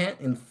 But you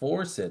can't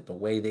enforce it the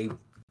way they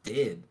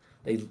did.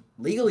 They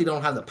legally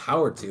don't have the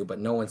power to, but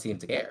no one seemed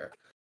to care.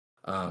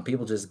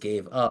 People just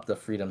gave up the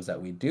freedoms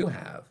that we do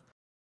have.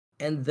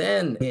 And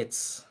then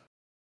it's,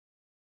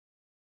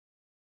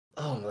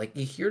 like,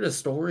 you hear the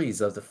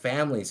stories of the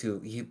families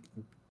who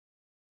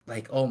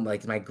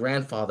like my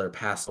grandfather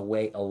passed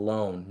away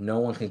alone. No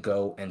one could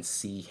go and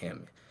see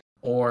him.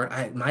 Or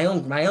my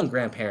own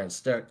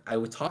grandparents. I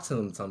would talk to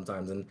them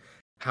sometimes, and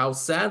how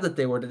sad that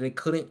they were that they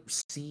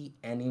couldn't see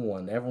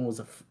anyone. Everyone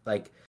was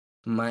like,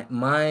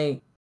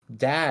 my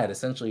dad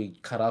essentially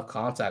cut off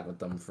contact with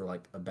them for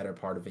like a better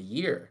part of a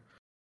year.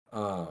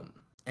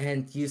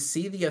 And you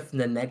see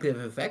the negative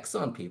effects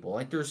on people.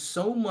 Like, there's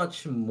so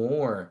much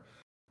more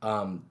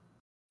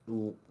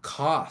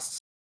costs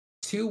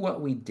to what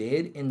we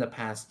did in the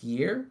past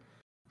year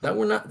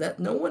that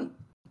no one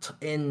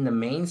in the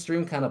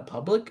mainstream kind of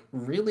public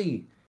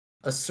really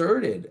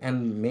asserted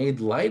and made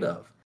light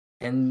of.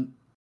 And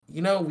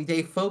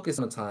they focus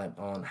on the time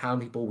on how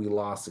many people we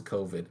lost to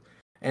COVID,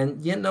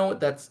 and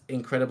that's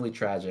incredibly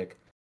tragic.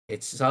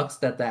 It sucks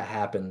that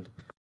happened,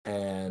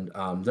 and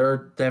there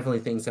are definitely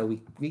things that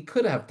we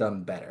could have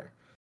done better.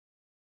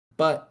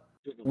 But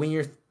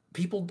when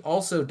people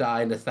also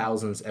die in the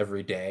thousands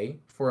every day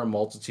for a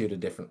multitude of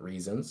different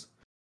reasons.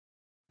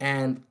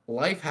 And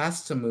life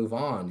has to move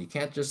on. You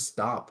can't just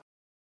stop.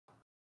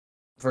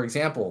 For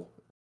example,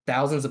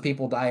 thousands of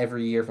people die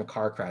every year from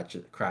car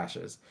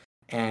crashes.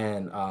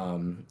 And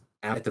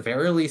at the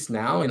very least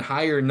now, in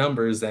higher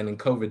numbers than in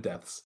COVID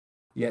deaths.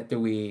 Yet do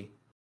we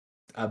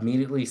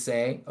immediately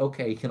say,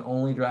 okay, you can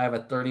only drive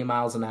at 30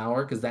 miles an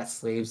hour because that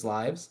saves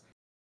lives?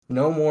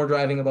 No more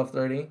driving above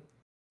 30,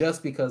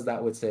 just because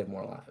that would save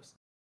more lives.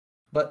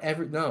 But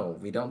no,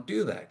 we don't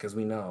do that because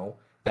we know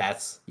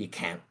you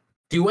can't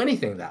do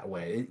anything that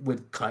way. It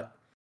would cut.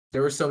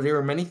 There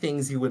were many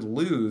things you would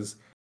lose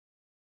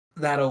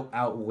that'll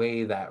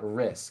outweigh that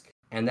risk,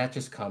 and that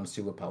just comes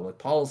to a public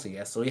policy.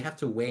 Yes, so you have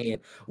to weigh in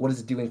what is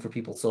it doing for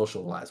people's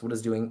social lives, what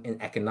is it doing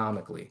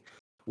economically,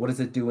 what is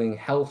it doing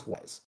health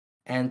wise,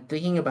 and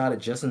thinking about it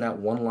just in that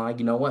one line.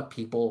 You know what,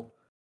 people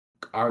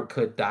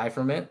could die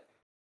from it,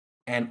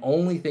 and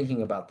only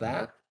thinking about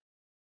that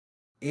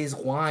is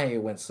why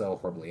it went so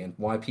horribly and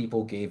why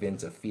people gave in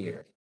to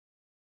fear.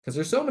 Because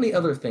there's so many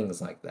other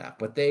things like that,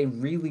 but they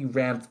really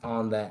ramped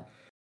on that.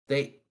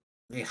 They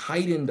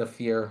heightened the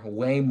fear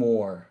way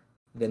more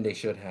than they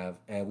should have,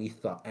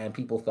 and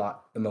people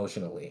thought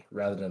emotionally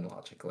rather than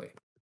logically.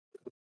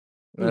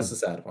 And that's the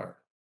sad part.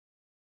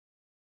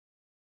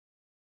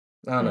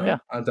 I don't know. Yeah.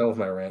 I'm done with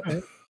my rant.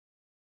 Right.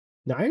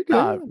 No, you're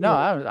good. No,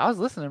 I was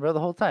listening, bro, the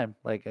whole time.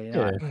 Like, it's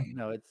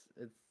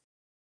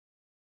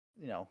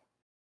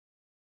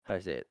how I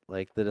say it.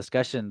 Like, the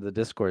discussion, the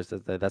discourse,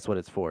 that's what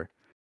it's for.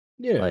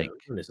 Yeah, like,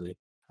 honestly.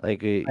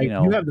 Like, you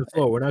have the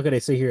floor. We're not gonna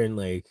sit here and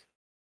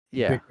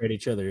bicker at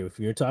each other. If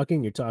you're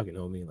talking,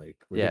 homie. Like,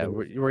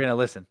 we're gonna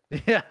listen.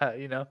 Yeah,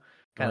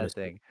 kind of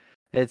thing.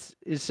 It's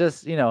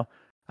just,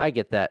 I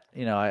get that.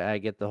 I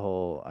get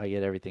I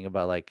get everything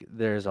about, like,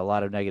 there's a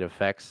lot of negative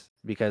effects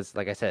because,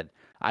 like I said,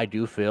 I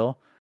do feel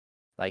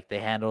like they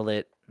handled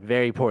it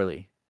very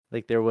poorly.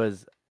 Like there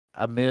was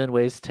a million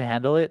ways to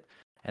handle it,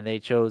 and they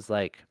chose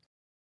like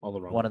All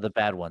the wrong one of ones. the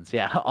bad ones.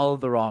 Yeah, all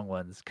of the wrong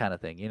ones, kind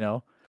of thing.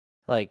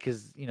 Like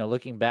because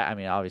looking back, I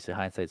mean, obviously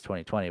hindsight's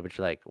 2020, but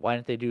you're like, why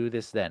didn't they do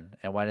this then,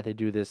 and why didn't they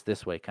do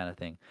this way, kind of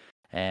thing,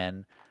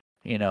 and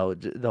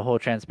the whole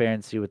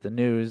transparency with the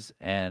news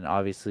and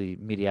obviously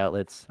media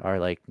outlets are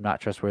like not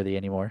trustworthy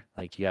anymore.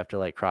 Like you have to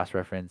like cross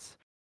reference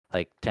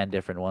like 10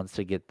 different ones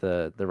to get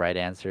the right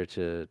answer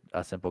to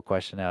a simple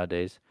question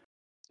nowadays.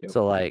 Yep.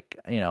 So like,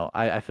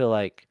 I feel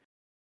like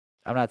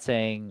I'm not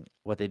saying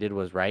what they did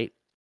was right.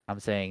 I'm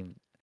saying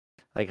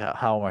like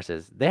how Omar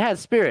says they had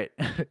spirit.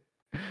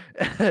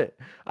 I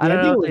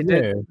don't know idea if was they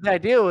did. there. The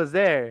idea was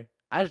there.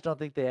 I just don't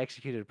think they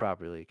executed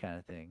properly, kind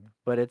of thing.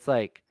 But it's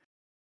like,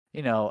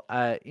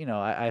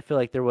 I feel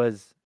like there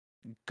was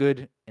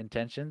good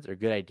intentions or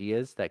good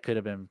ideas that could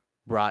have been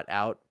brought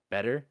out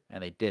better,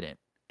 and they didn't.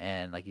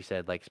 And like you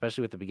said, like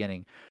especially with the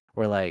beginning,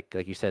 where like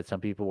you said,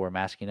 some people were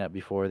masking up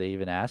before they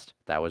even asked.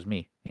 That was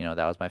me. That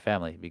was my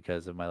family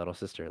because of my little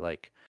sister.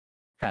 Like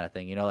kind of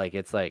thing. Like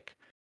it's like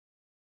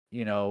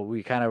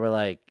we kind of were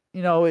like,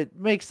 it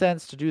makes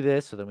sense to do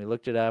this. So then we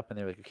looked it up and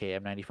they were like, okay,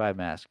 M95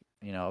 mask,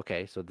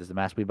 okay, so this is the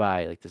mask we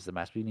buy, like this is the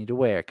mask we need to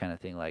wear, kind of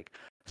thing, like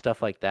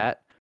stuff like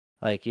that.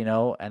 Like,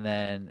 and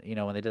then,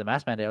 when they did the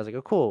mask mandate, I was like,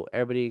 oh, cool,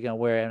 everybody gonna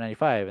wear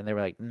N95. And they were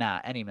like, nah,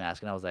 any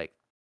mask. And I was like,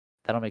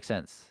 that don't make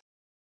sense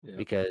Yeah.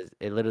 because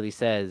it literally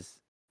says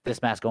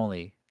this mask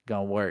only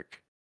gonna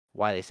work.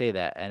 Why they say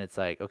that? And it's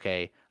like,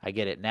 okay, I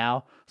get it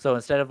now. So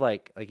instead of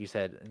like you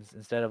said,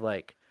 instead of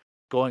like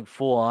going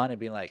full on and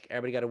being like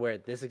everybody got to wear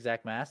this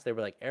exact mask, they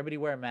were like everybody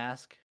wear a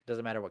mask,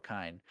 doesn't matter what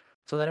kind.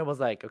 So then it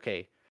was like,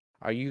 okay,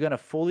 are you gonna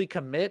fully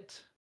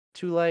commit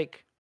to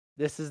like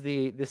this is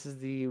the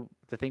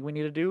thing we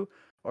need to do,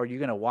 or are you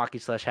gonna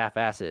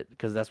walkie/half-ass it?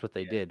 Because that's what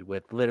they did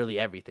with literally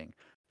everything.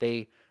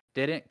 They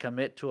didn't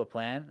commit to a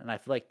plan, and I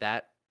feel like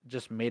that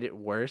just made it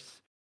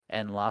worse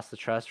and lost the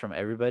trust from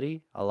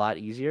everybody a lot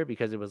easier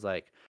because it was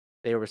like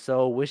they were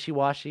so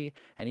wishy-washy,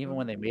 and even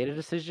when they made a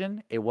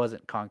decision, it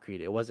wasn't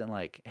concrete. It wasn't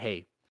like,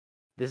 hey,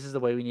 this is the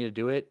way we need to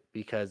do it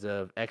because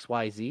of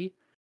XYZ.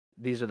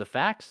 These are the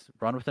facts.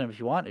 Run with them if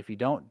you want. If you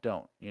don't,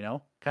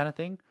 kind of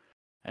thing.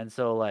 And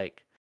so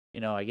like,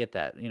 I get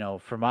that.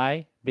 For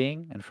my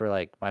being and for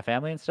like my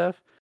family and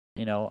stuff,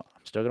 I'm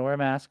still gonna wear a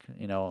mask.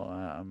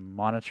 I'm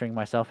monitoring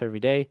myself every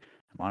day.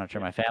 I monitor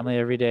my family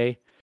every day,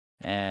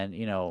 and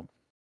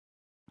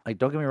like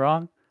don't get me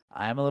wrong,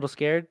 I am a little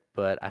scared,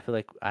 but I feel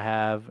like I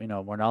have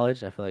more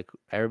knowledge. I feel like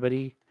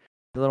everybody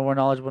is a little more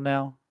knowledgeable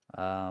now.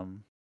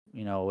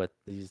 With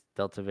these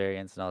Delta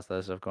variants and all this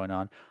other stuff going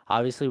on.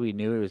 Obviously, we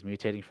knew it was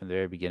mutating from the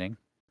very beginning.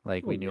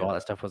 Like we Oh, knew yeah. all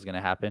that stuff was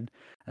gonna happen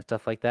and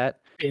stuff like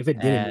that. If it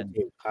didn't,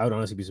 And I would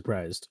honestly be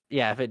surprised.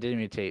 yeah, if it didn't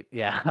mutate,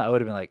 yeah, I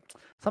would have been like,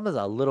 something's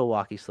a little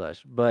walkie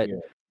slush. But Yeah.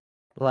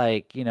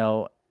 like,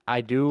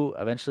 I do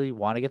eventually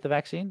want to get the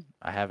vaccine.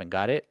 I haven't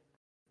got it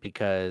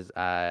because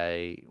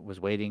I was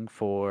waiting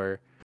for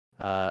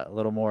a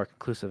little more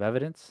conclusive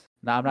evidence.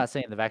 Now, I'm not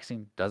saying the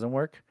vaccine doesn't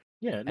work,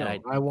 Yeah, and no, I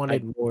I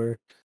wanted more.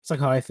 It's like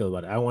how I feel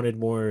about it. I wanted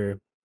more,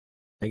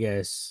 I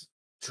guess,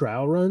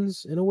 trial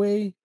runs in a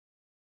way,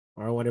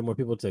 or I wanted more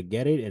people to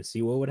get it and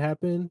see what would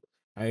happen.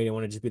 I didn't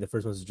want to just be the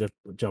first ones to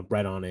jump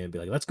right on it and be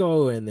like, "Let's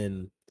go," and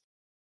then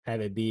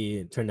have it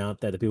be turn out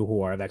that the people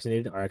who are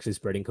vaccinated are actually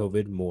spreading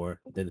COVID more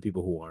than the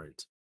people who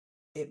aren't.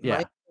 It yeah,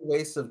 might be a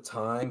waste of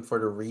time for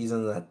the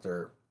reason that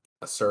they're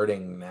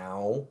asserting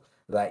now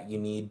that you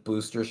need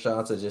booster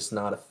shots are just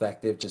not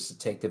effective just to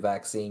take the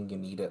vaccine. You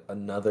need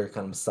another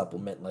kind of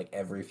supplement like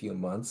every few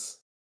months.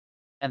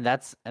 and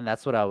that's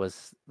what I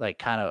was like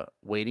kind of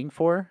waiting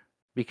for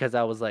because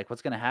I was like,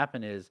 what's gonna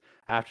happen is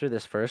after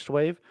this first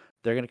wave,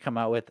 they're gonna come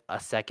out with a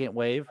second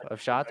wave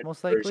of shots,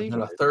 most likely,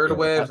 Then a third Yeah.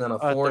 wave, then a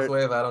a fourth third.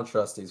 wave. I don't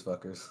trust these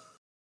fuckers.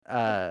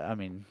 I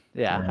mean,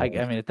 yeah,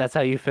 Yeah. I mean, if that's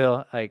how you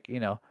feel, like,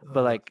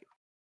 but Uh,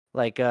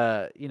 like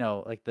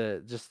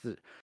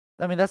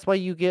I mean, that's why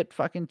you get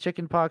fucking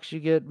chicken pox, you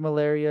get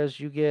malarias,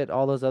 you get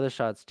all those other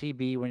shots,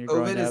 TB when you're COVID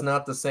growing is up.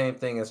 not the same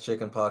thing as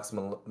chickenpox,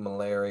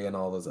 malaria, and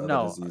all those other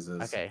No, diseases.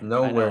 okay, I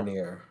Nowhere know.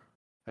 near.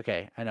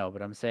 Okay, I know,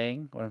 but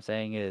what I'm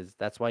saying is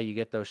that's why you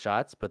get those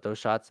shots, but those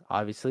shots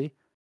obviously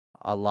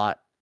a lot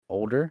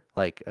older,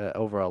 like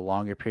over a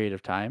longer period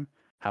of time,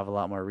 have a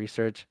lot more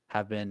research,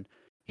 have been,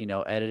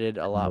 edited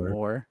a lot More.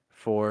 more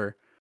for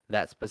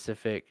that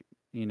specific,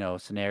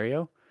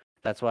 scenario.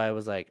 That's why I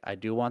was like, I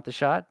do want the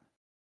shot.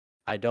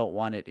 I don't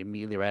want it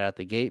immediately right out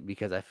the gate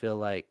because I feel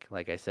like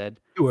I said,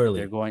 Too they're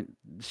early. going,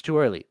 it's too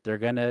early. They're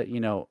gonna,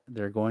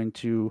 they're going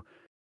to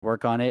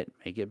work on it,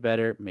 make it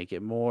better, make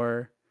it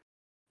more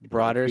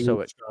broader so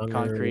Concrete, it stronger,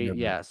 concrete, whatever.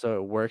 yeah, so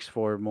it works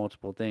for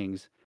multiple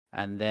things,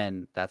 and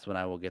then that's when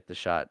I will get the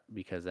shot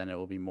because then it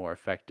will be more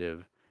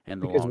effective in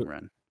the Because long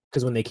run.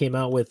 because when they came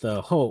out with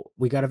 "Oh,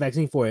 we got a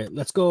vaccine for it,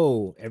 let's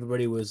go,"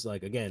 everybody was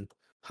like, again,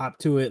 hop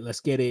to it,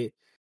 let's get it.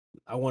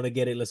 I want to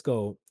get it, let's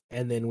go.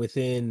 And then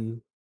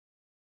within,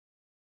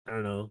 I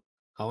don't know,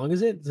 how long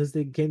is it since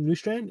they came new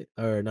strand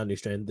or not new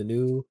strand, the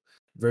new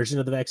version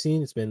of the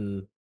vaccine? It's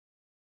been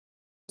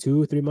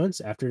 2 or 3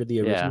 months after the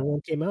Yeah. original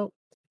one came out,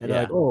 and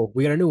they're like, Yeah. "Oh,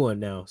 we got a new one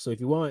now. So if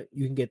you want,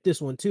 you can get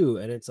this one too."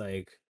 And it's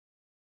like,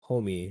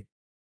 homie,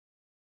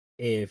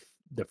 if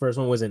the first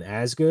one wasn't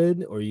as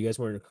good or you guys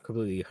weren't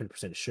completely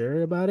 100%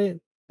 sure about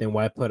it, then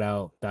why put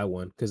out that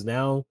one? Because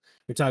now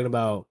you're talking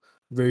about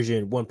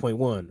version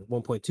 1.1,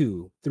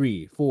 1.2,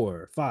 3,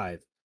 4,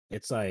 5.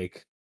 It's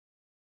like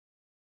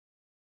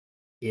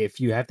if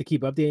you have to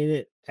keep updating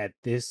it at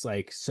this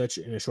like such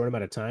in a short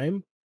amount of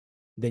time,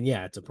 then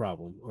yeah, it's a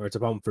problem, or it's a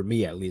problem for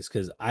me at least,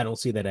 because I don't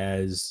see that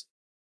as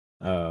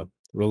uh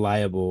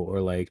reliable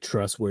or like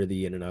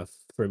trustworthy enough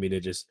for me to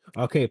just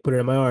okay, put it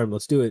in my arm,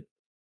 let's do it.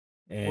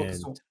 Well,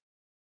 'cause And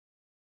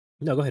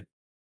no, go ahead.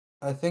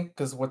 I think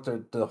because what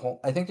they're the whole,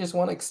 I think they just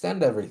want to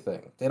extend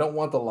everything. They don't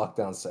want the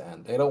lockdowns to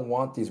end. They don't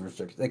want these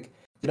restrictions. Like,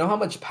 you know how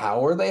much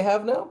power they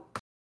have now?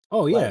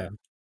 Oh Like, yeah,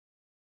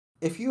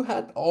 if you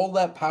had all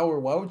that power,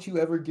 why would you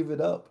ever give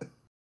it up?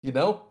 You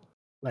know?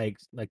 like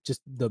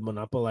just the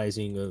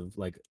monopolizing of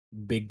like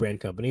big brand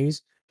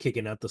companies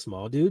kicking out the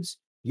small dudes.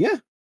 Yeah,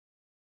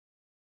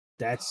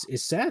 that's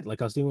it's sad.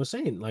 Like Austin was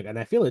saying, like, and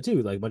I feel it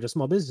too. Like a bunch of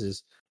small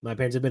businesses. My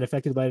parents have been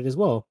affected by it as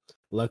well.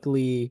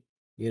 Luckily,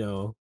 you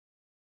know,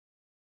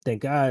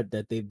 thank God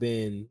that they've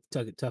been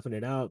toughing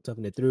it out,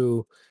 toughing it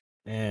through,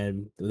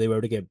 and they were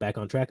able to get back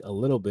on track a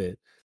little bit.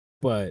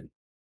 But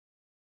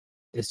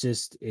it's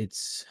just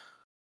it's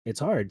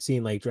hard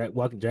seeing like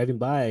driving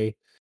by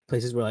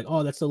places where like,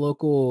 oh, that's the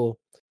local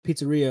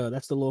pizzeria,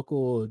 that's the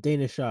local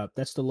Danish shop,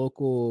 that's the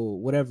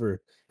local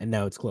whatever, and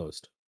now it's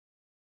closed.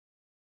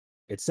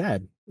 It's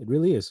sad. It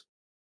really is.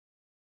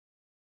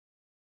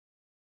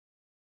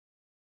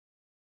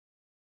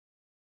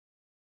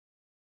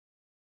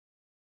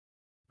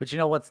 But you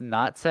know what's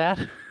not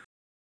sad?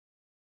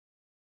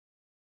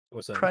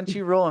 What's up?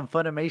 Crunchyroll and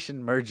Funimation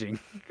merging.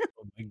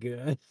 Oh my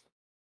god.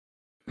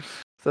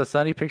 So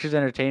Sony Pictures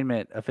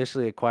Entertainment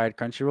officially acquired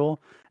Crunchyroll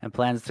and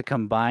plans to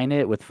combine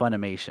it with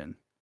Funimation.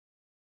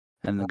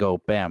 And then go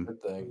bam,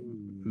 Good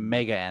thing.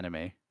 mega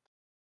anime.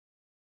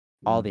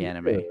 All the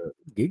anime.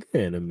 Giga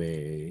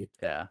anime.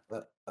 Yeah.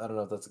 I don't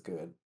know if that's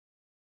good.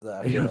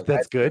 I You feel know like that's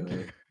that's good.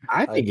 anime.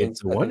 I think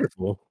it's I think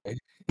wonderful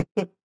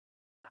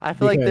I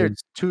feel like they're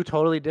because two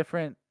totally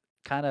different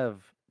kind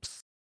of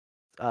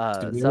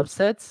studios,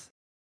 subsets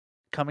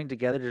coming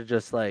together to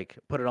just like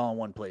put it all in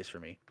one place for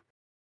me.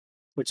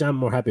 which I'm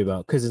more happy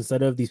about, because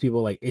instead of these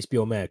people like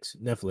HBO Max,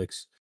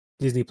 Netflix,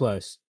 Disney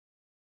Plus,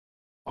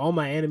 all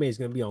my anime is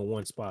gonna be on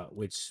one spot,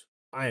 which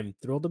I am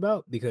thrilled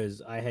about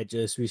because I had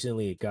just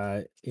recently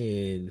got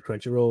in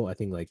Crunchyroll, I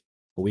think like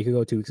a week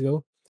ago, 2 weeks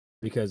ago,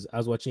 because I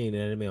was watching an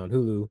anime on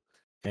Hulu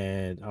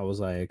and I was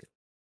like,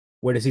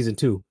 where is season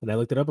two? And I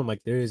looked it up, I'm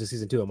like, there is a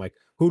season two. I'm like,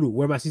 Hulu,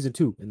 where my season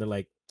two? And they're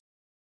like,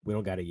 we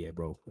don't got it yet,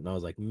 bro. And I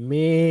was like,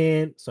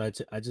 man. So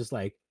I just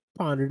like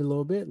pondered a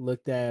little bit,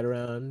 looked at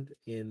around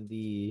in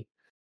the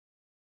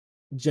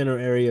general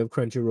area of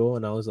Crunchyroll,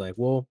 and I was like,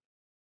 well,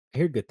 I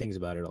hear good things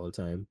about it all the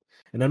time.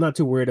 And I'm not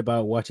too worried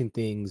about watching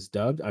things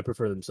dubbed. I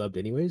prefer them subbed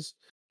anyways.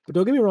 But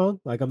don't get me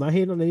wrong, like I'm not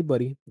hating on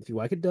anybody. If you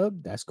like it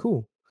dubbed, that's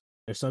cool.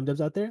 There's some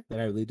dubs out there that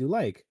I really do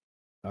like.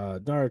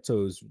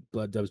 Naruto's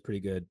blood dub's pretty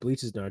good.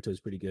 Bleach's Naruto is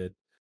pretty good.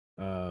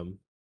 Um,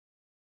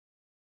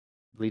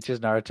 Bleach's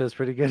Naruto is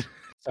pretty good.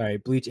 sorry,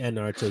 Bleach and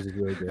Naruto's is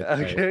really good.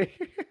 Sorry. Okay.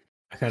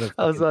 I kind of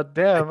I was like,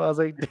 damn. I was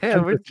like, damn,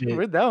 tongue twisted it.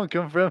 where'd that one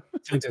come from?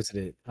 Tongue twisted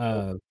it.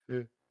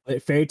 Yeah.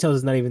 Fairy Tales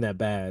is not even that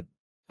bad.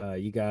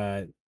 You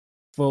got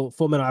Full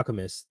Metal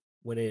Alchemist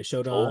when it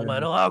showed Full on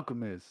Metal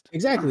Alchemist.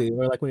 exactly,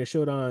 or like when it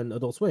showed on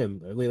Adult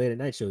Swim or late at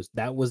night shows.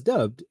 That was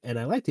dubbed, and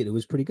I liked it. It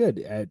was pretty good.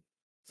 It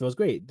feels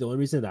great. The only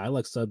reason that I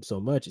like subs so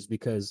much is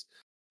because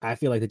I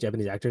feel like the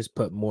Japanese actors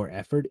put more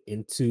effort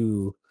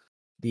into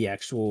the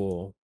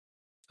actual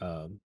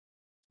um,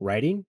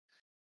 writing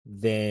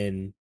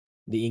than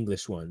the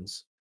English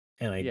ones.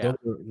 And like, Yeah.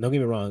 don't get me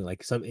wrong,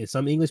 like in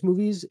some English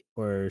movies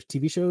or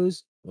TV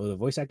shows, or the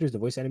voice actors, the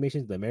voice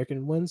animations, the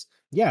American ones,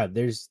 yeah,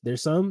 there's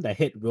some that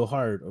hit real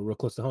hard or real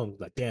close to home.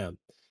 Like, damn,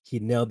 he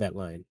nailed that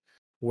line.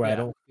 Where I Yeah.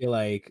 don't feel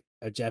like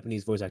a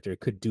Japanese voice actor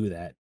could do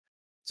that.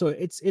 So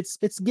it's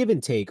give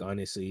and take,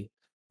 honestly.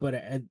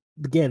 But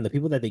again, the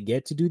people that they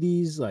get to do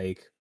these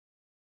like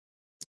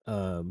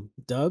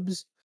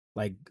dubs,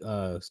 like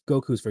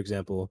Goku's for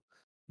example,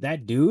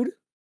 that dude,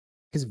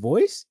 his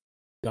voice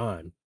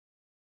gone.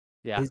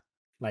 Yeah.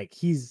 Like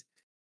he's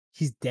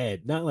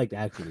dead. Not like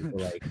actually,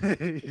 but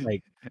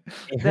like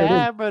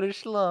That brother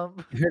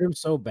slump. it hurt him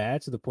so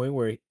bad to the point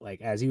where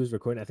like as he was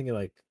recording, I think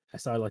like I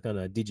saw it like on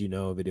a Did You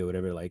Know video,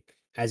 whatever. Like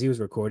as he was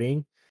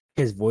recording,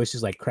 his voice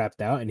just like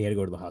crapped out and he had to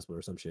go to the hospital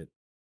or some shit.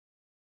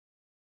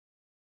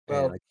 And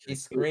Well, like he it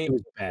was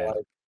screamed bad.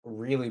 like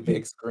really He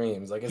big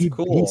screams. Like it's he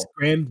cool.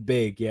 screamed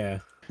big, yeah.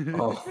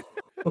 Oh,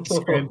 He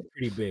screamed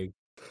pretty big.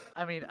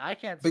 I mean, I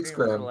can't Big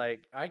scream for scram.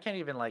 like I can't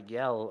even like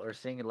yell or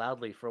sing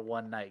loudly for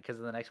one night because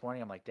the next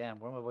morning I'm like, damn,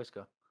 where'd my voice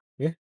go?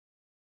 Yeah.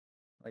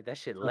 Like that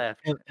shit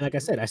left. And like I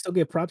said, I still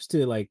give props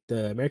to like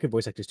the American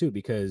voice actors too,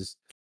 because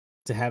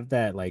to have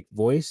that like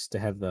voice, to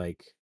have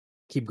like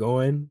keep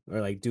going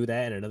or like do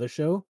that in another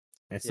show,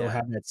 and still Yeah.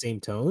 have that same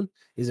tone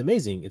is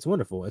amazing. It's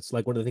wonderful. It's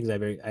like one of the things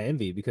I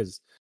envy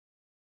because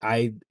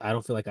I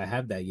don't feel like I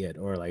have that yet,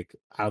 or like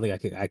I don't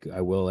think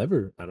I will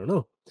ever. I don't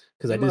know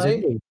because I You do the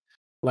same might. thing.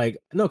 Like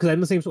no, because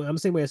I'm the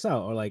same way as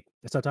Sal, or like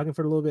I start talking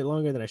for a little bit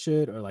longer than I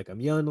should, or like I'm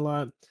yelling a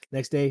lot.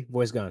 Next day,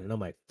 voice gone, and I'm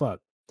like,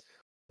 fuck.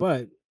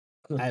 But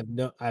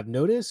I've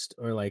noticed,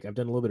 or like I've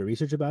done a little bit of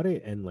research about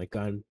it, and like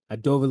I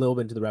dove a little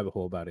bit into the rabbit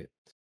hole about it.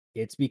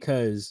 It's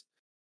because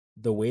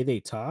the way they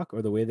talk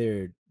or the way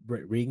they're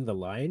reading the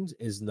lines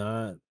is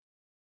not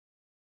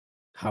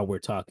how we're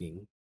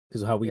talking.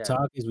 Because how we Yeah.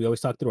 talk is we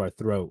always talk through our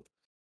throat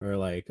or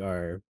like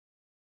our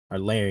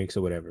larynx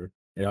or whatever.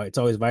 It's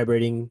always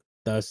vibrating.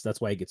 Thus, that's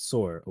why it gets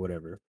sore or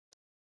whatever.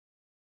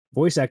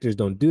 Voice actors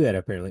don't do that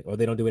apparently, or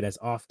they don't do it as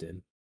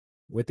often.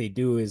 What they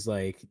do is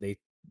like they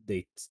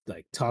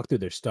like talk through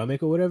their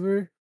stomach or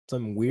whatever,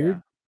 something Yeah.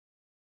 weird,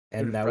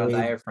 and that From way,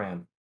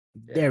 diaphragm.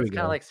 Yeah. there we It's kind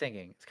of go. like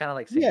singing. It's kind of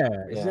like Yeah,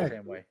 singing. It's the Yeah.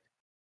 same way.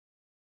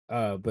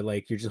 but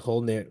like you're just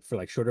holding it for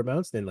like shorter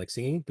amounts than like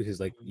singing because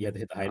like you have to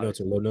hit the high notes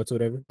or Obviously. low notes or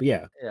whatever. But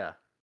yeah, Yeah.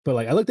 but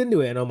like I looked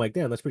into it and I'm like,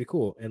 damn, that's pretty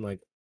cool. And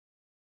like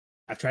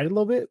I've tried it a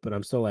little bit, but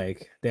I'm still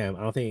like, damn,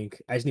 I don't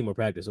think I just need more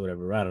practice or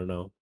whatever. I don't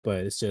know,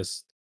 but it's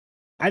just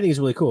I think it's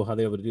really cool how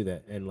they're able to do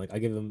that, and like I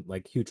give them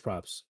like huge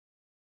props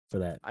for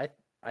that. I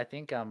I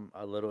think I'm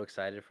a little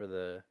excited for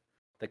the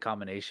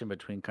combination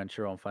between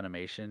Crunchyroll and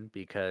Funimation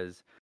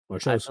because More I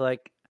shows. feel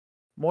like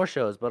more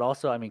shows, but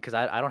also I mean because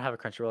I don't have a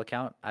Crunchyroll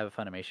account. I have a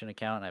Funimation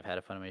account and I've had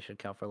a Funimation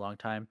account for a long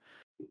time.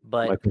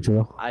 My But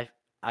control. I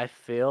I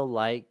feel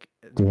like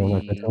Do you want my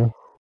the control?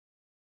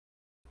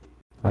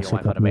 I'll do you show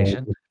want my you.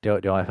 Funimation? Do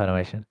you want my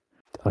Funimation?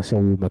 I'll show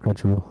you my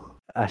control.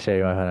 I'll show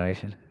you my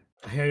Funimation.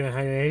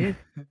 No,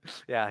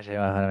 Yeah, I'll show you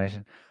my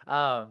Funimation.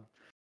 Um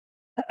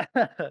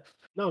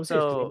I'm serious because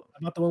so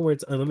I'm not the one where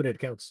it's unlimited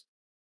accounts.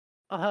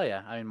 oh hell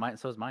yeah. I mean mine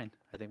so is mine.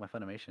 I think my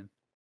Funimation.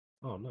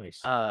 Oh,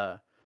 nice. Uh,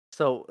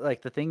 so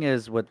like the thing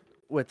is with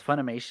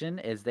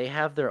Funimation is they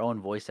have their own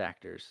voice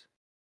actors.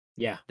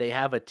 Yeah. They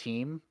have a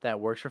team that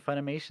works for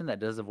Funimation that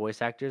does the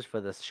voice actors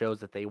for the shows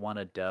that they want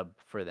to dub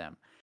for them,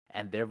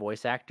 and their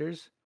voice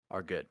actors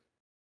are good.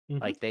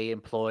 Mhm. Like they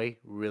employ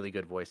really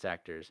good voice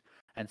actors.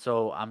 And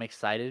so I'm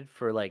excited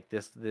for like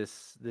this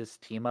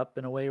team up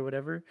in a way or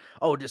whatever.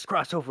 Oh, this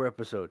crossover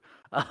episode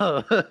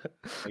of Oh,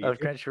 you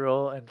do?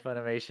 Crunchyroll and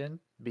Funimation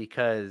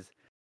because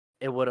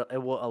it will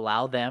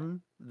allow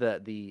them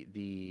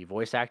the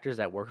voice actors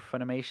that work for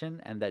Funimation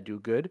and that do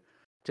good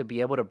to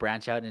be able to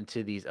branch out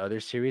into these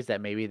other series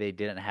that maybe they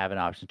didn't have an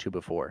option to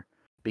before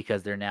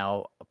because they're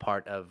now a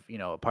part of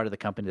a part of the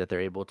company that they're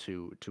able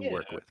to Yeah.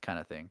 work with kind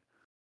of thing.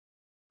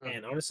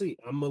 And honestly,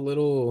 I'm a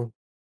little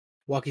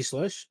walkie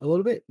slush a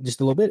little bit,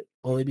 just a little bit,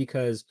 only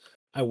because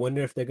I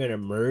wonder if they're gonna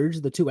merge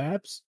the two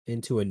apps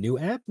into a new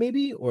app,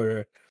 maybe,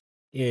 or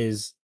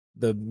is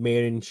the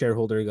main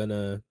shareholder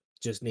gonna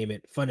just name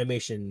it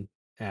Funimation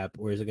app,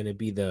 or is it gonna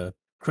be the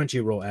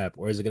Crunchyroll app,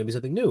 or is it gonna be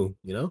something new?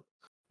 You know,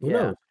 who Yeah.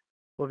 knows?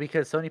 Well,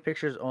 because Sony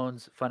Pictures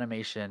owns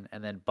Funimation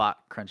and then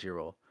bought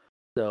Crunchyroll.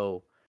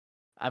 So,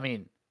 I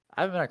mean,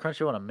 I haven't been on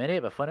Crunchyroll in a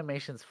minute, but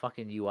Funimation's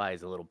fucking UI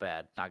is a little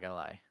bad, not gonna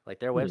lie. Like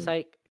their Hmm.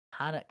 website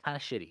kind of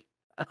shitty.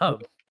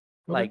 Okay. Okay.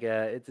 Like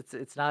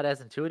it's not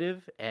as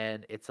intuitive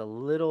and it's a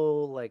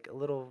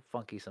little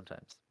funky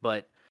sometimes.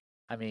 But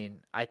I mean,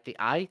 I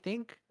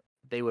think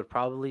they would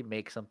probably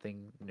make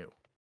something new.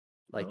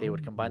 Like they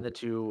would combine Oh. the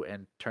two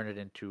and turn it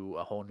into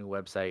a whole new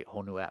website,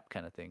 whole new app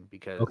kind of thing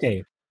because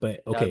Okay, but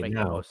that would okay, make the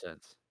now most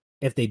sense.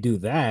 if they do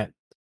that,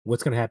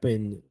 what's gonna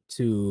happen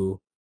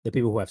to the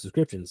people who have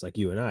subscriptions like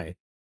you and I?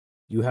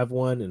 You have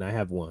one and I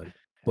have one, And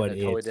but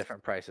they're totally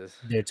different prices.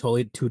 they're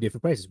totally two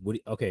different prices.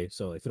 Okay,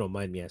 so if you don't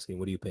mind me asking,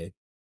 what do you pay?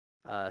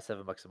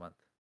 $7 a month.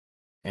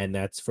 And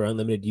that's for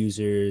unlimited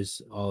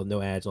users, all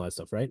no ads, all that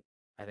stuff, right?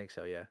 I think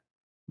so, yeah.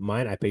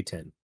 Mine, I pay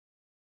 10,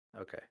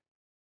 Okay.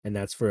 and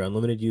that's for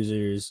unlimited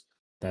users.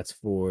 That's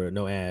for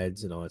no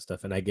ads and all that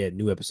stuff, and I get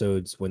new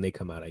episodes when they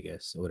come out, I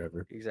guess, or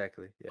whatever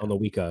Exactly. Yeah. on the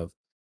week of.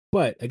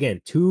 But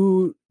again,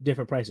 two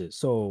different prices.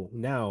 So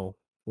now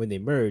when they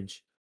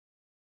merge,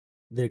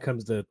 there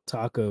comes the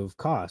talk of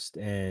cost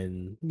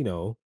and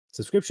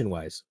subscription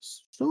wise.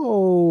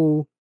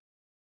 So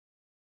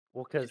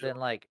Well, because then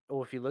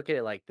if you look at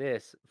it like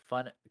this,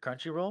 Fun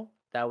Crunchyroll,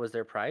 that was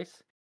their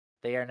price.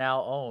 They are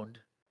now owned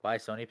by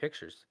Sony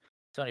Pictures.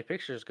 Sony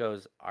Pictures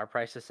goes, our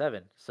price is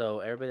 7. So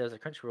everybody that's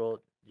at Crunchyroll,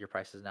 your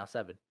price is now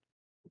 7.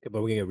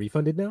 but we get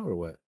refunded now or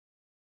what?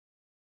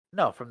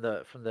 No, from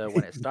the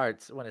when it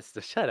starts, when it's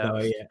the shut up. Oh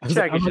yeah, I You're was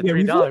like, trying to I'm get gonna your get three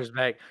refund. dollars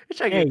back. You're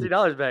trying to get Hey,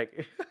 $3 back.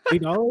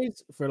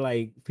 $3 for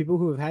like people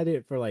who have had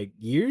it for like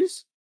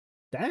years.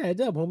 That adds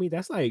up, homie.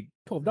 That's like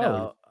 $12.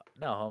 No,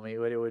 no, homie.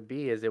 What it would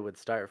be is it would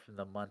start from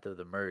the month of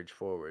the merge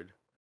forward.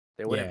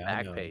 They wouldn't Yeah, I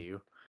back know. pay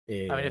you. I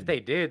mean, Yeah, if they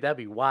did, that'd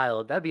be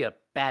wild. That'd be a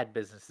bad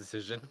business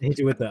decision. hit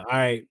you with the all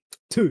right,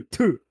 two.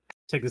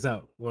 Check this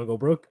out. Want to go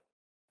broke?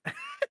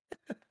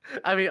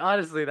 I mean,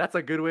 honestly, that's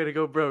a good way to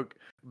go broke.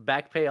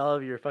 Back pay all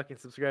of your fucking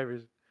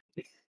subscribers.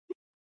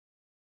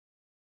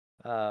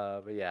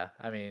 But yeah,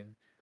 I mean,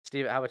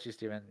 Steven, how about you,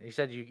 Steven? You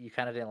said you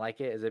kind of didn't like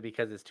it. Is it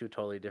because it's two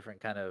totally different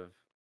kind of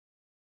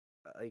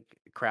like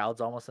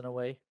crowds, almost in a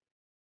way?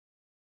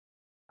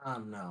 I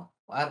don't know.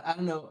 I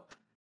don't know.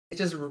 It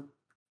just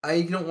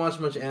I don't watch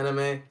much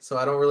anime, so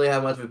I don't really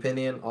have much of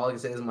opinion. All I can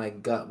say is my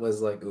gut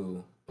was like,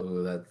 ooh,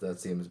 that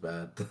seems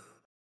bad.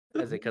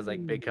 Is it because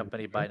like big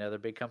company buy another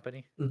big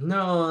company?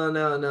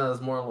 No.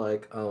 It's more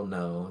like, oh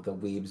no, the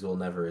weebs will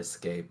never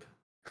escape.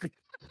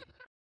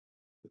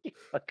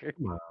 Fucker.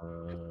 Come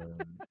on.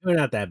 We're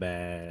not that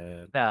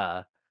bad.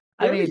 Nah.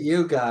 I Maybe mean,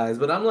 you guys,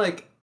 but I'm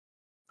like,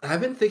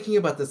 I've been thinking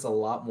about this a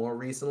lot more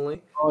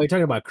recently. Oh, you're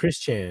talking about Chris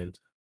Chan.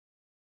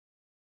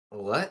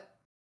 What?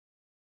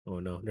 Oh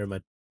no, never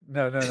mind.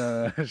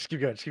 no. Just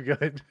keep going. Just keep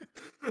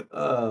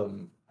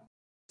going.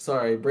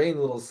 Sorry, brain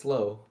a little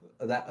slow.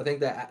 That I think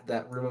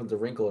that removed the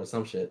wrinkle or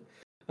some shit.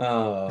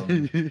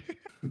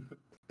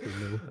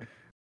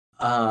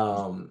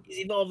 Um,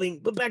 He's evolving,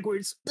 but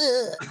backwards.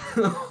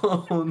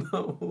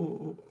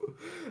 oh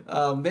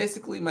no.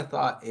 Basically, my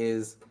thought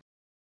is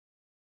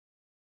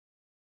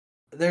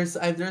there's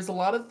a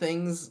lot of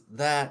things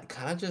that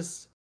kind of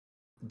just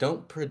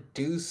don't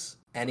produce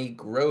any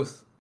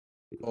growth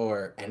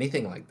or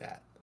anything like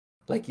that.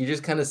 Like you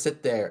just kind of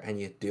sit there and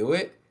you do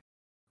it,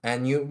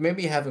 and you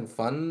maybe having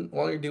fun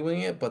while you're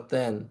doing it, but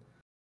then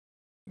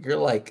you're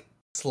like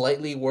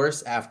slightly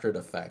worse after the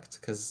effect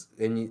because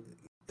then you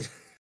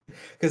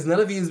because none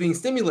of you is being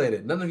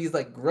stimulated. None of you is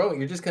like growing.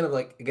 You're just kind of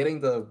like getting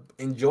the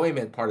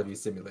enjoyment part of you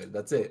stimulated.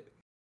 That's it,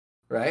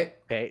 right?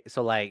 Okay,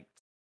 so like,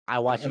 I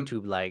watch Um,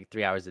 YouTube like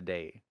 3 hours a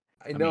day.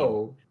 I mean,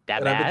 know, that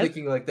and I've been bad?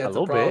 thinking like that's a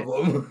little bit.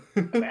 problem.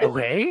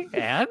 Okay,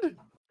 and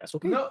That's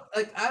okay. No,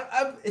 like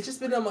I've it's just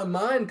been on my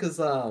mind because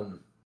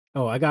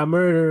Oh, I got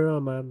murder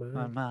on my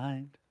my mind.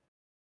 mind.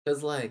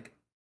 like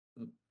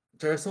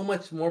there are so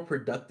much more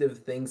productive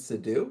things to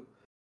do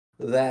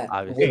that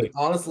Obviously. would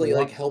honestly Why-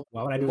 like help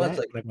Why would I so do much. that?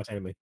 Like Like watch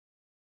anime.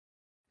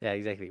 Yeah,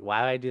 exactly.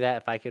 Why would I do that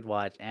if I could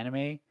watch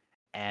anime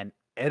and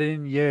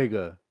Eren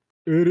Yeager?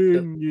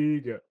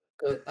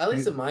 at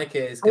least in my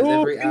case, because Oh,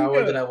 every hour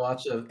finger. that I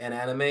watch of an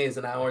anime is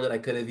an hour that I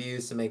could have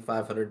used to make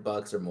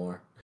 $500 or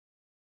more.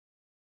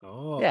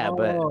 Oh, Yeah,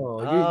 but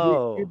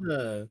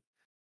you're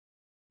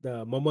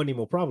the more money,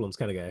 more problems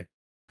kind of guy.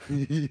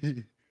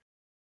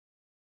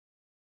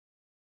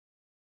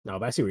 No,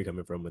 but I see where you're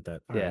coming from with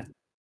that. All yeah. right.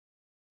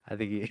 I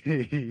think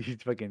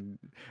he's fucking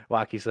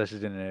wacky slash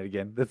his internet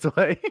again. That's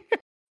why.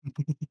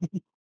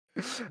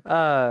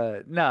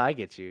 No, I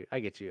get you.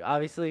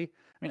 Obviously,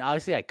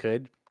 obviously I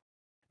could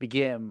be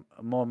getting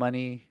more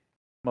money,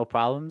 more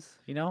problems,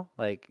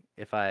 like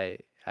if I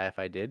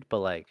did, but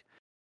like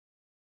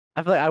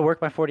I feel like I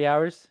work my 40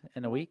 hours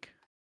in a week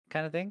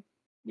kind of thing.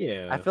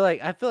 Yeah. I feel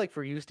like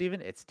for you,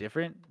 Steven, it's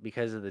different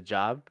because of the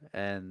job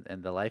and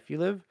the life you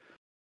live.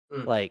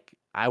 Mm. Like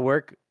I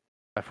work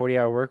a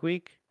 40-hour work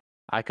week.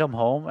 I come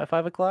home at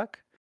 5 o'clock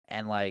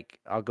and like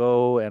I'll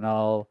go and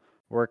I'll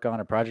work on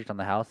a project on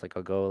the house. Like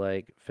I'll go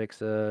like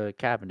fix a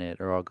cabinet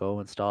or I'll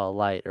go install a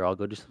light or I'll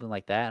go do something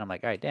like that. And I'm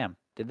like, all right, damn,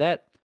 did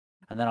that.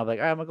 And then I'll be like,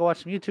 all right, I'm gonna go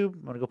watch some YouTube.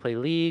 I'm gonna go play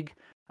League.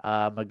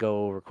 I'm gonna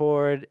go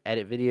record,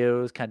 edit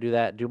videos, kind of do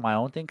that, do my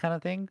own thing kind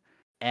of thing.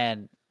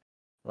 And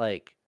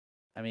like,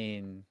 I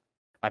mean,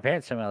 my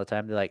parents tell me all the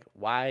time, they're like,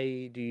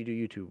 why do you do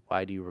YouTube?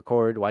 Why do you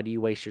record? Why do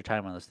you waste your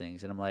time on those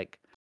things? And I'm like,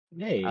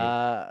 Hey.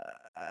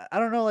 I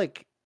don't know,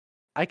 like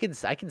I can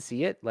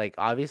see it. Like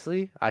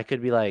obviously, I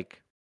could be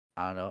like,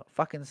 I don't know,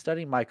 fucking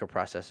study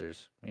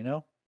microprocessors,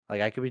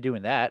 Like I could be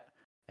doing that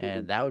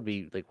and that would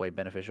be like way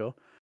beneficial.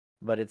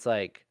 But it's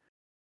like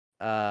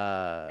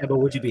Yeah, but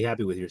would you be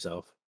happy with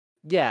yourself?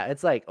 yeah,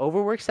 it's like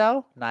overwork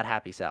Sal, not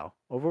happy Sal.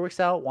 Overwork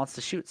Sal wants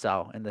to shoot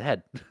Sal in the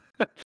head.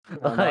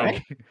 Oh, no.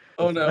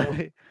 Oh, no.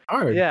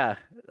 Hard. Yeah,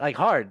 like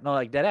hard. No,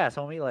 like dead ass,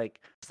 homie. Like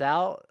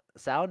Sal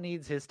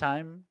needs his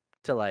time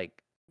to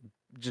like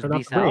just Turn be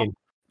off the Sal. brain.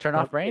 Turn Turn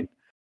off off the brain. brain.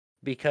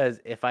 Because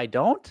if I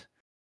don't,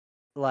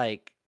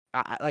 like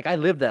I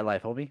lived that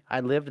life, homie. I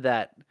lived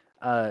that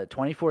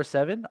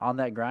 24/7 on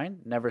that grind,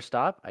 never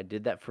stop. I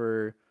did that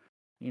for,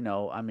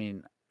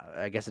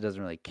 I guess it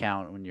doesn't really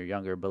count when you're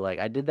younger, but like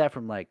I did that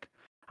from like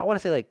I want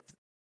to say like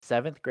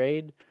 7th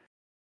grade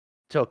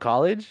till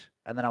college,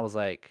 and then I was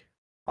like,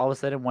 all of a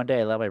sudden one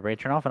day I let my brain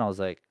turn off, and I was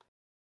like,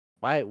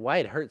 why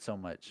it hurt so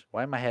much?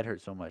 Why my head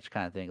hurt so much?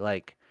 Kind of thing.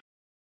 Like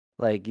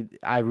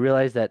I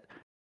realized that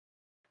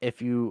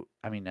if you,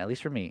 at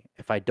least for me,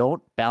 if I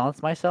don't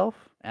balance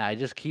myself and I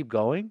just keep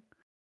going,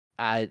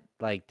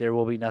 there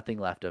will be nothing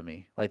left of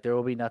me. Like there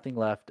will be nothing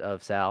left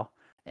of Sal,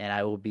 and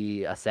I will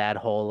be a sad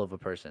hole of a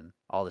person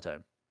all the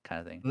time,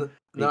 kind of thing.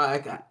 No,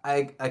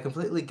 I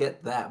completely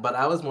get that, but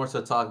I was more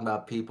so talking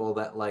about people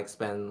that like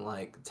spend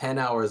like 10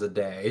 hours a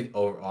day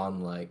or on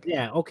like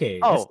Yeah, okay.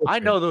 Oh, I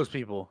know those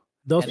people.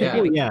 Those And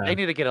people, yeah. they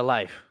need to get a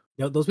life.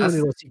 Those people need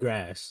to go see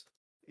grass.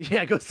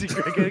 Yeah, go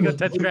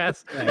touch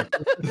grass. Yeah.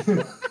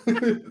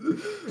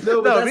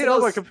 No, but me and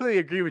Omar completely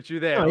agree with you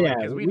there. Oh, yeah,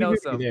 because we know agree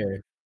some.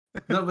 there.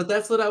 No, but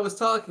that's what I was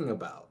talking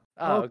about.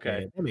 Oh,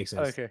 okay. That makes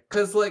sense. Okay.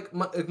 Because like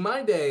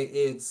my day,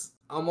 it's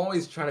I'm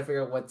always trying to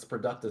figure out what's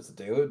productive to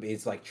do.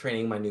 It's like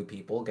training my new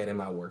people, getting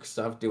my work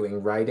stuff,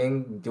 doing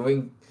writing,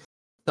 doing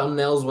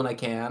thumbnails when I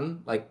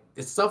can. Like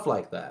it's stuff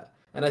like that.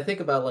 And I think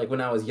about like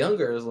when I was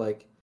younger, it's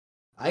like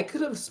I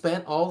could have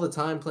spent all the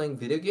time playing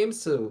video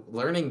games to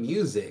learning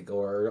music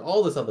or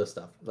all this other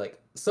stuff. Like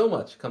so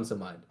much comes to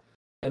mind.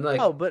 And like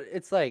Oh, but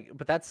it's like,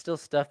 but that's still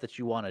stuff that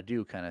you want to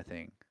do, kind of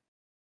thing.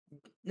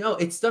 no,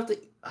 it's stuff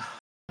that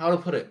how to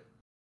put it.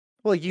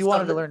 Well, you Stuff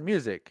wanted to that- learn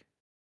music,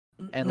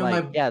 and no,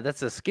 like, my yeah,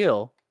 that's a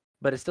skill,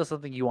 but it's still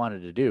something you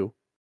wanted to do.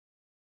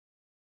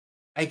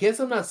 I guess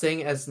I'm not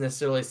saying as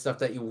necessarily stuff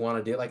that you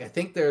want to do. Like I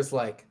think there's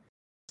like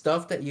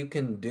stuff that you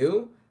can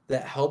do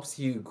that helps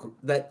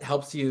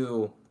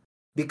you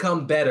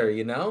become better,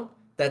 you know?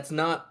 That's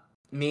not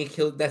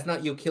that's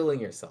not you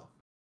killing yourself.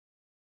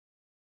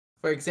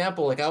 For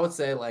example, like I would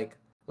say like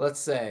let's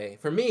say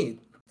for me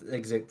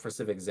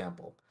specific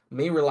example,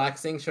 me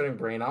relaxing, shutting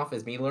brain off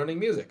is me learning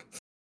music.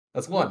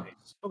 That's one.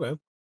 Nice. Okay.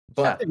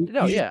 But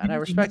No, yeah, and I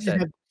respect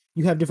that.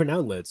 You have different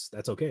outlets.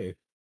 That's okay.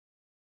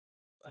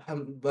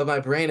 but my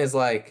brain is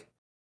like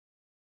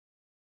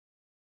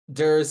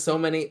there's so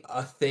many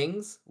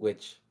things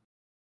which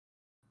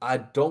I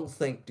don't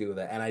think do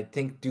that, and I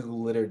think do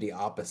literally the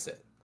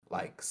opposite,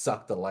 like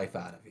suck the life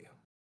out of you.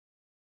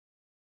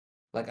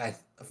 Like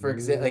for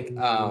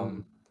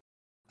example,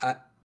 I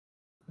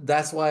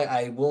that's why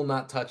I will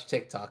not touch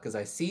TikTok because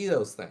I see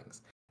those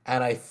things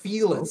and I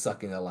feel it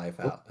sucking the life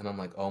out, and I'm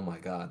like, oh my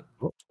god,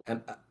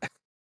 and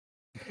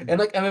and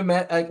like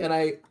and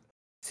I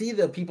see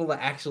the people that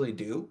actually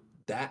do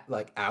that,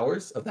 like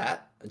hours of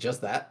that,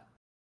 just that,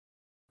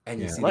 and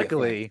you see the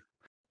effect.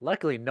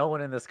 Luckily, no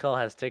one in this call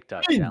has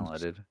TikTok Cringe.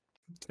 downloaded.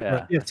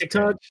 Yeah, that's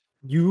TikTok. cringe.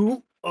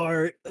 You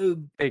are a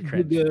Big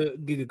cringe.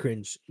 giga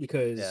cringe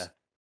because Yeah,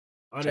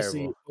 honestly,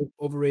 terrible.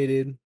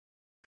 overrated.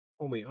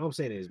 Oh wait, all I'm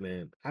saying is,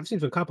 man, I've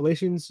seen some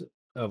compilations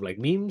of like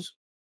memes,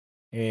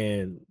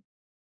 and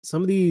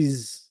some of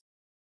these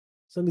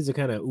are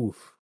kind of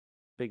oof.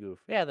 Big oof.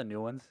 Yeah, the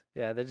new ones.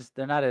 Yeah,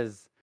 they're not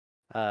as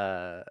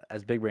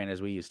big brain as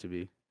we used to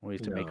be when we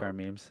used to make our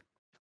No. memes.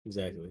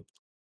 Exactly.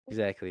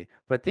 Exactly.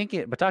 But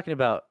talking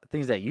about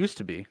things that used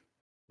to be,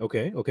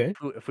 Okay.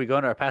 if we go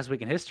into our past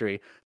week in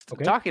history,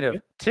 Okay, talking of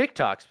okay.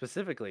 TikTok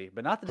specifically,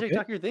 but not the Okay.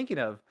 TikTok you're thinking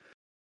of.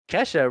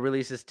 Kesha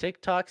releases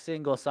TikTok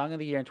single Song of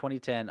the Year in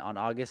 2010 on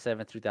August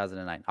 7th,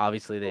 2009.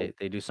 Obviously,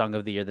 they do Song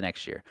of the Year the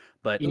next year.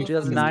 But Who in the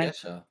fuck is 2009,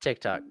 Kesha?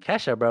 TikTok.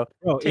 Kesha, bro.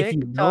 Bro, if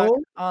you TikTok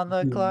know, on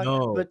the you clock,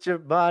 know. put your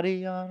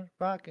body on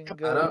rock and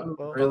go. I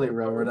don't really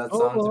remember that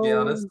song, to be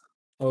honest.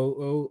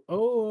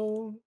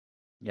 Oh.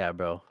 Yeah,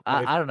 bro.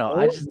 But if I don't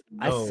know. you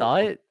I know, saw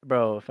it,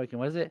 bro. Fucking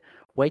what is it?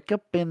 Wake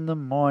up in the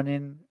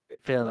morning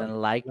feeling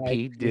like like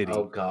P. Diddy.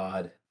 Oh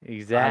god,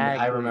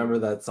 Exactly. I remember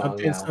that song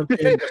now.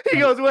 something. He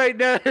goes, wait,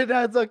 no,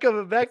 it's not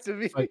coming back to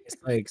me. It's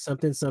like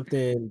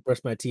something. Brush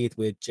my teeth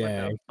with With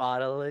Jack. a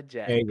bottle of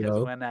Jack. There you Because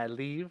go. when I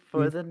leave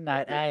for the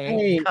night, I Hey,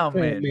 ain't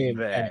coming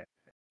back.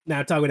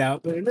 Now talk it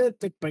out. Dun, dun,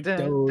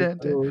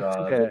 dun.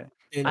 God.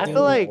 Yeah. I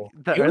feel like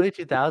the It was- early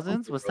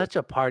 2000s was such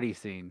a party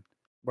scene,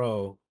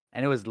 bro.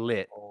 and it was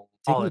lit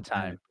Take all me the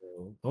time. back,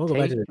 bro. I want to go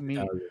back to the Take me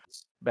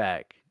 2000s.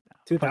 back.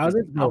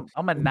 2000s? No.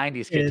 I'm a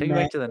 90s kid. Take me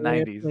back to the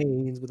 90s.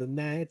 Planes with the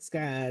night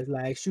skies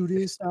like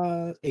shooting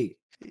stars. Hey,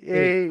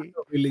 Yay.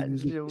 really I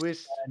use just it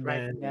wish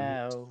right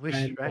now. Wish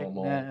right right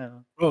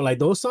now. bro, like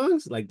those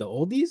songs, like the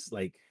oldies,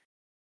 like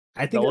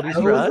I think oldies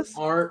I for was- us?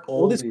 Aren't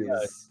Oldies oldies. for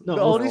us. No,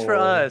 The oldies for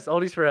us.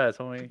 Oldies for us,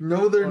 homie.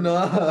 No, they're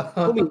not.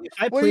 homie, if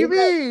I What do you played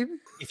that, mean?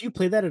 if you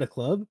play that at a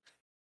club,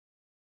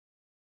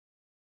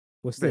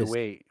 what's this?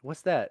 Wait,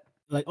 what's that?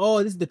 Like,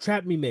 oh, this is the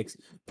trap remix.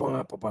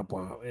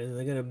 And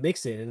they're gonna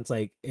mix it, and it's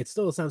like it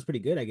still sounds pretty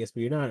good, I guess,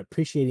 but you're not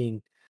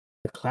appreciating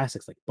the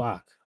classics like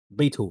Bach,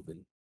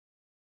 Beethoven,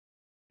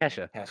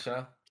 Kesha.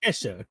 Kesha.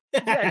 Escher.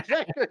 Yeah,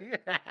 exactly.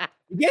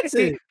 He gets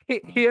it.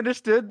 He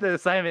understood the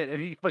assignment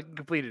and he fucking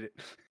completed it.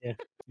 Yeah,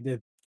 he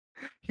did.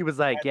 He was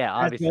like, yeah,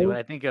 That's obviously, dope. when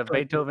I think of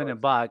Beethoven and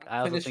Bach, I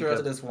also Finish the think rest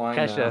of of this wine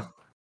Kesha.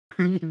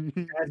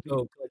 now. Let's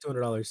go,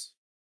 $200.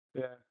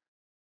 Yeah.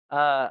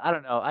 I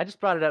don't know. I just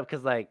brought it up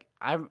because, like,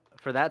 I'm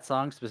for that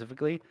song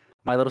specifically.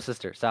 My little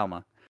sister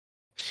Salma,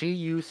 she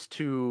used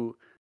to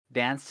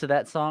dance to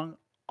that song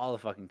all the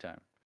fucking time.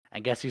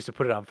 And guess who used to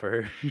put it on for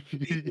her?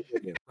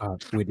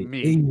 Rock with it.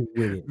 Me. Lean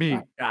with it. Me,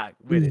 rock rock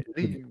with it, with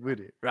it. lean with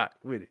it, rock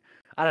with it.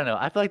 I don't know.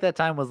 I feel like that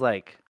time was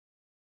like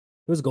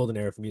It was a golden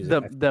era for music.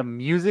 I the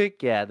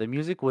music. Yeah, the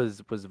music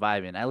was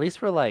vibing. At least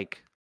for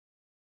like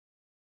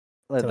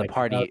To, the like,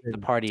 party,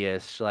 2000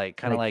 party-ish, like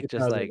kind of like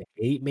just like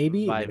 2008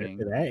 maybe. And then vibing.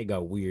 after that, it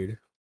got weird.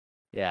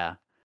 Yeah.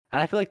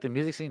 And I feel like the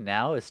music scene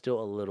now is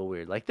still a little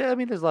weird. Like, I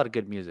mean, there's a lot of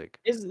good music.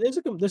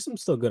 There's some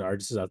still good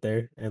artists out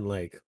there, and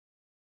like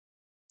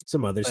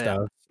some other Oh, yeah.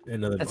 stuff,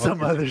 and And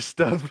some other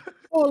stuff.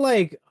 Oh,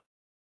 like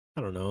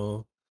I don't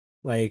know,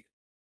 like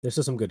there's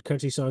still some good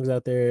country songs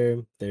out there.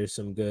 There's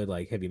some good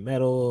like heavy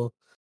metal,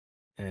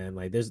 and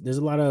like there's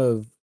a lot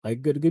of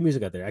like good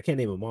music out there. I can't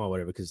name them all,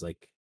 whatever, because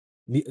like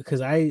because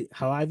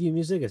how I view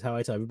music is how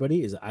I tell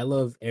everybody is I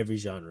love every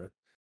genre.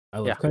 I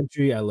love Yeah.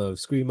 country, I love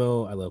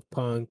screamo, I love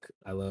punk,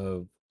 I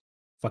love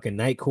fucking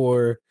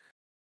nightcore.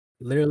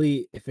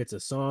 Literally, if it's a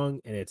song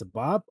and it's a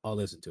bop, I'll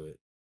listen to it.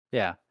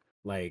 Yeah.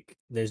 Like,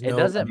 there's It no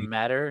doesn't like,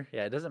 matter.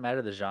 Yeah, it doesn't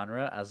matter the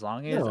genre as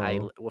long as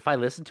no. if I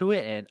listen to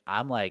it and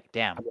I'm like,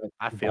 damn, I'm like,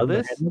 I bob feel my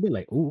head a this, little bit,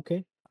 like, oh,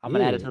 okay, I'm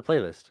gonna add it yeah, to the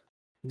playlist.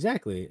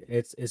 exactly.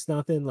 It's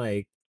nothing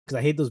like because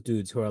I hate those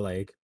dudes who are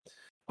like,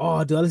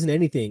 oh, do I listen to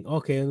anything?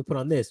 Okay, let me put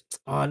on this.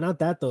 Oh, not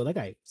that though. That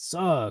guy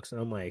sucks.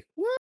 And I'm like,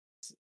 what?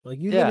 Like,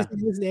 you literally Yeah. said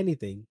you listen to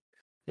anything.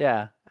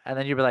 Yeah. And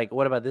then you'd be like,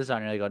 what about this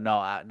genre? And they go,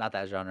 no, not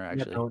that genre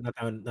Not actually.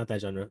 that, not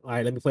that genre. All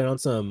right, let me play it on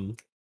some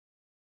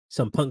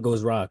punk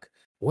goes rock.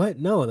 What?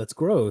 No, that's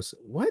gross.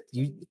 What?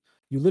 You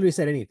literally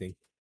said anything.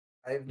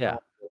 I have no Yeah. idea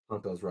what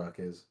Punk Goes Rock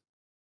is.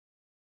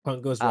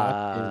 Punk goes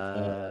rock is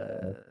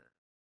Uh,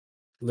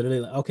 literally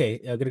okay.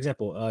 A good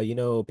example. You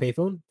know,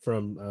 Payphone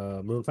from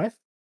Maroon 5.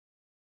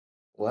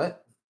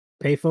 What?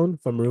 Payphone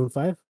from Maroon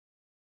 5.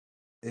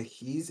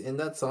 He's in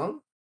that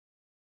song?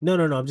 No,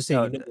 no, no. I'm just saying.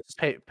 no, You know,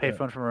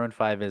 Payphone from Maroon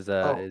 5 is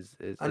Oh,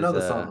 I know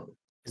the song.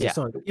 it's a yeah.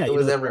 song. It, Yeah, it you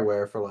was know.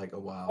 everywhere for like a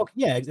while. Okay,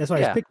 yeah, that's why I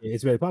Yeah. just picked it.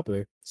 It's very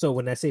popular. So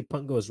when I say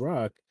punk goes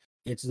rock,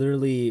 it's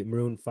literally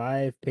Maroon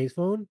 5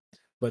 Payphone,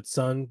 but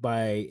sung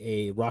by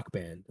a rock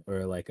band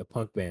or like a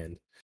punk band.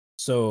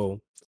 So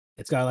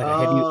it's got like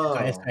it's Oh,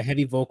 got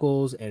heavy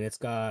vocals and it's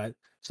got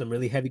some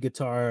really heavy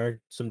guitar,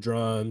 some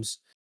drums,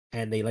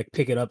 and they like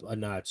pick it up a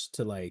notch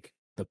to like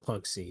the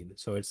punk scene.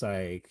 So it's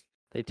like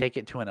They take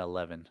it to an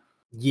 11.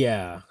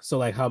 yeah. So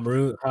like how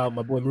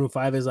my boy Maroon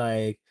 5 is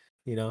like,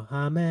 you know,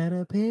 I'm at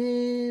a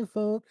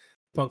payphone.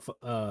 Punk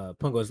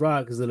goes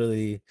rock is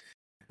literally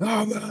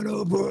I'm at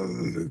a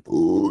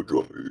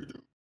payphone.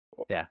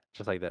 Yeah,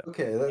 just like that.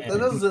 okay.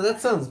 And That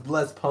sounds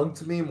less punk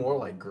to me, more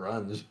like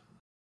grunge.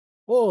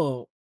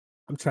 well,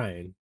 I'm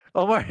trying.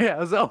 Omar, yeah,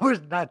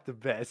 Omar's not the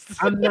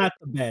best. I'm not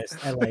the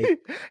best at like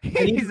I need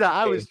to He's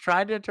I was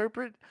trying to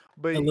interpret,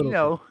 but a you little bit.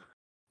 know,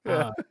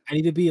 yeah. I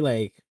need to be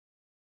like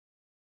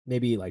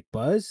maybe like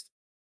buzzed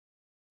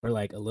or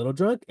like a little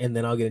drunk, and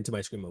then I'll get into my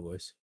screamo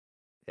voice.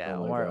 Yeah, Oh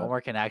my Omar God.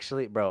 Omar can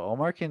actually, bro.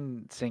 Omar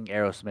can sing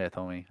Aerosmith,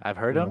 homie. I've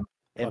heard No, him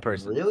in fuck no.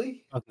 person.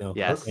 Really? Fuck no.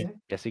 Yes, Okay.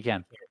 yes, he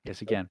can. Yes,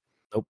 he Nope. can.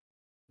 Nope.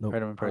 Nope.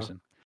 Heard him in Huh.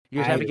 person. You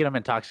just have to get him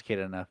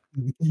intoxicated enough.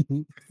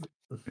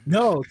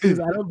 No, because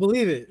I don't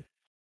believe it.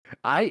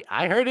 I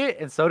heard it,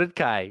 and so did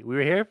Kai. We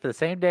were here for the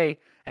same day,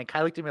 and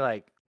Kai looked at me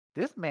like,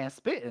 "This man's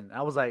spitting."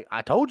 I was like,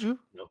 "I told you.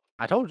 No.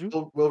 I told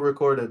you." We'll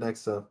record it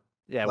next time.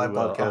 Yeah, Live we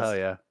will. Oh hell podcast.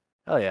 yeah,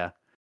 hell yeah.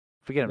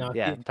 If we get him, No,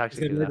 yeah, it's gonna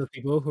intoxicated be like enough. those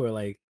people who are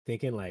like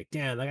thinking like,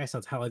 damn, that guy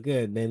sounds hella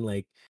good. And then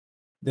like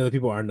the other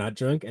people are not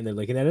drunk and they're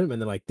looking at him and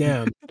they're like,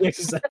 damn, he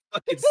actually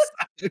fucking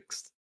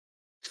sucks.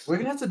 We're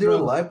gonna have to do a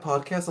Bro. live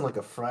podcast on like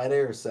a Friday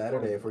or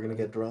Saturday if we're gonna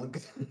get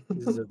drunk.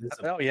 This is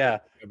a Oh yeah,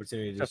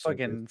 opportunity to it's a just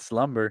fucking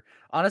slumber.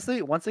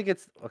 Honestly, once it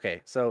gets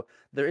okay, so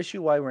the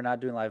issue why we're not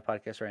doing live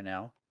podcasts right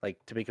now, like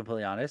to be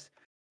completely honest,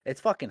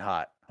 it's fucking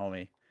hot,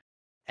 homie.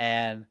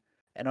 And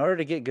in order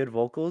to get good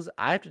vocals,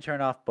 I have to turn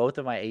off both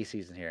of my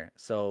ACs in here.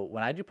 So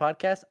when I do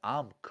podcasts,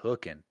 I'm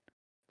cooking.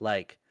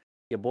 Like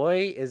your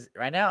boy is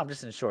right now. I'm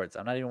just in shorts.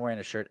 I'm not even wearing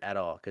a shirt at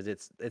all because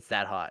it's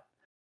that hot.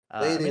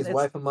 I mean, Ladies, it's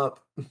wipe them up.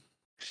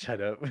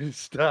 shut up,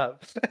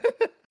 stop.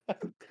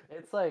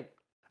 It's like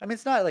I mean,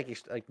 it's not like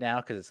like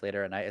now because it's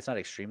later at night. It's not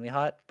extremely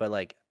hot, but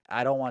like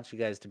I don't want you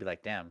guys to be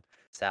like, damn,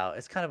 Sal,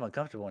 it's kind of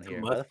uncomfortable in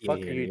here. Why the fuck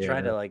are you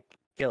trying to like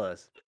kill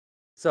us?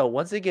 So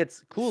once it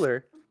gets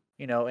cooler,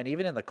 you know, and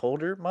even in the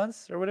colder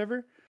months or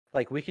whatever,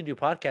 like we can do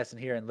podcasts in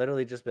here and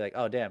literally just be like,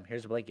 oh damn,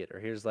 here's a blanket or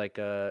here's like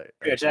a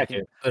a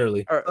jacket,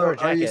 literally. or So a are you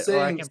jacket, or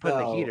I saying, can put the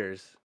Sal,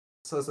 heaters.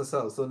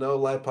 So no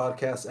live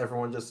podcast,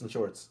 everyone just in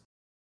shorts.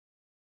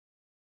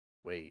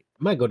 Wait,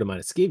 I might go to my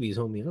skivvies,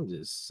 homie. I'm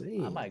just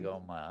saying. I might go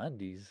on my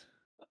undies.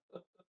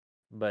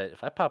 But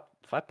if I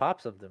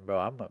pop something, bro,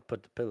 I'm gonna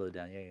put the pillow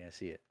down. You ain't gonna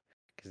see it,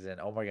 cause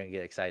then Omar gonna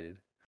get excited.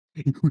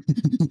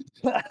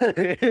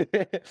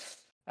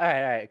 All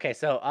right. Okay,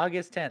 so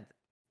August 10th,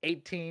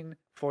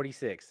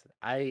 1846.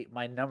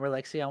 My number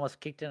Lexi almost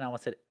kicked in. I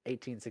almost said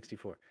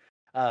 1864.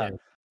 Yeah.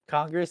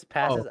 Congress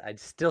passes. I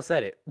still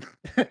said it.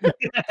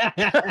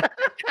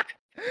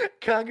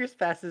 Congress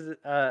passes.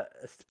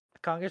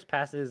 Congress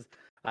passes.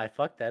 I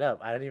fucked that up.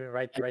 I didn't even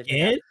write the right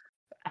thing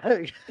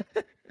out.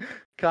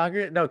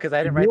 Congress. No, because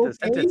I didn't write You the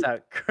sentence okay?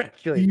 out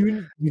correctly.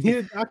 You need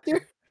a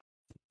doctor?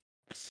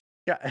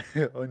 Yeah.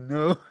 Oh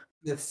no.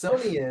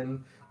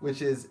 Smithsonian,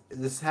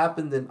 this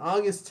happened in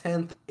August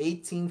 10th,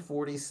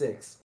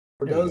 1846.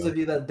 For There we those go. of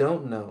you that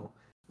don't know,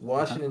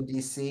 Washington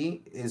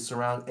D.C.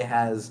 it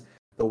has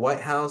the White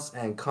House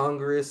and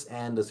Congress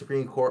and the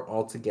Supreme Court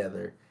all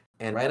together.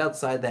 And right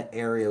outside that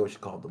area, which is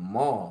called the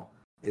Mall,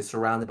 is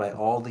surrounded by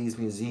all these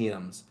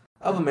museums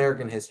of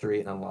American history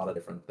and a lot of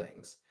different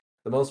things.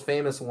 The most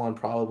famous one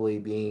probably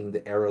being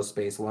the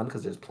aerospace one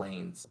because there's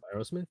planes.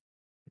 Aerosmith?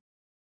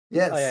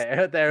 Yes. Oh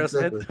yeah, the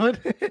Aerosmith exactly.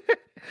 one.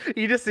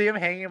 You just see him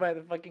hanging by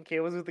the fucking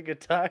cables with the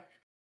guitar.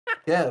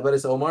 Yeah, but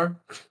it's Omar.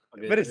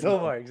 But it's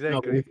Omar, No,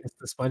 exactly. it's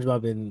the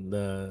SpongeBob and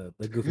the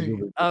Goofy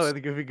Goober. Oh,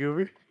 the Goofy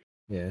Goober.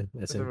 Yeah,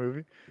 that's That's a him.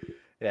 movie.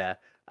 Yeah.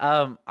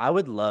 I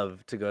would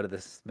love to go to the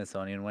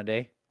Smithsonian one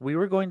day we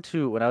were going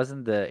to when I was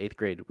in the 8th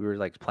grade. We were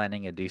like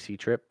planning a DC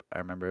trip. I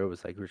remember it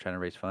was like we were trying to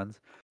raise funds,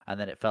 and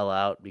then it fell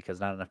out because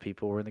not enough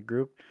people were in the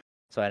group.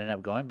 So I ended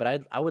up going.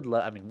 But I would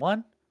love. I mean,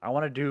 one, I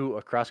want to do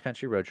a cross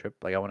country road trip.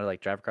 Like I want to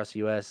like drive across the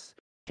U.S.,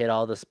 hit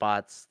all the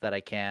spots that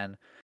I can,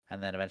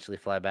 and then eventually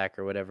fly back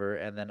or whatever.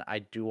 And then I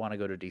do want to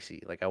go to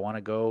DC. Like I want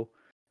to go,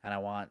 and I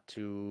want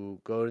to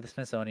go to the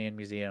Smithsonian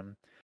Museum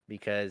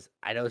because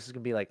I know this is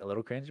gonna be like a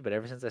little cringe, but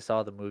ever since I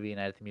saw the movie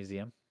Night at the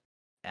Museum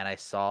and I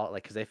saw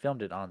like because they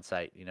filmed it on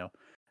site, and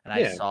I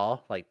Yeah. saw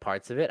like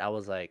parts of it, I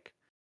was like,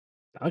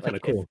 That was kind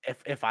of if, cool.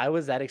 if I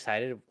was that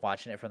excited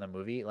watching it from the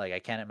movie, like I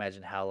can't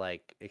imagine how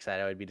like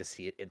excited I would be to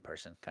see it in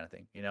person, kind of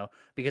thing,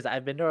 because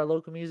I've been to our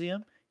local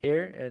museum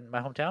here in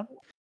my hometown,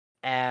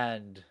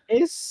 and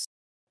It's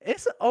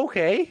it's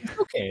okay.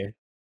 okay.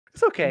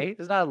 It's okay.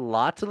 There's not a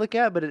lot to look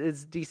at, but it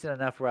is decent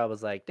enough where I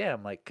was like,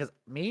 damn, like, because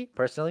me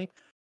personally,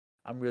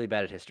 I'm really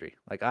bad at history.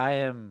 Like I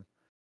am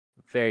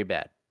very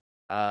bad.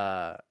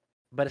 Uh,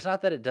 but it's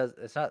not that it does.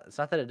 It's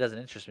not that it doesn't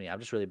interest me. I'm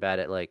just really bad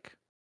at like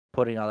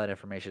putting all that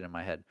information in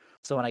my head.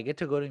 So when I get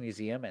to go to a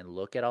museum and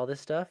look at all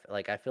this stuff,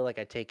 like I feel like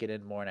I take it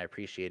in more and I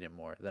appreciate it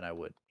more than I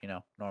would,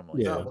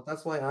 normally. Yeah. No, but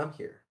that's why I'm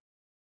here.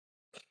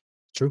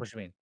 True. What you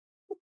mean?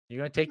 You're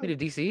gonna take me to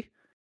DC?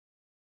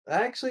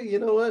 Actually, you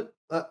know what?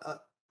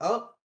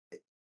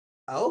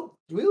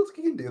 We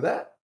can do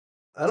that.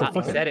 I don't He fuck it.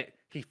 mind. said it.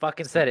 He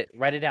fucking said it.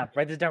 Write it down.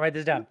 Write this down. Write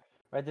this down.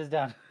 Write this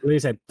down. They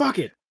said, "Fuck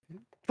it."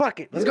 Fuck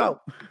it. Let's Yeah.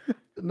 go.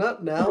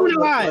 Not now, We're but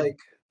live.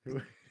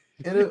 like,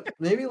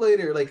 maybe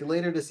later, like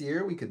later this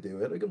year, we could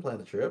do it. We can plan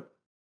a trip.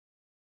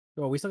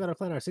 Oh, we still gotta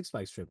plan our Six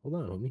Flags trip. Hold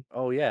on, homie.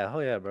 Oh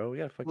yeah, bro. We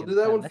gotta fucking. We'll do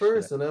that plan one shit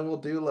first, out. and then we'll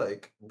do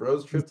like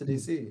bros trip to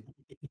DC.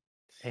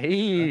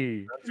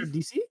 Hey, Road trip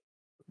DC?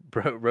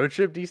 bro, road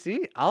trip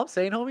DC. All I'm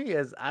saying, homie,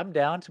 is I'm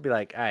down to be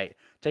like, all right,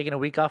 taking a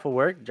week off of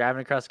work,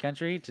 driving across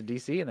country to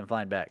DC, and then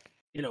flying back.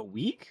 In a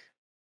week?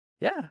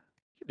 Yeah, you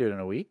can do it in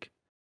a week.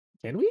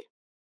 Can we?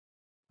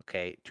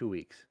 Okay, 2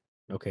 weeks.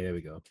 Okay, there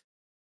we go.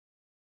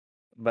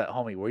 But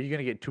homie, where are you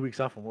gonna get 2 weeks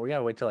off from? We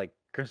gotta wait till like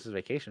Christmas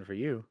vacation for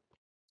you.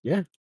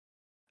 Yeah.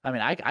 I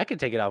mean, I can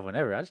take it off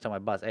whenever. I just tell my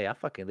boss, hey, I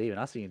fucking leave, and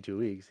I'll see you in 2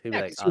 weeks. He'll be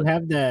Yeah, like, 'cause you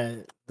have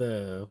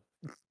the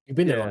you've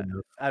been there long yeah,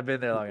 enough. I've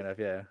been there long enough.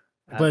 Yeah,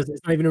 But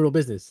it's not even a real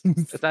business.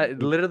 it's not.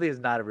 It literally is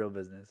not a real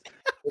business.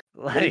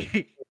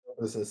 Like,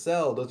 This is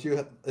sell. Don't you? Is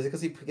it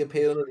because you get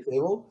paid under the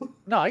table?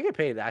 no, I get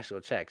paid the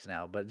actual checks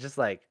now, but just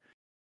like,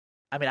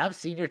 I mean, I'm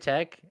senior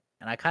tech,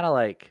 and I kind of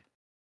like,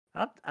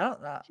 I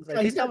don't know. He's Like, got-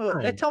 they he's got tell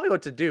me, they time. tell me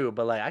what to do,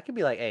 but like, I could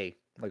be like, hey,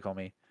 look,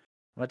 homie, I'm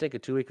gonna take a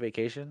 2-week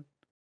vacation.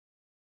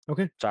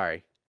 Okay.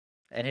 Sorry,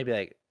 and he'd be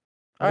like,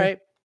 all Okay. right,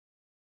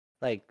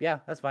 like, yeah,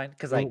 that's fine,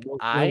 because like When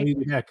I will we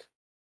be back?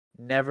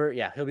 never,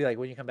 yeah, he'll be like,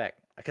 when you come back,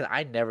 because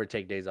I never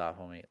take days off,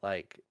 homie.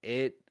 Like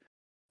it,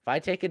 if I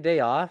take a day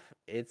off,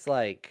 it's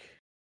like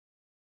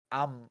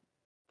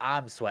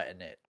I'm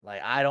sweating it.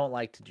 Like I don't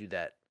like to do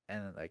that,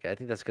 and like I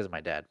think that's because of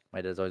my dad.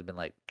 My dad's always been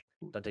like,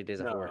 don't take days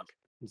off No, of work.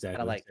 exactly.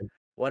 And I'm like,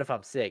 what if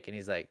I'm sick? And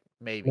he's like,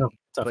 maybe, No,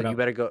 tough but it you out.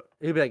 better go.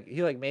 He'll be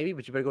like, maybe,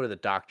 but you better go to the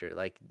doctor.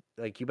 Like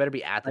you better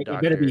be at the Like you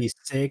doctor. better be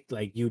sick,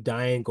 like you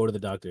dying, go to the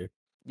doctor.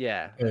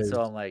 Yeah. And so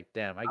 'Cause I'm like,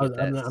 damn, I I get was,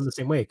 that. I'm the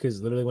same way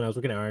because literally when I was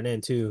working at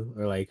RNN too,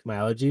 or like my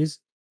allergies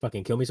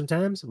fucking kill me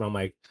sometimes. But I'm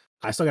like,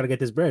 I still gotta get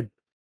this bread,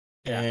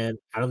 Yeah. and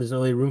I don't. There's no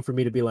really room for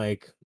me to be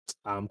like,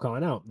 I'm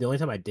calling out. The only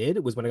time I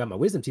did was when I got my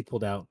wisdom teeth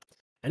pulled out,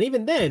 and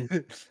even then,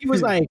 he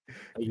was like,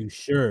 "Are you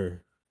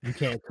sure you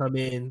can't come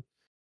in?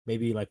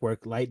 Maybe like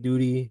work light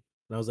duty?"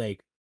 And I was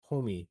like,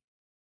 "Homie,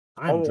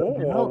 I'm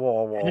drugged out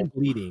and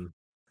bleeding,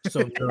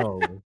 so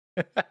no."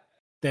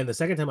 Then the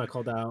second time I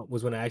called out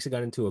was when I actually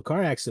got into a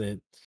car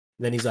accident.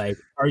 And then he's like,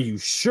 "Are you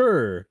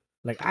sure?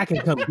 Like I can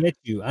come get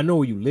you. I know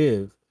where you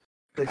live.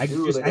 Like, I can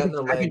dude, just I got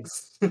no I can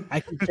legs. I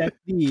can check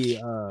the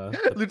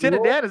Lieutenant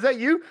payroll. Dan, is that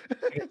you?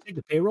 I can check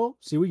the payroll,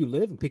 see where you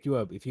live, and pick you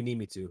up if you need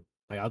me to.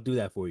 Like I'll do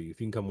that for you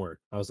if you can come work."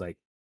 I was like,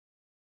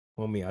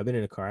 "Homie, I've been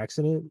in a car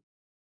accident.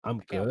 I'm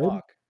I can't good.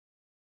 walk.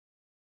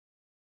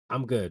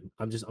 I'm good.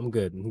 I'm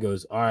good." And he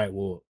goes, "All right,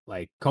 well,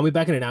 like call me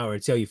back in an hour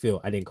and see how you feel."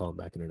 I didn't call him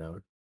back in an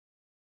hour.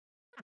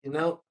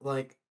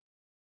 Like,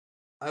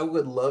 I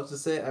would love to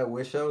say I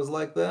wish I was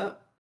like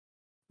that,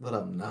 but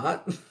I'm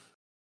not.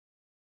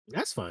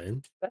 That's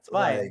fine. That's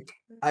fine. Like,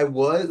 I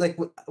was like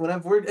when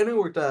I've worked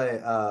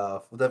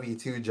a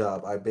W-2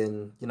 job, I've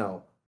been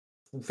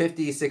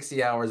 50,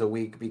 60 hours a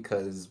week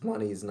because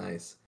money's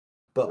nice.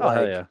 But Oh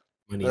hell like yeah.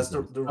 Money that's is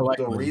the nice. the, I like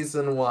the money.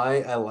 reason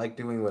why I like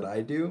doing what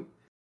I do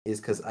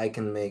is because I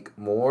can make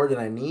more than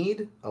I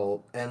need,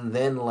 and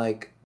then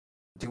like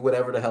do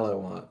whatever the hell I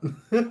want.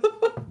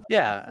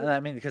 Yeah, and I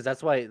mean because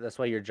that's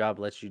why your job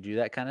lets you do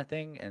that kind of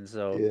thing, and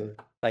so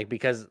Yeah. like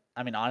because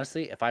I mean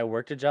honestly, if I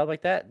worked a job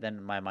like that,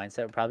 then my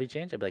mindset would probably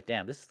change. I'd be like,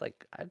 damn, this is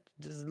like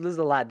this is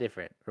a lot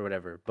different or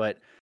whatever. But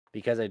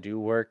because I do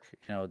work,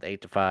 the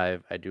 8 to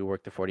 5, I do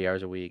work the 40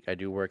 hours a week. I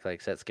do work like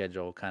set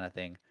schedule kind of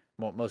thing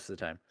most of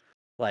the time.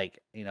 Like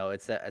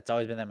it's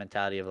always been that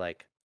mentality of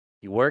like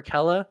you work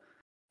hella,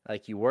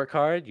 like you work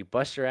hard, you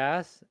bust your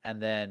ass,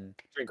 and then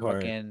Drink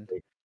hard. fucking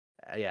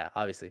yeah,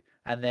 obviously.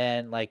 And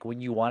then like when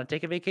you want to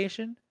take a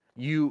vacation,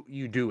 you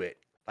do it.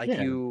 Like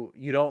Yeah.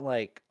 you don't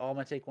like, oh, I'm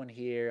gonna take one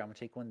here, I'm gonna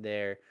take one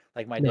there.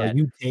 Like my No, dad,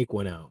 you take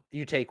one out.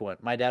 you take one.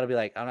 My dad will be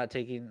like, I'm not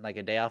taking like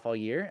a day off all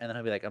year, and then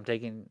he'll be like, I'm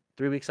taking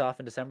 3 weeks off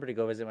in December to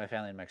go visit my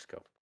family in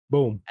Mexico,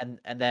 Boom. and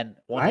then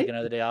won't take Why?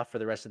 another day off for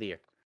the rest of the year.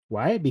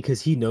 Why?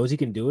 Because he knows he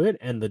can do it,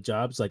 and the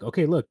job's like,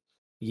 okay, look,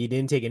 you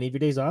didn't take any of your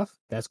days off.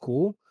 That's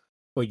cool,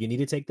 but you need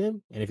to take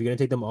them. And if you're gonna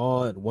take them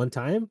all at one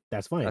time,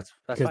 that's fine That's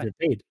because fine.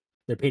 they're paid.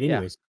 They're paid Yeah,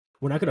 anyways.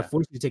 We're not gonna yeah,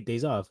 force you to take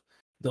days off.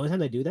 The only time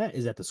they do that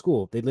is at the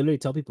school. They literally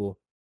tell people,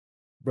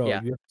 bro,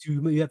 yeah,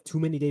 you have too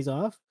many days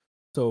off.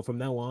 So from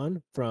now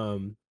on,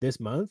 from this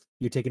month,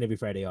 you're taking every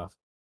Friday off.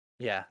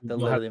 yeah. They'll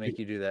You'll have literally make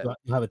you do that.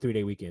 you'll have a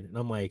 3-day weekend. And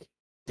I'm like,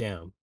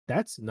 damn,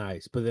 that's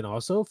nice. But then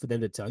also for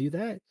them to tell you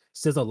that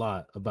says a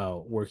lot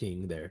about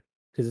working there.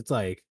 Because it's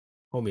like,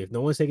 homie, if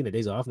no one's taking the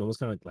days off, no one's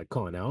kind of like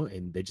calling out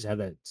and they just have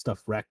that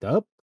stuff racked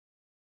up,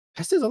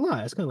 that says a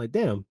lot. It's kind of like,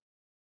 damn,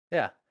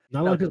 Yeah.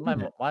 not a lot No, of because people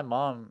do that. my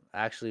mom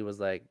actually was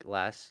like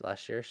last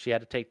year, she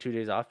had to take 2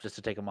 days off just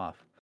to take them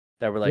off.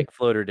 That were Yeah, like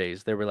floater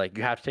days. They were like,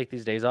 you have to take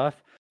these days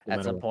off no at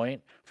matter some what.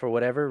 point for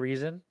whatever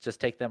reason. Just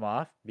take them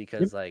off Yep.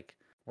 because like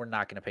we're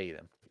not gonna pay you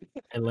them.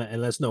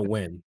 And let's know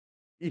when.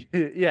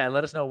 Yeah, and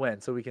let us know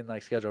when so we can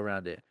like schedule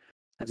around it.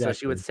 And so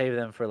she would Exactly. save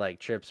them for like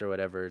trips or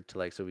whatever to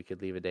like so we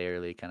could leave a day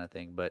early kind of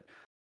thing. But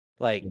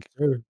Yes, like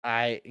sir.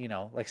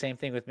 like same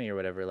thing with me or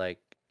whatever. Like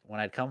when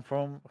I'd come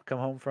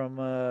home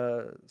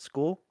from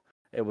school,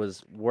 it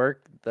was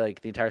work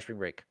like the entire spring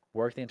break.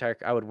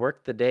 I would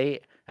work the day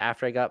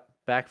after I got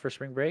back for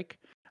spring break.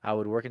 I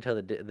would work until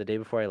the day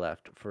before I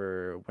left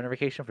for winter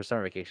vacation, for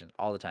summer vacation,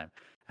 all the time.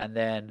 And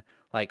then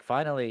like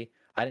finally,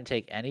 I didn't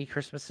take any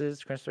Christmas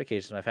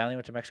vacations. My family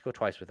went to Mexico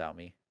twice without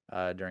me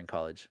during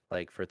college,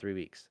 like for 3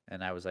 weeks.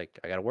 And I was like,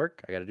 I gotta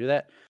work, I gotta do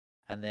that.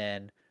 And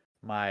then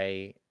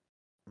my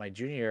my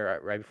junior year,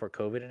 right before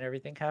COVID and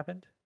everything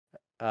happened,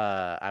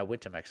 I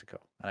went to Mexico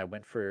and I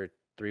went for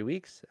 3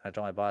 weeks. I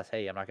told my boss,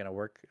 "Hey, I'm not gonna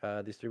work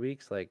these 3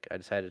 weeks. Like, I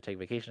decided to take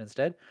vacation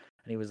instead."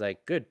 And he was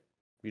like, "Good,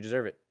 you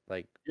deserve it.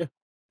 Like, Yeah.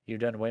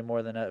 you've done way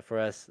more than for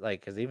us.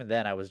 Like, because even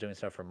then, I was doing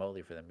stuff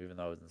remotely for them, even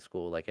though I was in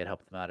school. Like, it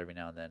helped them out every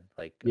now and then,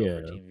 like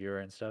over Yeah.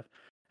 TeamViewer and stuff.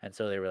 And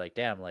so they were like,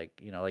 "Damn,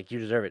 like like you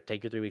deserve it.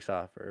 Take your 3 weeks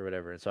off or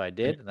whatever." And so I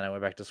Yeah. did, and then I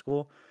went back to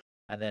school,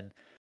 and then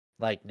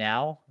like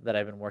now that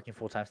I've been working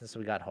full time since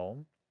we got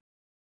home,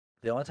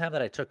 the only time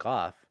that I took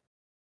off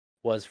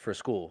was for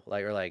school,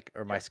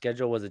 or my Yeah.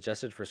 schedule was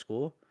adjusted for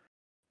school,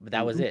 but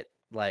that was Mhm. it.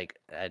 Like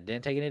I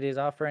didn't take any days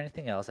off for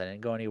anything else. I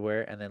didn't go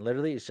anywhere, and then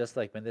literally it's just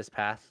like been this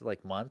past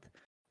like month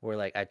where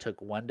like I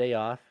took one day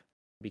off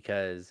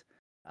because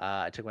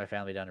I took my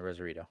family down to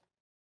Rosarito.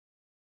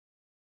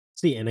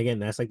 See, and again,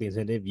 that's like the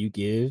incentive you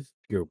give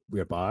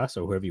your boss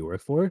or whoever you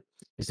work for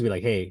is to be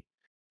like, hey,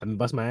 I've been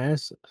busting my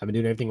ass. I've been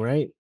doing everything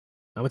right.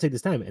 I'm gonna take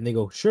this time. And they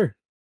go, sure,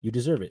 you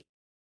deserve it.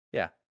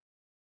 Yeah,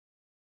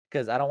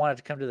 because I don't want it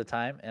to come to the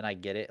time, and I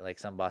get it. Like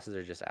some bosses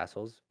are just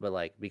assholes, but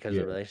like because of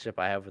Yeah. the relationship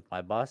I have with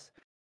my boss,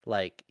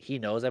 like he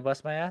knows I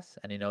bust my ass,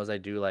 and he knows I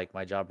do like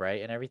my job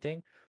right and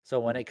everything. So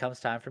when Mhm. it comes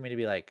time for me to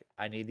be like,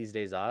 I need these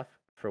days off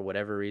for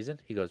whatever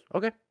reason, he goes,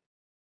 okay,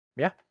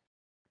 yeah,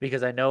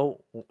 because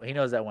he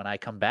knows that when I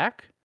come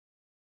back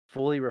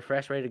fully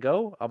refreshed, ready to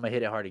go, I'm gonna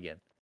hit it hard again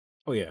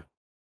Oh yeah.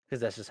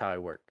 because that's just how I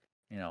work,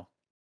 you know.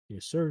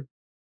 Yes, sir.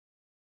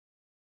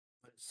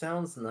 It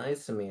sounds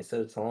nice to me.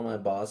 Instead of telling my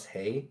boss,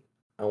 "Hey,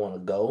 I want to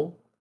go,"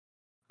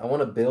 I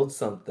want to build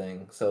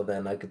something. So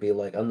then I could be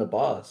like, "I'm the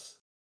boss.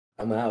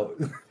 I'm out."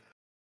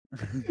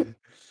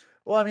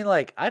 Well, I mean,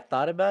 like I've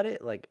thought about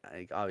it. Like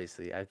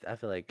obviously, I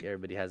feel like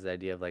everybody has the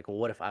idea of like, well,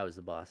 what if I was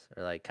the boss,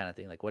 or like kind of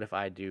thing. Like, what if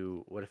I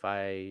do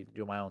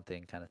my own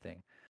thing, kind of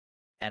thing.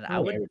 And I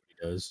think everybody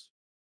does.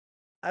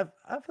 I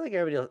feel like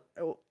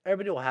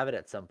everybody will have it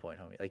at some point,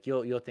 homie. Like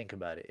you'll think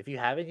about it. If you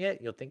haven't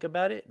yet, you'll think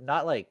about it.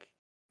 Not like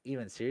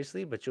even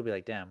seriously, but you'll be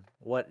like, damn,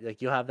 what?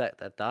 Like you'll have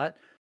that thought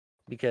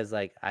because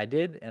like I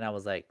did, and I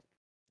was like,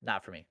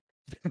 not for me.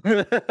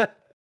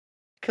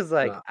 Because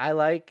like Nah. I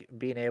like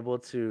being able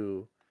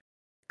to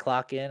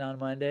clock in on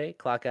Monday,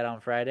 clock out on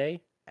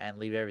Friday, and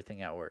leave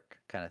everything at work,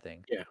 kind of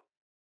thing. Yeah.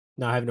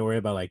 Not having to worry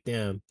about like,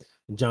 damn,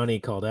 Johnny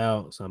called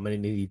out, so I'm gonna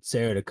need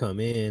Sarah to come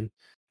in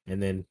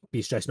and then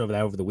be stressing over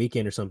that over the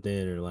weekend or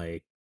something, or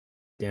like,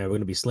 damn, we're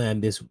gonna be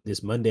slammed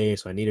this Monday,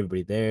 so I need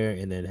everybody there,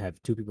 and then have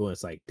two people. And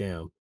it's like,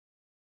 damn,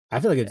 Yeah. I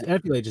feel like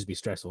it'd just be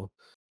stressful.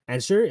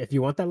 And sure, if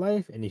you want that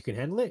life and you can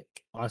handle it,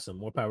 awesome,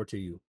 more power to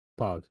you,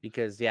 Pog.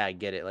 Because yeah, I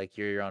get it. Like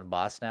you're your own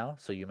boss now,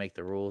 so you make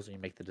the rules and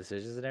you make the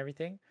decisions and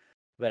everything.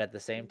 But at the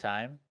same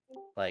time,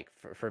 like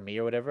for me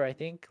or whatever, I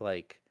think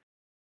like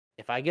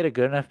if I get a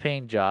good enough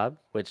paying job,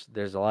 which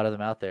there's a lot of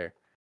them out there,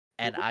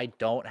 and Mhm. I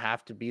don't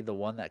have to be the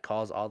one that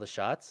calls all the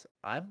shots,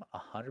 I'm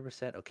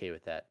 100% okay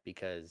with that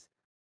because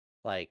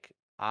like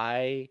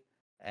I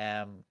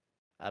am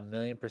a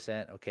million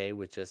percent okay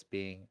with just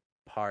being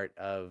part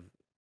of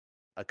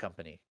a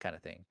company kind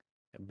of thing,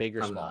 big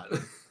or I'm small. not.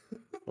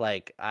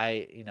 Like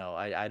I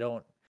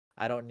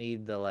don't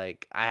need the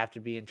like I have to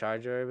be in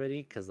charge of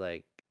everybody because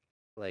like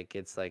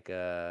it's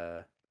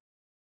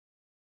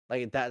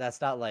like that's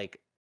not like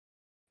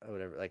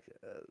whatever, like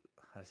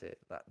how to say it,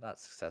 not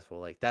successful.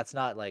 Like that's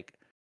not like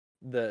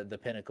the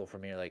pinnacle for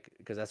me. Like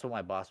because that's what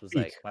my boss was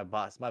like. Peak. My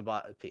boss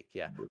peak.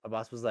 Yeah, my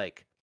boss was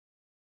like,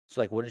 so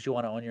like, wouldn't you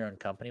want to own your own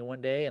company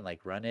one day and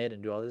like run it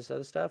and do all this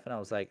other stuff? And I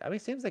was like, I mean,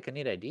 seems like a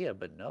neat idea,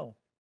 but no,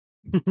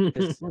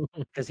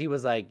 because he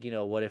was like, you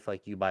know, what if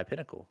like you buy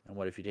Pinnacle and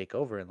what if you take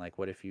over and like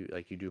what if you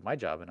like you do my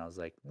job? And I was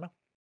like, no.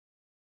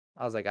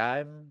 I was like,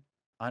 I'm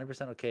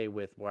 100% okay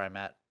with where I'm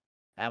at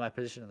my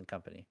position in the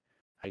company.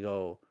 I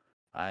go,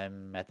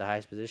 I'm at the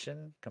highest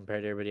position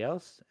compared to everybody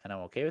else, and I'm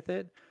okay with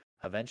it.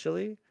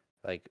 Eventually,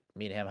 like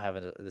me and him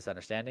having this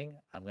understanding,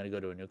 I'm gonna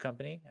go to a new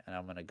company, and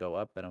I'm gonna go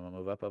up, and I'm gonna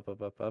move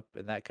up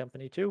in that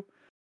company too.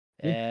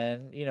 Yeah.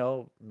 And you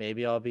know,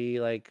 maybe I'll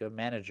be like a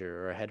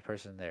manager or a head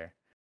person there.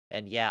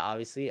 And yeah,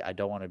 obviously, I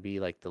don't want to be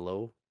like the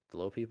low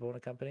people in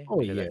a company Oh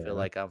because I feel yeah,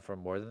 like I'm for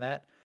more than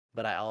that.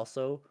 But I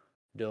also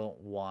don't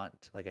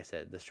want, like I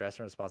said, the stress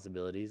and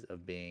responsibilities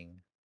of being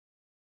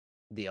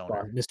the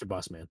owner, Mr.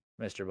 Boss Man.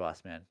 Mr.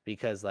 Boss Man,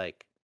 because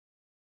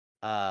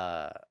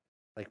uh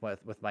like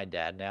with my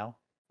dad now,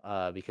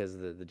 because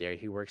of the dairy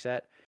he works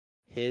at,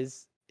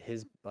 his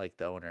like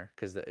the owner,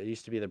 because it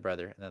used to be the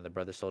brother, and then the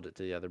brother sold it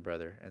to the other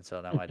brother, and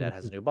so now my dad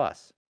has a new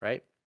boss,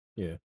 right?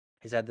 Yeah.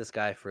 He's had this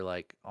guy for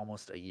like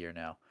almost a year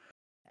now,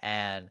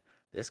 and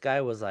this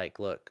guy was like,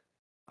 "Look,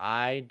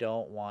 I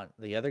don't want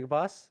the other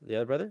boss, the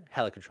other brother,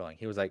 hella controlling."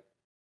 He was like,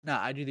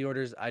 "Nah, I do the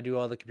orders, I do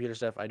all the computer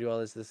stuff, I do all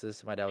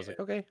this." My dad was like,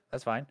 "Okay,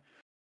 that's fine."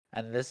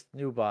 And this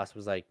new boss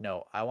was like,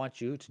 "No, I want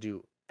you to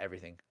do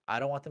everything. I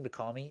don't want them to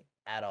call me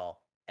at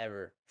all,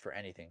 ever for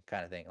anything,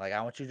 kind of thing. Like,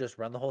 I want you to just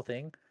run the whole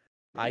thing.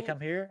 I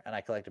come here and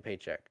I collect a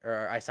paycheck,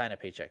 or I sign a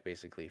paycheck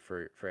basically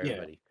for Yeah.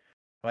 everybody."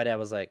 My dad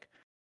was like,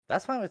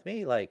 "That's fine with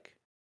me. Like,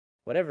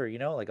 whatever, you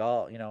know. Like,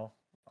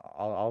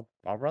 I'll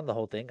run the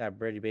whole thing. I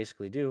already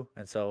basically do."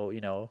 And so,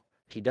 you know,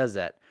 he does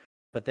that.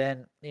 But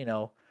then, you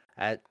know,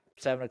 at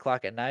 7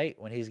 o'clock at night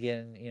when he's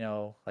getting, you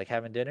know, like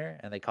having dinner,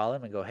 and they call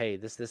him and go, "Hey,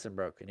 this and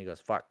broke," and he goes,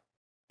 "Fuck,"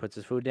 puts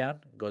his food down,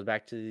 goes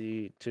back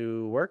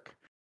to work,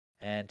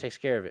 and takes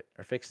care of it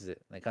or fixes it.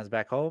 And then comes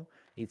back home,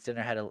 eats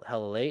dinner, had a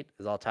hella late,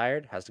 is all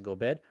tired, has to go to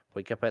bed,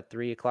 wake up at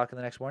 3 o'clock in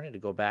the next morning to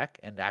go back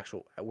and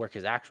actual work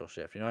his actual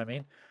shift. You know what I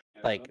mean?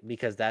 Like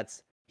because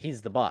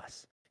he's the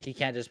boss. He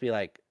can't just be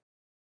like,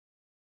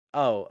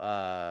 "Oh,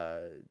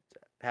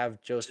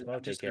 have Joe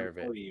Schmo take care of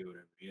it."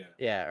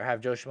 Yeah, or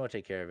have Joe Schmo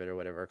take care of it or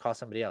whatever, or call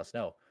somebody else.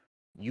 No,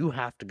 you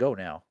have to go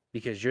now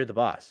because you're the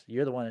boss.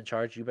 You're the one in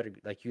charge. You better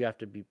like you have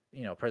to be,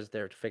 you know, present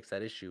there to fix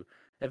that issue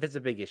if it's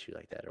a big issue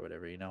like that or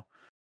whatever, you know.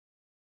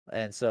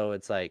 And so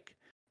it's like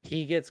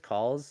he gets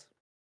calls.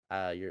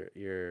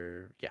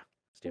 You're yeah,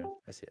 Steven,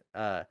 I see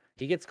it.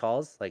 He gets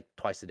calls like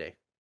twice a day,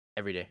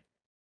 every day,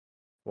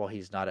 while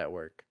he's not at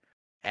work,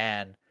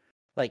 and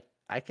like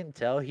I can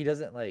tell he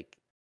doesn't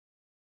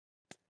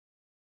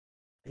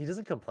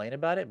complain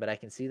about it, but I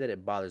can see that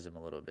it bothers him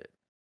a little bit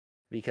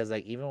because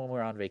like even when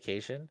we're on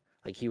vacation,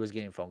 like he was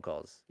getting phone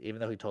calls, even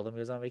though he told him he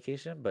was on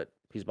vacation, but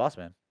he's boss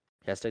man.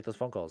 He has to take those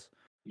phone calls.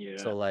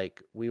 So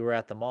like we were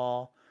at the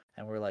mall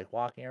and we're like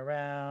walking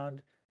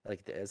around,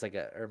 like it's like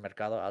a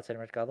mercado outside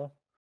mercado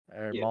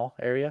or mall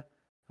area.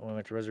 And we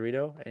went to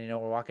Rosarito, and you know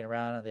we're walking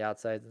around on the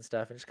outsides and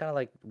stuff, and just kind of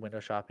like window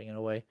shopping in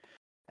a way.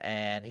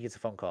 And he gets a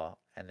phone call,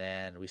 and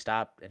then we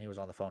stopped, and he was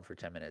on the phone for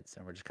 10 minutes,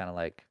 and we're just kind of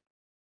like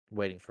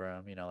waiting for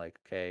him, you know, like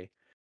okay.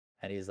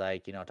 And he's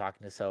like, you know,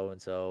 talking to so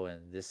and so,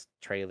 and this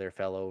trailer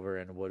fell over,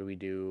 and what do we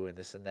do, and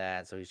this and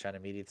that. So he's trying to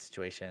mediate the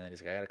situation, and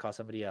he's like, I gotta call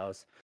somebody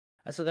else.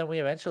 And so then we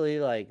eventually,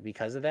 like,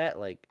 because of that,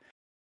 like,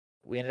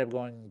 we ended up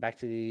going back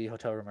to the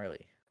hotel room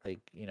early, like,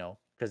 you know,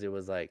 because it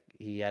was like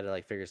he had to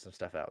like figure some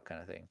stuff out,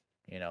 kind of thing,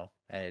 you know,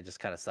 and it just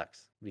kind of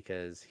sucks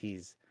because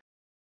he's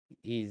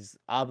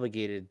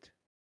obligated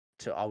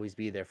to always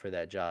be there for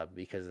that job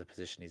because of the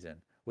position he's in,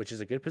 which is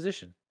a good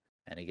position,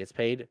 and he gets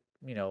paid,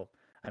 you know,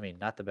 I mean,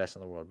 not the best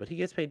in the world, but he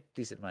gets paid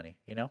decent money,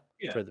 you know,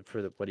 for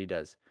what he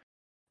does.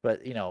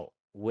 But you know,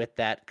 with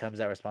that comes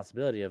that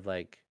responsibility of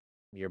like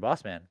you're a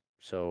boss man,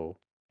 so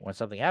when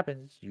something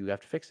happens, you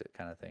have to fix it,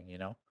 kind of thing, you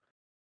know.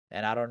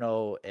 And I don't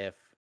know if,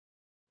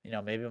 you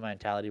know, maybe my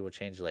mentality will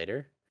change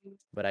later,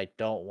 but I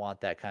don't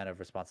want that kind of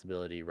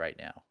responsibility right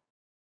now.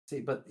 See,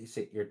 but you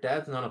see, your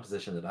dad's not a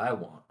position that I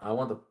want. I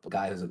want the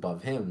guy who's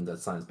above him that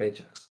signs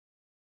paychecks.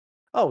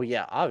 Oh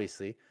yeah,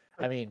 obviously.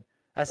 I mean,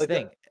 that's the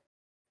Like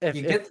thing.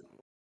 you If get.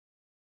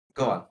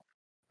 Go on.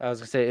 I was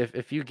gonna say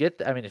if you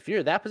get I mean if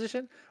you're in that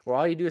position where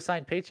all you do is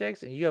sign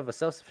paychecks and you have a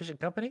self sufficient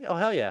company, oh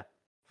hell yeah.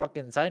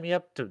 Fucking sign me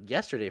up to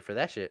yesterday for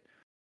that shit.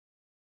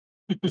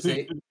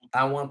 See,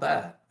 I want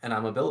that, and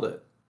I'm gonna build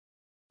it.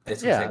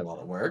 It's gonna take Yeah. a lot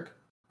of work,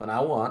 but I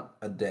want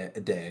a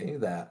day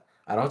that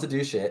I don't have to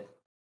do shit,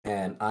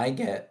 and I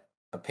get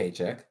a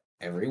paycheck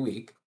every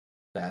week.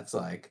 That's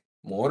like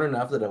more than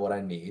enough that what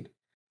I need,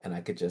 and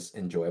I could just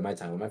enjoy my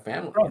time with my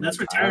family. Bro, and that's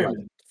retire like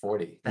retirement.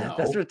 40.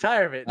 That's No,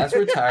 retirement. that's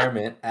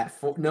retirement at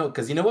no,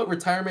 because you know what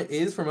retirement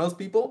is for most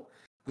people.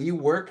 You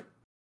work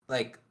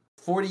like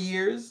 40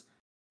 years,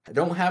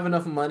 don't have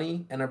enough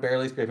money, and are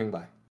barely scraping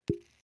by.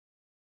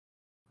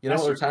 You know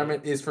That's what true.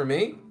 retirement is for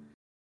me?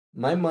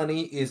 My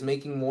money is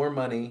making more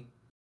money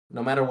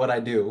no matter what I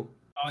do.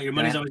 Oh, your And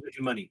money's I- always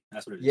making money.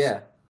 That's what it is.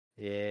 Yeah.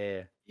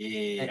 Yeah.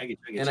 Yeah, I get you.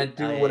 I get And you. I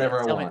do Oh, yeah,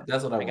 whatever I sell me- want.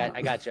 That's what I want.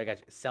 I got you.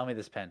 Sell me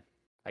this pen.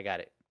 I got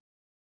it.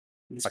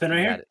 This Fucking pen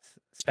right got here? it.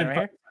 This pen right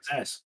here?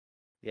 Ass.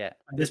 Yeah.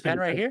 This This pen pen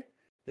right is- here?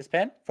 This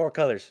pen? 4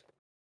 colors.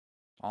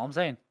 All I'm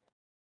saying.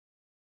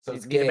 So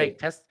it's Need to gay. make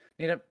test.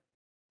 Need to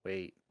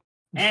wait.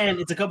 And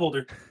it's a cup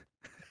holder.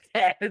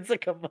 It's a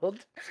couple.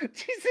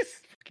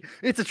 Jesus.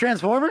 It's a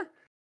transformer?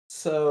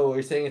 So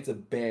you're saying it's a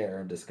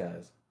bear in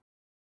disguise.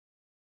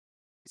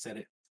 He said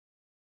it.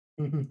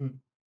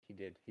 He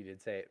did. He did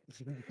say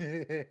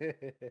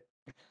it.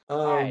 um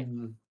Alright.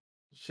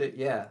 shit,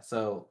 yeah.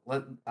 So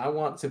I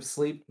want to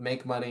sleep,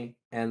 make money,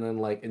 and then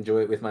like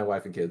enjoy it with my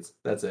wife and kids.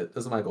 That's it.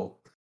 That's my goal.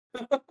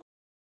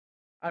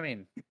 I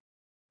mean,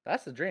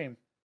 that's the dream.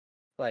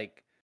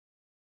 Like,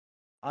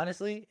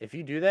 honestly, if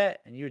you do that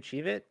and you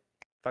achieve it,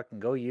 fucking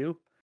go you.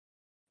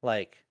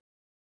 Like,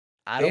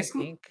 I don't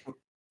Basically- think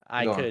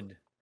I Go on. could.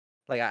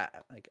 Like,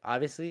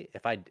 obviously,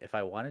 if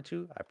I wanted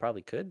to, I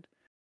probably could.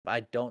 But I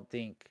don't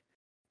think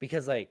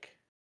because like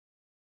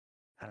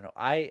I don't know.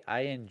 I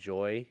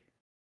enjoy.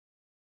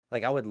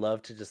 Like, I would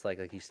love to just like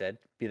you said,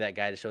 be that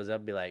guy that shows up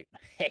and be like,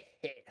 hey,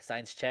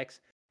 signs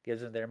checks,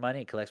 gives them their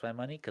money, collects my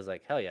money. Cause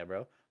like, hell yeah,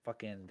 bro.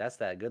 Fucking, that's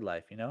that good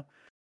life, you know?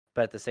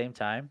 But at the same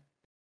time,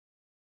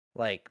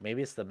 like,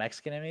 maybe it's the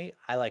Mexican in me.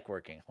 I like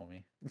working,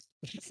 homie.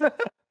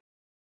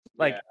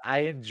 Like, Yeah. I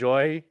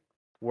enjoy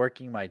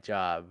working my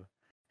job.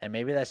 And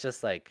maybe that's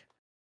just like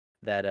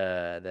that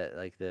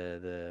like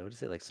the what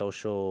is it, like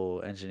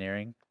social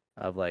engineering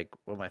of like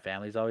what my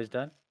family's always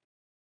done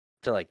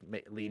to like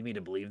lead me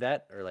to believe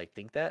that or like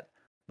think that,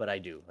 but I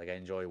do. Like, I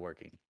enjoy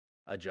working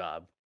a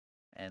job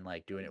and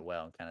like doing it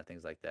well and kind of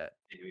things like that.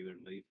 Yeah, we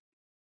wouldn't leave.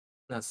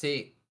 Now,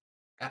 see,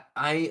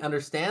 I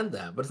understand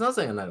that, but it's not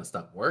saying I'm not gonna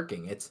stop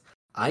working. It's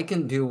I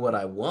can do what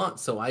I want,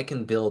 so I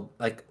can build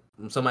like.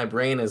 So my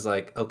brain is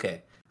like,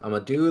 okay, I'm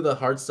gonna do the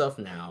hard stuff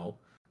now,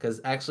 because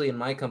actually in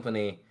my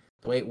company,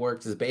 the way it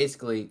works is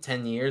basically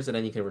 10 years and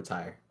then you can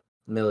retire,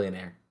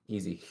 millionaire,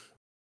 easy.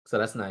 So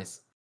that's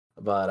nice,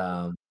 but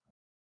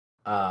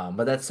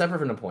that's separate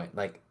from the point.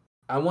 Like,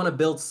 I want to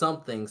build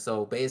something,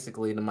 so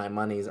basically my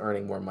money is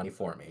earning more money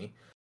for me.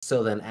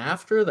 So then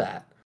after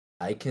that,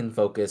 I can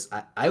focus.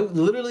 I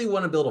literally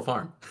want to build a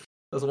farm.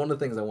 That's one of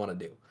the things I want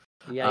to do.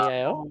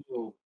 Yeah.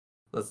 Oh,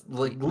 That's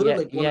like literally one of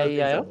the things I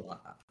E-I-E-I-O?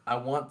 want. I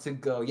want to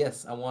go.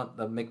 Yes, I want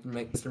the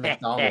Mr.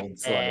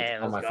 McDonald's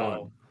like on Let's my go.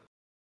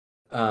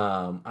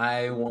 farm.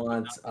 I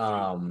want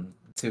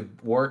to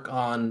work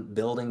on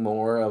building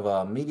more of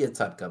a media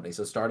type company.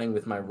 So starting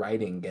with my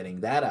writing, getting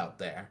that out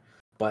there.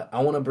 But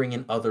I want to bring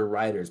in other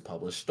writers,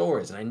 publish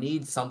stories, and I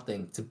need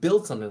something to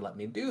build something to let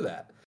me do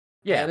that.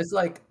 Yeah. And it's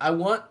like I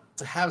want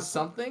to have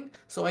something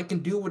so I can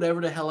do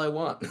whatever the hell I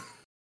want.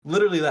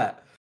 Literally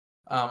that.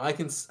 I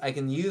can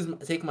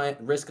take my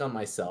risk on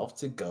myself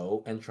to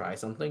go and try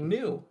something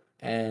new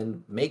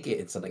and make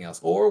it something else,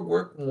 or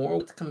work more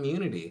with the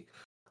community.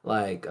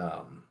 Like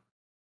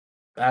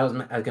I was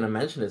gonna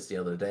mention this the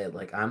other day.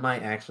 Like I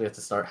might actually have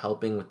to start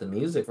helping with the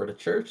music for the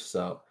church.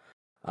 So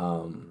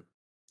um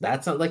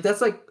that's not like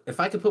that's like if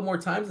I could put more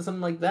time to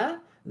something like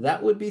that,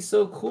 that would be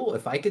so cool.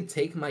 If I could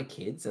take my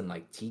kids and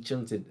like teach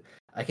them to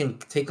I can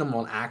take them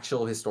on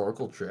actual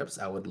historical trips.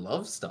 I would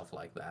love stuff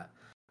like that.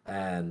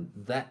 And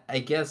that I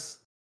guess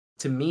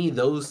to me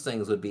those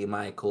things would be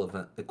my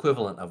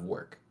equivalent of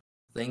work.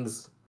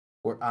 Things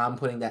where I'm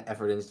putting that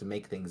effort into to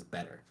make things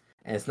better.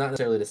 And it's not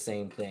necessarily the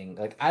same thing.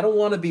 Like I don't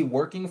want to be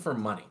working for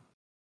money.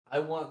 I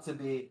want to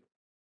be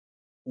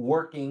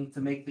working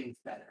to make things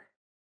better.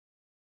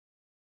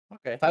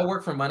 Okay. If I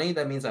work for money,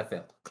 that means I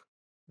failed.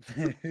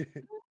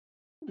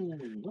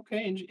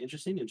 okay.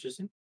 Interesting.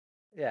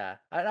 Yeah,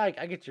 I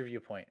get your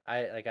viewpoint.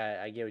 I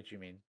get what you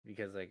mean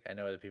because like I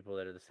know other people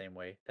that are the same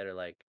way that are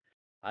like,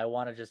 I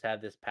want to just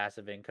have this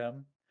passive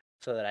income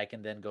so that I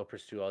can then go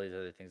pursue all these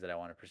other things that I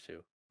want to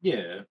pursue.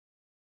 Yeah.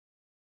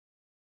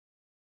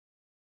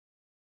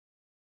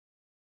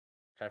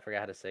 Trying to figure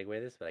out how to segue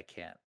this, but I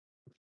can't.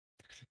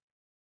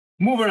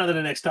 Moving on to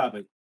the next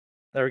topic.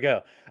 There we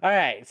go. All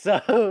right,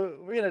 so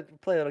we're gonna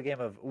play a little game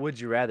of Would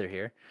You Rather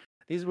here.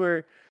 These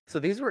were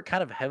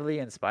kind of heavily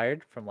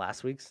inspired from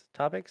last week's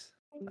topics.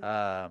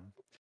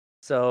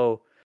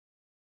 So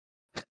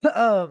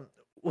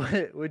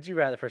would you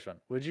rather, first one,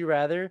 would you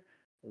rather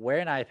wear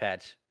an eye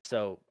patch?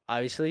 So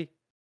obviously,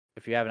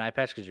 if you have an eye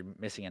patch because you're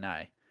missing an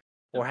eye,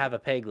 or have a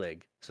peg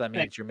leg, so that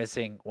means you're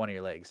missing one of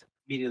your legs.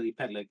 Immediately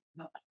peg leg.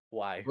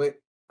 Why? Wait,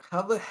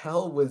 how the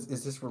hell is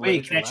this related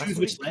Wait, to can I last choose week?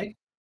 which leg?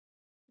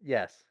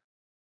 Yes.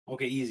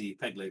 Okay, easy.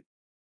 Peg leg.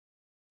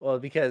 Well,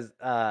 because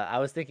I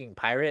was thinking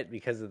pirate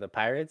because of the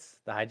pirates,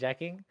 the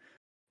hijacking.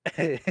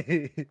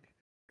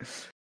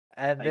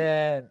 And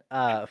then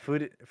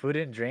food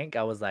and drink,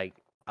 I was like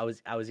I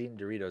was eating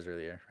Doritos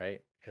earlier,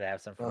 right? Because I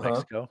have some from Uh-huh.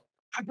 Mexico.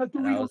 I got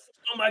And I was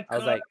oh my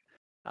god.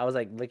 I was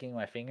like licking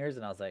my fingers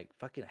and I was like,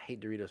 fucking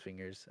hate Doritos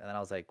fingers. And then I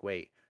was like,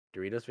 wait,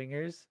 Doritos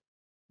fingers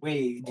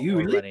Wait, do you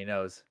or really? runny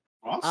nose?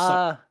 I'll suck.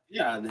 Uh,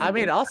 Yeah. Then I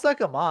mean, I'll suck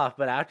them off,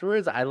 but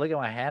afterwards, I look at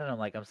my hand and I'm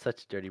like, I'm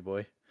such a dirty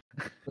boy.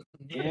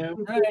 yeah,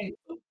 right.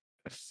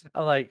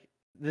 I'm like,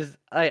 because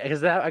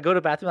I go to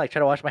the bathroom, like try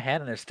to wash my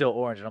hand, and they're still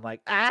orange, and I'm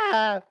like,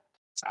 ah.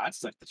 I'd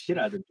suck the shit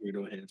out of the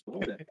Dorito heads, but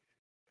whatever.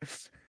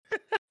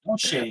 No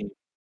shame.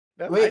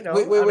 No, I Wait, know.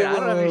 wait, wait, I mean, wait, I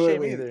don't have wait, any wait,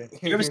 shame wait. either.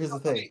 Here's the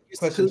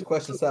thing.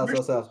 Question, Sal,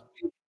 Sal.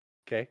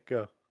 Okay,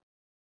 go.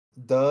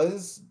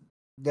 Does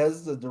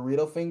the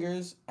Dorito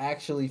fingers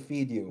actually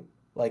feed you?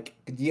 Like,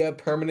 do you have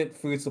permanent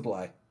food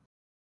supply?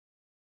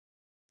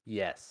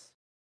 Yes.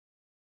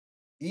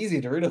 Easy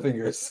Dorito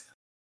fingers.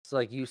 So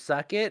like you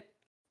suck it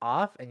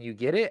off and you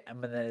get it,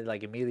 and then it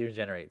like immediately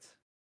regenerates.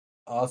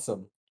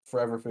 Awesome.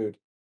 Forever food.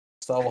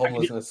 Solve I can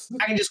do- homelessness.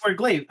 I can just wear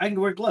glaive. I can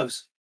wear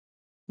gloves.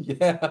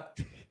 Yeah.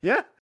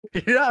 Yeah.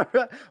 You're not,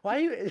 why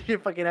are you're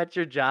fucking at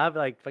your job,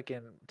 like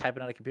fucking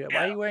typing on a computer?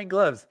 Why are you wearing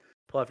gloves?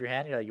 Pull off your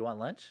hand. You're like, you want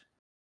lunch?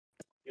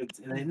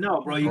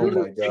 No, bro. You Oh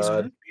know my the things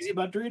God. crazy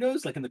about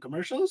Doritos, like in the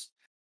commercials.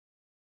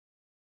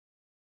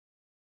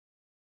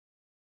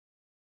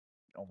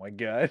 Oh my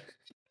god.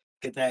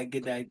 Get that.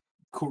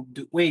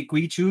 Wait, can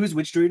we choose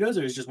which Doritos,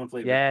 or is just one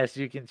flavor? Yes,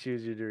 you can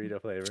choose your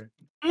Dorito flavor.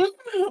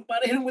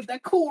 But I hit him with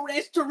that Cool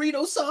Ranch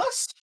Dorito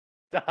sauce.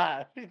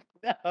 Stop.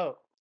 No.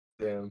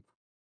 Damn.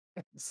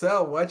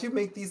 Sal, why'd you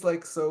make these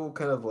like so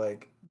kind of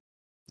like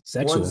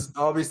Sexual. one's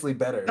obviously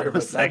better, but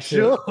that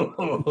Sexual?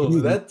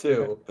 too. That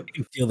too. You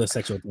can feel the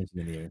sexual tension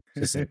in the air.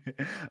 Just saying.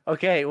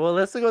 Okay, well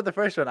let's go with the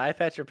first one. Eye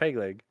patch or peg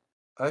leg?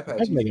 I've had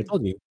Like I cheesy.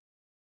 told you.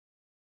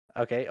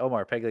 Okay,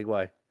 Omar, peg leg.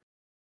 Why?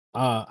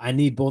 I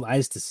need both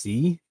eyes to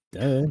see.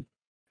 Duh.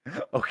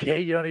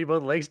 Okay, you don't need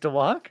both legs to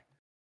walk.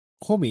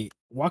 Homie,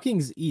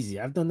 walking's easy.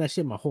 I've done that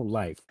shit my whole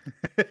life.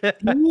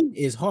 Seeing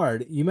is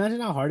hard. You imagine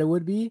how hard it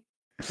would be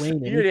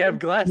playing You already have anything?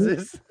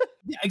 glasses.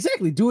 Yeah,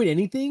 exactly. Doing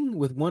anything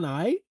with one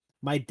eye,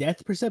 my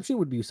depth perception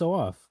would be so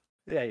off.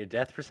 Yeah, your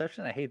depth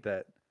perception. I hate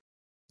that.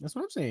 That's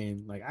what I'm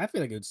saying. Like, I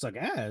feel like it would suck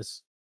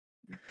ass.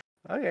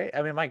 Okay,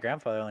 I mean, my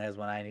grandfather only has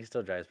one eye and he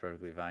still drives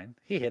perfectly fine.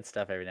 He hits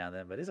stuff every now and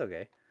then, but it's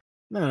okay.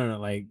 No.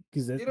 Like,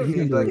 because You don't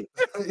need like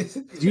it's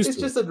used to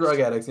just the drug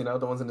addicts, you know,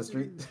 the ones in the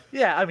street.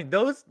 Yeah, I mean,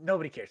 those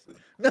nobody cares.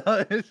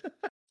 No.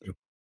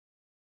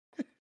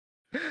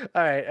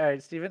 All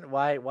right, Steven.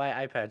 Why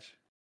eye patch?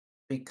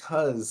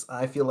 Because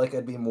I feel like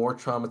I'd be more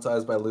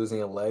traumatized by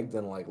losing a leg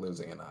than like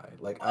losing an eye.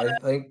 Like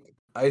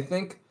I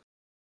think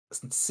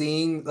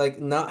seeing like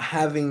not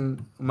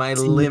having my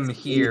Seeing limb is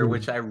here, amazing.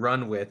 which I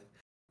run with,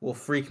 will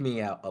freak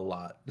me out a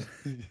lot.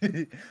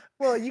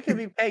 Well, you can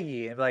be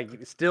Peggy and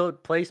like still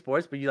play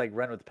sports, but you like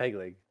run with the peg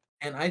leg.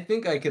 And I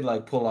think I could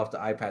like pull off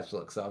the eye patch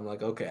look, so I'm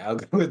like, okay, I'll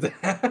go with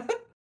that.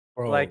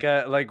 Bro,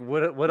 Like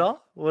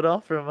Woodall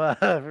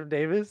from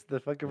Davis, the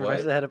fucking What?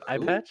 professor that had an eye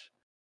Who? patch.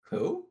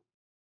 Who?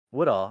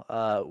 Woodall,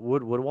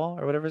 Woodwall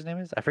or whatever his name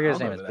is. I forget I his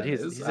don't name know is, who but that he's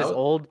is.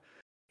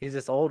 he's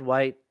this old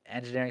white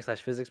engineering /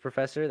 physics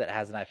professor that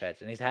has an eye patch,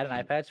 and he's had an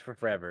eye patch for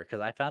forever.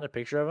 Because I found a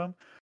picture of him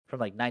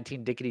from like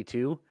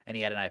 1992, and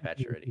he had an eye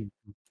patch already.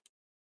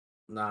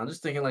 No, I'm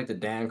just thinking like the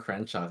Dan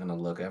Crenshaw kind of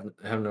look. I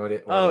have no idea.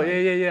 or, Oh like,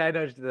 yeah. I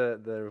know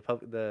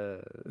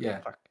the Yeah,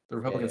 fuck. the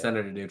Republican yeah.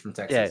 senator dude from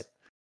Texas.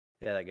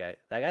 Yeah, that guy.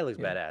 That guy looks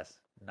Yeah. badass.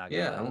 Not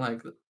gonna Yeah, lie. I'm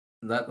like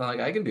that. Like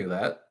I can do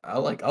that.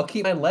 I'll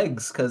keep my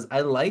legs because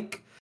I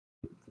like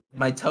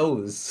my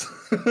toes.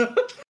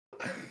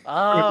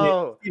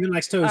 Oh, even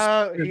likes toast.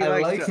 oh, he I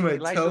likes like to- my he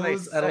likes to, like,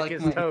 toes. I suck like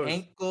his my toes.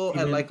 ankle. I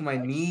Even like my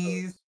likes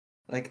knees.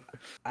 Like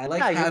I like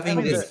Yeah, I having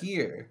mean, this the-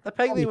 here. The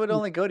peg leg Oh, would you-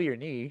 only go to your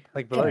knee,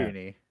 like below Yeah. your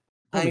knee.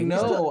 I Homie,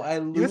 know. I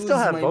lose. You would still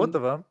have my... both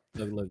of them.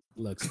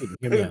 Look, Steven,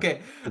 hear me out.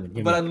 Okay, Steven,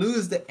 hear but me I out.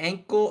 lose the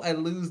ankle. I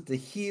lose the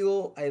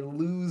heel. I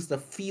lose the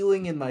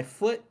feeling in my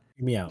foot.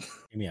 Hear me out.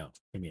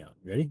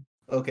 Ready?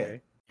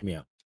 Okay. Hear me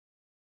out.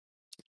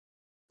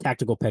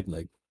 Tactical peg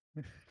leg.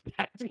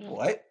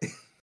 What?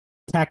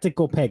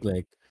 Tactical peg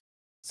leg.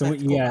 So what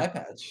Tactical you eye got?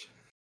 patch.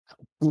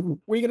 What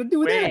are you gonna do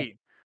with Wait,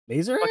 that?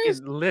 Laser eyes?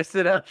 fucking lifts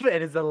it up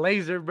and it's a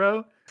laser,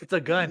 bro. It's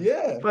a gun.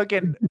 Yeah.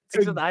 Fucking It's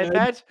takes a an eye gun.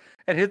 patch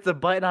and hits the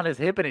button on his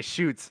hip and it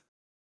shoots.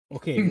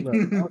 Okay, look. All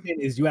I'm saying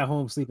is you at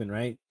home sleeping,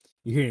 right?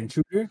 You hear an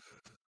intruder.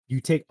 You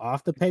take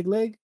off the peg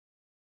leg,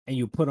 and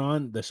you put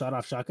on the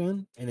shot-off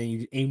shotgun, and then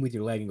you aim with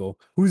your leg and go,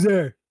 "Who's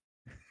there?"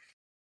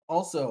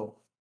 Also,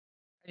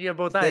 You have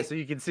both They- eyes so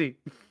you can see.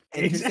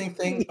 interesting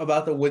thing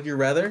about the would you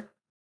rather,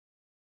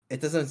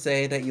 it doesn't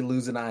say that you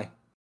lose an eye.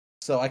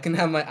 So I can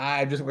have my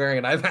eye just wearing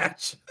an eye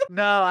patch.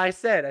 No, I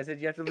said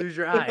you have to lose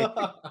your eye.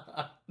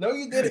 No,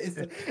 you did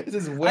it. It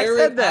says I wear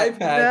said an that. eye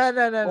patch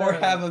No, or no.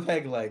 have a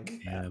peg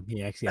leg.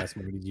 He actually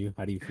outsmarted you.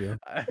 How do you feel?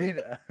 I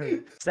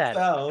mean, sad.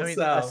 Sal, I mean,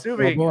 Sal.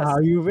 assuming. Bobo, how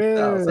you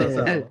feel?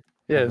 Sal.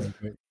 Yes.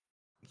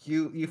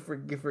 You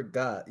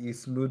forgot. You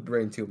smooth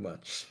brain too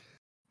much.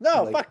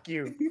 No, Like- fuck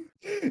you.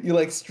 You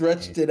like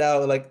stretched it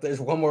out. Like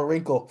there's one more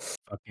wrinkle.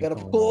 Fucking Gotta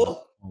homo.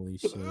 pull. Holy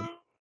shit.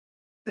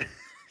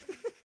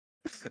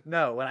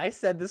 No, when I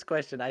said this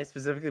question, I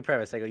specifically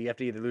premised. I go, you have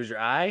to either lose your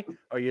eye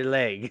or your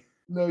leg.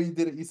 No, you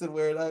didn't. You said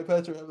wear an eye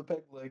patch or have a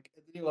peg leg.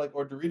 And then you're like,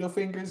 or Dorito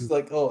fingers.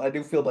 Like, oh, I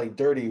do feel like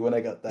dirty when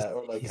I got that.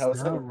 Or like, He's how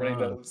is that a not runny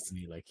wrong. nose? To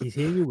me. Like he's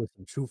hitting you with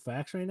some true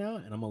facts right now,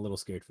 and I'm a little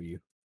scared for you.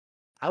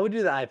 I would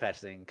do the eye patch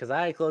thing because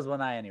I close one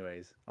eye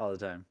anyways all the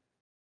time.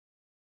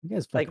 You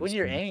guys Like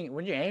fucking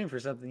when you're aiming for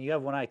something, you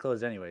have one eye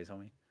closed anyways,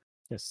 homie.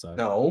 Yes, suck.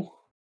 No.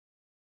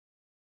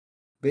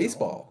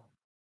 Baseball.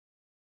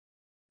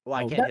 Well,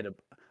 I Oh, can't hit a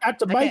Got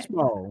the I can't-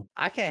 baseball.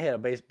 I can't hit a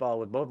baseball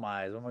with both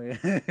my eyes. Oh my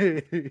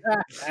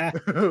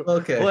God.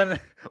 Okay.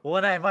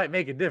 One eye might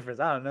make a difference.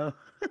 I don't know.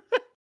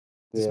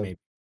 Just Yeah. maybe.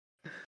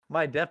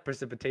 My depth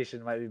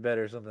precipitation might be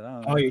better or something. I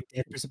don't know. Oh, your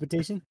death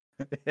precipitation?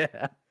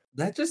 Yeah.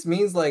 That just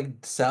means like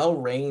Sal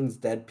rains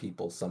dead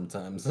people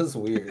sometimes. That's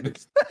weird.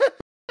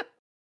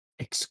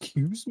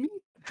 Excuse me?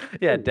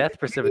 Yeah, death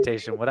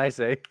precipitation. What I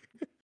say.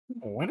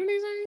 What did he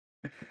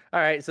say? All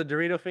right, so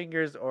Dorito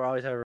fingers or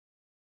always have a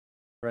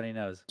runny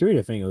nose.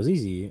 Dorito fingers,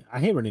 easy. I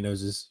hate runny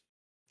noses.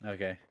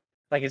 Okay.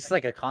 Like it's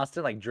like a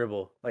constant like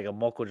dribble, like a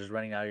moco just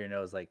running out of your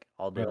nose like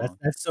all day Bro, long.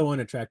 that's so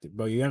unattractive,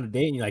 bro. You're on a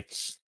date and you're like,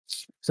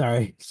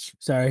 sorry,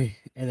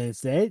 and then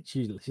instead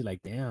she's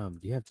like, damn,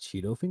 do you have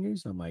Cheeto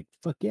fingers? I'm like,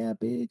 fuck yeah,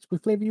 bitch.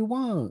 What flavor you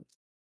want?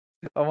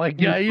 Oh my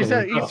God, you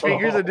said each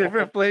finger's a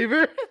different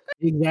flavor?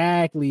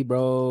 Exactly,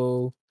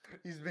 bro.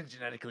 He's been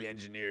genetically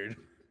engineered.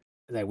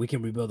 Like we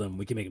can rebuild them.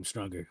 We can make them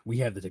stronger. We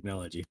have the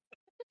technology.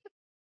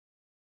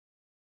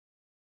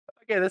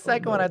 Okay, the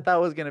second one I no.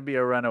 thought was gonna be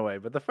a runaway,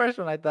 but the first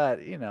one I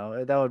thought, you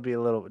know, that would be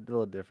a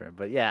little different.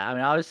 But yeah, I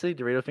mean, obviously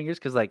Dorito fingers,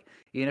 because like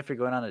even if you're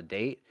going on a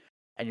date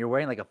and you're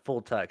wearing like a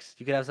full tux,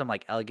 you could have some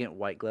like elegant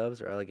white gloves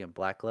or elegant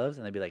black gloves,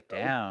 and they'd be like,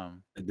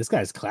 damn, Like, this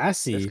guy's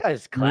classy. this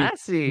guy's When you-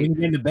 classy. When you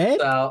get into bed,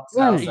 Sal, Right.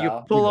 Sal, You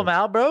Sal. pull Doritos. them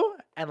out, bro,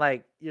 and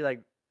like you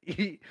like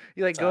you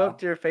like go up Sal.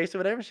 to your face or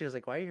whatever. She was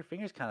like, "Why are your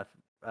fingers kind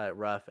of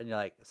rough?" And you're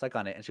like, "Suck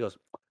on it," and she goes,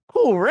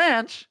 "Cool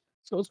Ranch."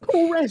 so it's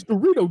Cool Ranch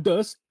Dorito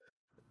dust.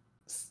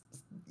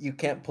 You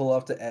can't pull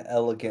off the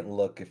elegant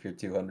look if you're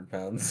 200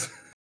 pounds.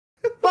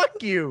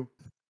 Fuck you.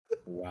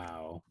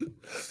 Wow.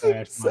 I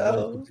asked my Sal.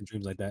 hopes and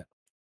dreams like that.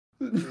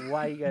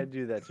 Why you gotta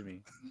do that to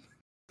me?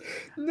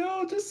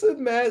 No, just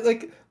imagine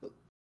like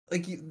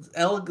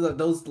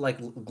those like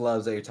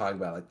gloves that you're talking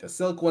about, like the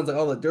silk ones, like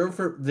all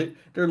that.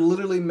 They're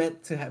literally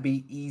meant to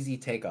be easy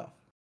takeoff.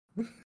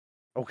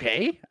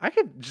 Okay, I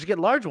could just get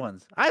large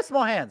ones. I have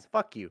small hands.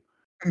 Fuck you.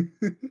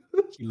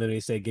 She literally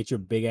said, "Get your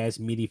big ass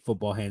meaty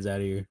football hands out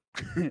of here."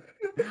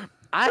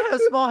 I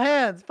have small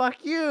hands.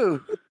 Fuck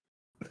you.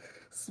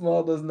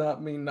 Small does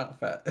not mean not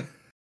fat.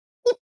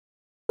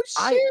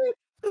 I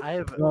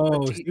have Oh,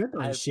 petite- you're I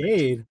throwing have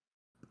shade.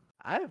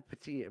 I have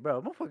petite,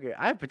 bro, motherfucker.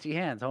 I have petite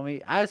hands,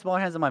 homie. I have small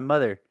hands than my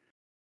mother,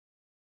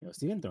 Yo,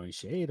 Steven throwing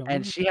shade on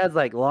and me. she has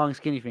like long,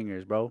 skinny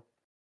fingers, bro.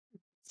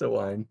 So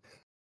wine.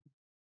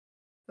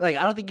 Like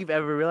I don't think you've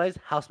ever realized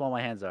how small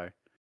my hands are.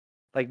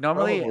 Like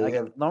normally, Probably,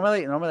 yeah.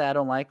 normally I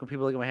don't like when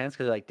people look at my hands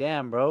because they're like,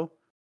 "Damn, bro,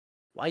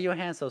 why are your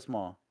hands so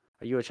small?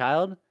 Are you a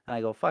child?" And I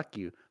go, "Fuck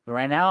you." But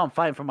right now, I'm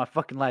fighting for my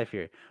fucking life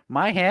here.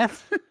 My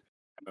hands, I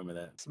remember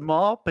that.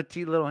 small,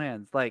 petite little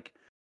hands. Like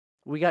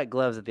we got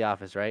gloves at the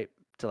office, right?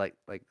 To like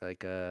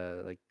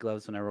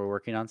gloves whenever we're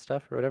working on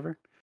stuff or whatever.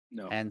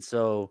 No. And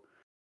so,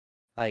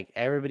 like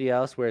everybody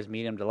else wears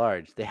medium to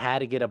large. They had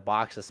to get a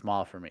box of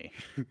small for me.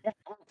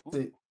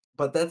 See,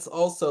 but that's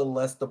also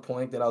less the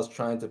point that I was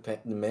trying to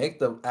make.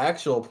 The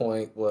actual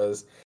point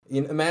was,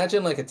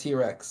 imagine like a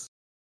T-Rex,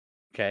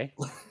 Okay.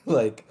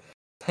 like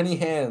tiny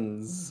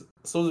hands,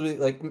 supposed to be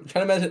like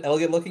trying to imagine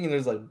elegant looking, and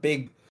there's like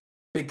big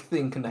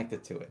thing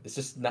connected to it. It's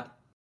just not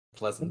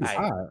pleasant. It's I-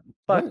 hot.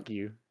 Fuck What?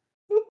 you.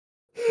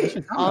 That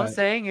shit's All I'm hot.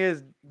 saying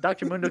is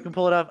Dr. Mundo can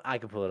pull it off. I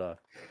can pull it off.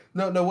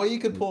 No, what you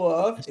could pull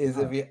off That's is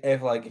hot.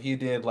 if you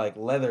did like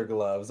leather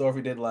gloves, or if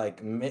you did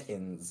like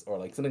mittens or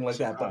like something like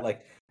that. But Hot.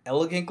 like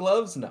elegant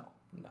gloves, no.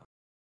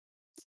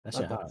 That not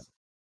shit hot. those.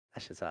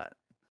 That shit's hot.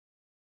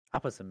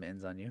 I'll put some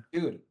mittens on you.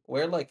 Dude,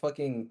 wear like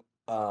fucking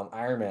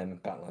Iron Man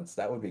gauntlets.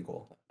 That would be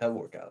cool. That would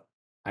work out.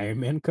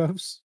 Iron Man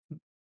cuffs.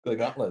 The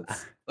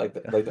gauntlets, like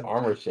the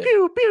armor shit.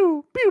 Pew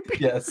pew pew pew.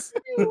 Yes.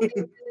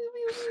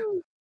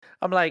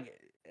 I'm like,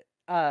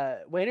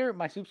 waiter,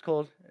 my soup's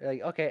cold.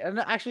 Like, okay,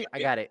 no, actually, I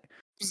got it.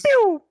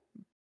 Pew.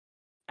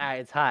 Alright,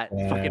 it's hot.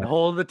 Fucking Yeah.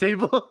 hole in the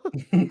table.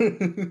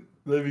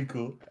 That'd be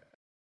cool.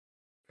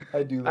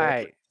 I do that. All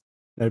right.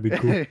 That'd be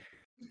cool.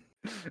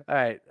 All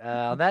right.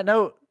 On that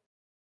note,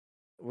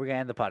 we're gonna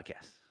end the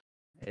podcast.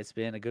 It's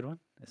been a good one.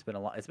 It's been a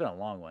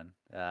long one.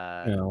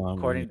 Yeah, long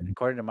According one.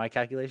 according to my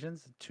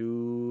calculations,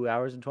 2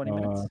 hours and 20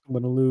 minutes. I'm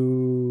gonna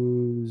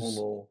lose.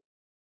 Oh,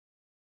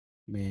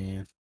 no.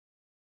 Man.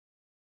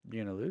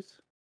 You're gonna lose.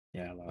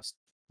 Yeah, I lost.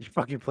 You're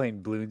fucking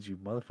playing balloons, you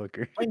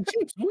motherfucker. Playing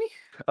chips, we?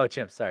 Oh,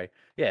 chimp. Sorry.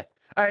 Yeah.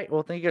 All right.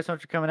 Well, thank you guys so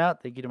much for coming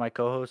out. Thank you to my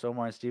co-hosts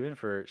Omar and Steven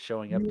for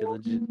showing up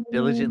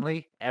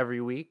diligently every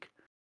week,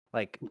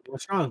 like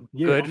What's wrong?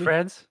 good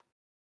friends.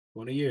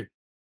 One a year.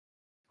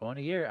 One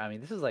a year. I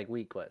mean, this is like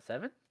week what,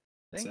 7?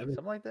 I think 7.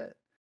 something like that.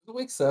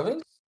 Week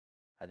 7?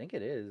 I think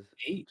it is.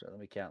 8. So let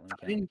me count.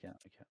 9,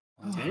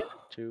 1, 10,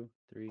 2,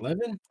 3,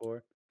 11.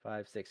 4,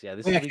 5, 6. Yeah,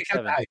 this Oh, is yeah, week I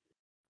 7. died.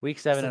 Week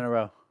 7 in a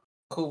row.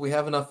 Cool. We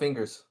have enough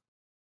fingers.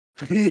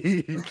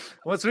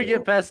 Once we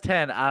get past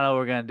 10, I don't know what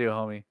we're gonna do,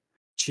 homie.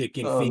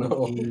 Chicken Oh, no.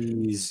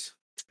 fingies.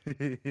 All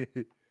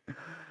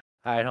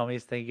right,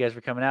 homies. Thank you guys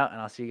for coming out,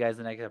 and I'll see you guys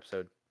in the next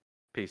episode.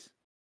 Peace.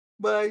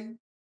 Bye.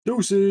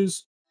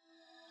 Deuces.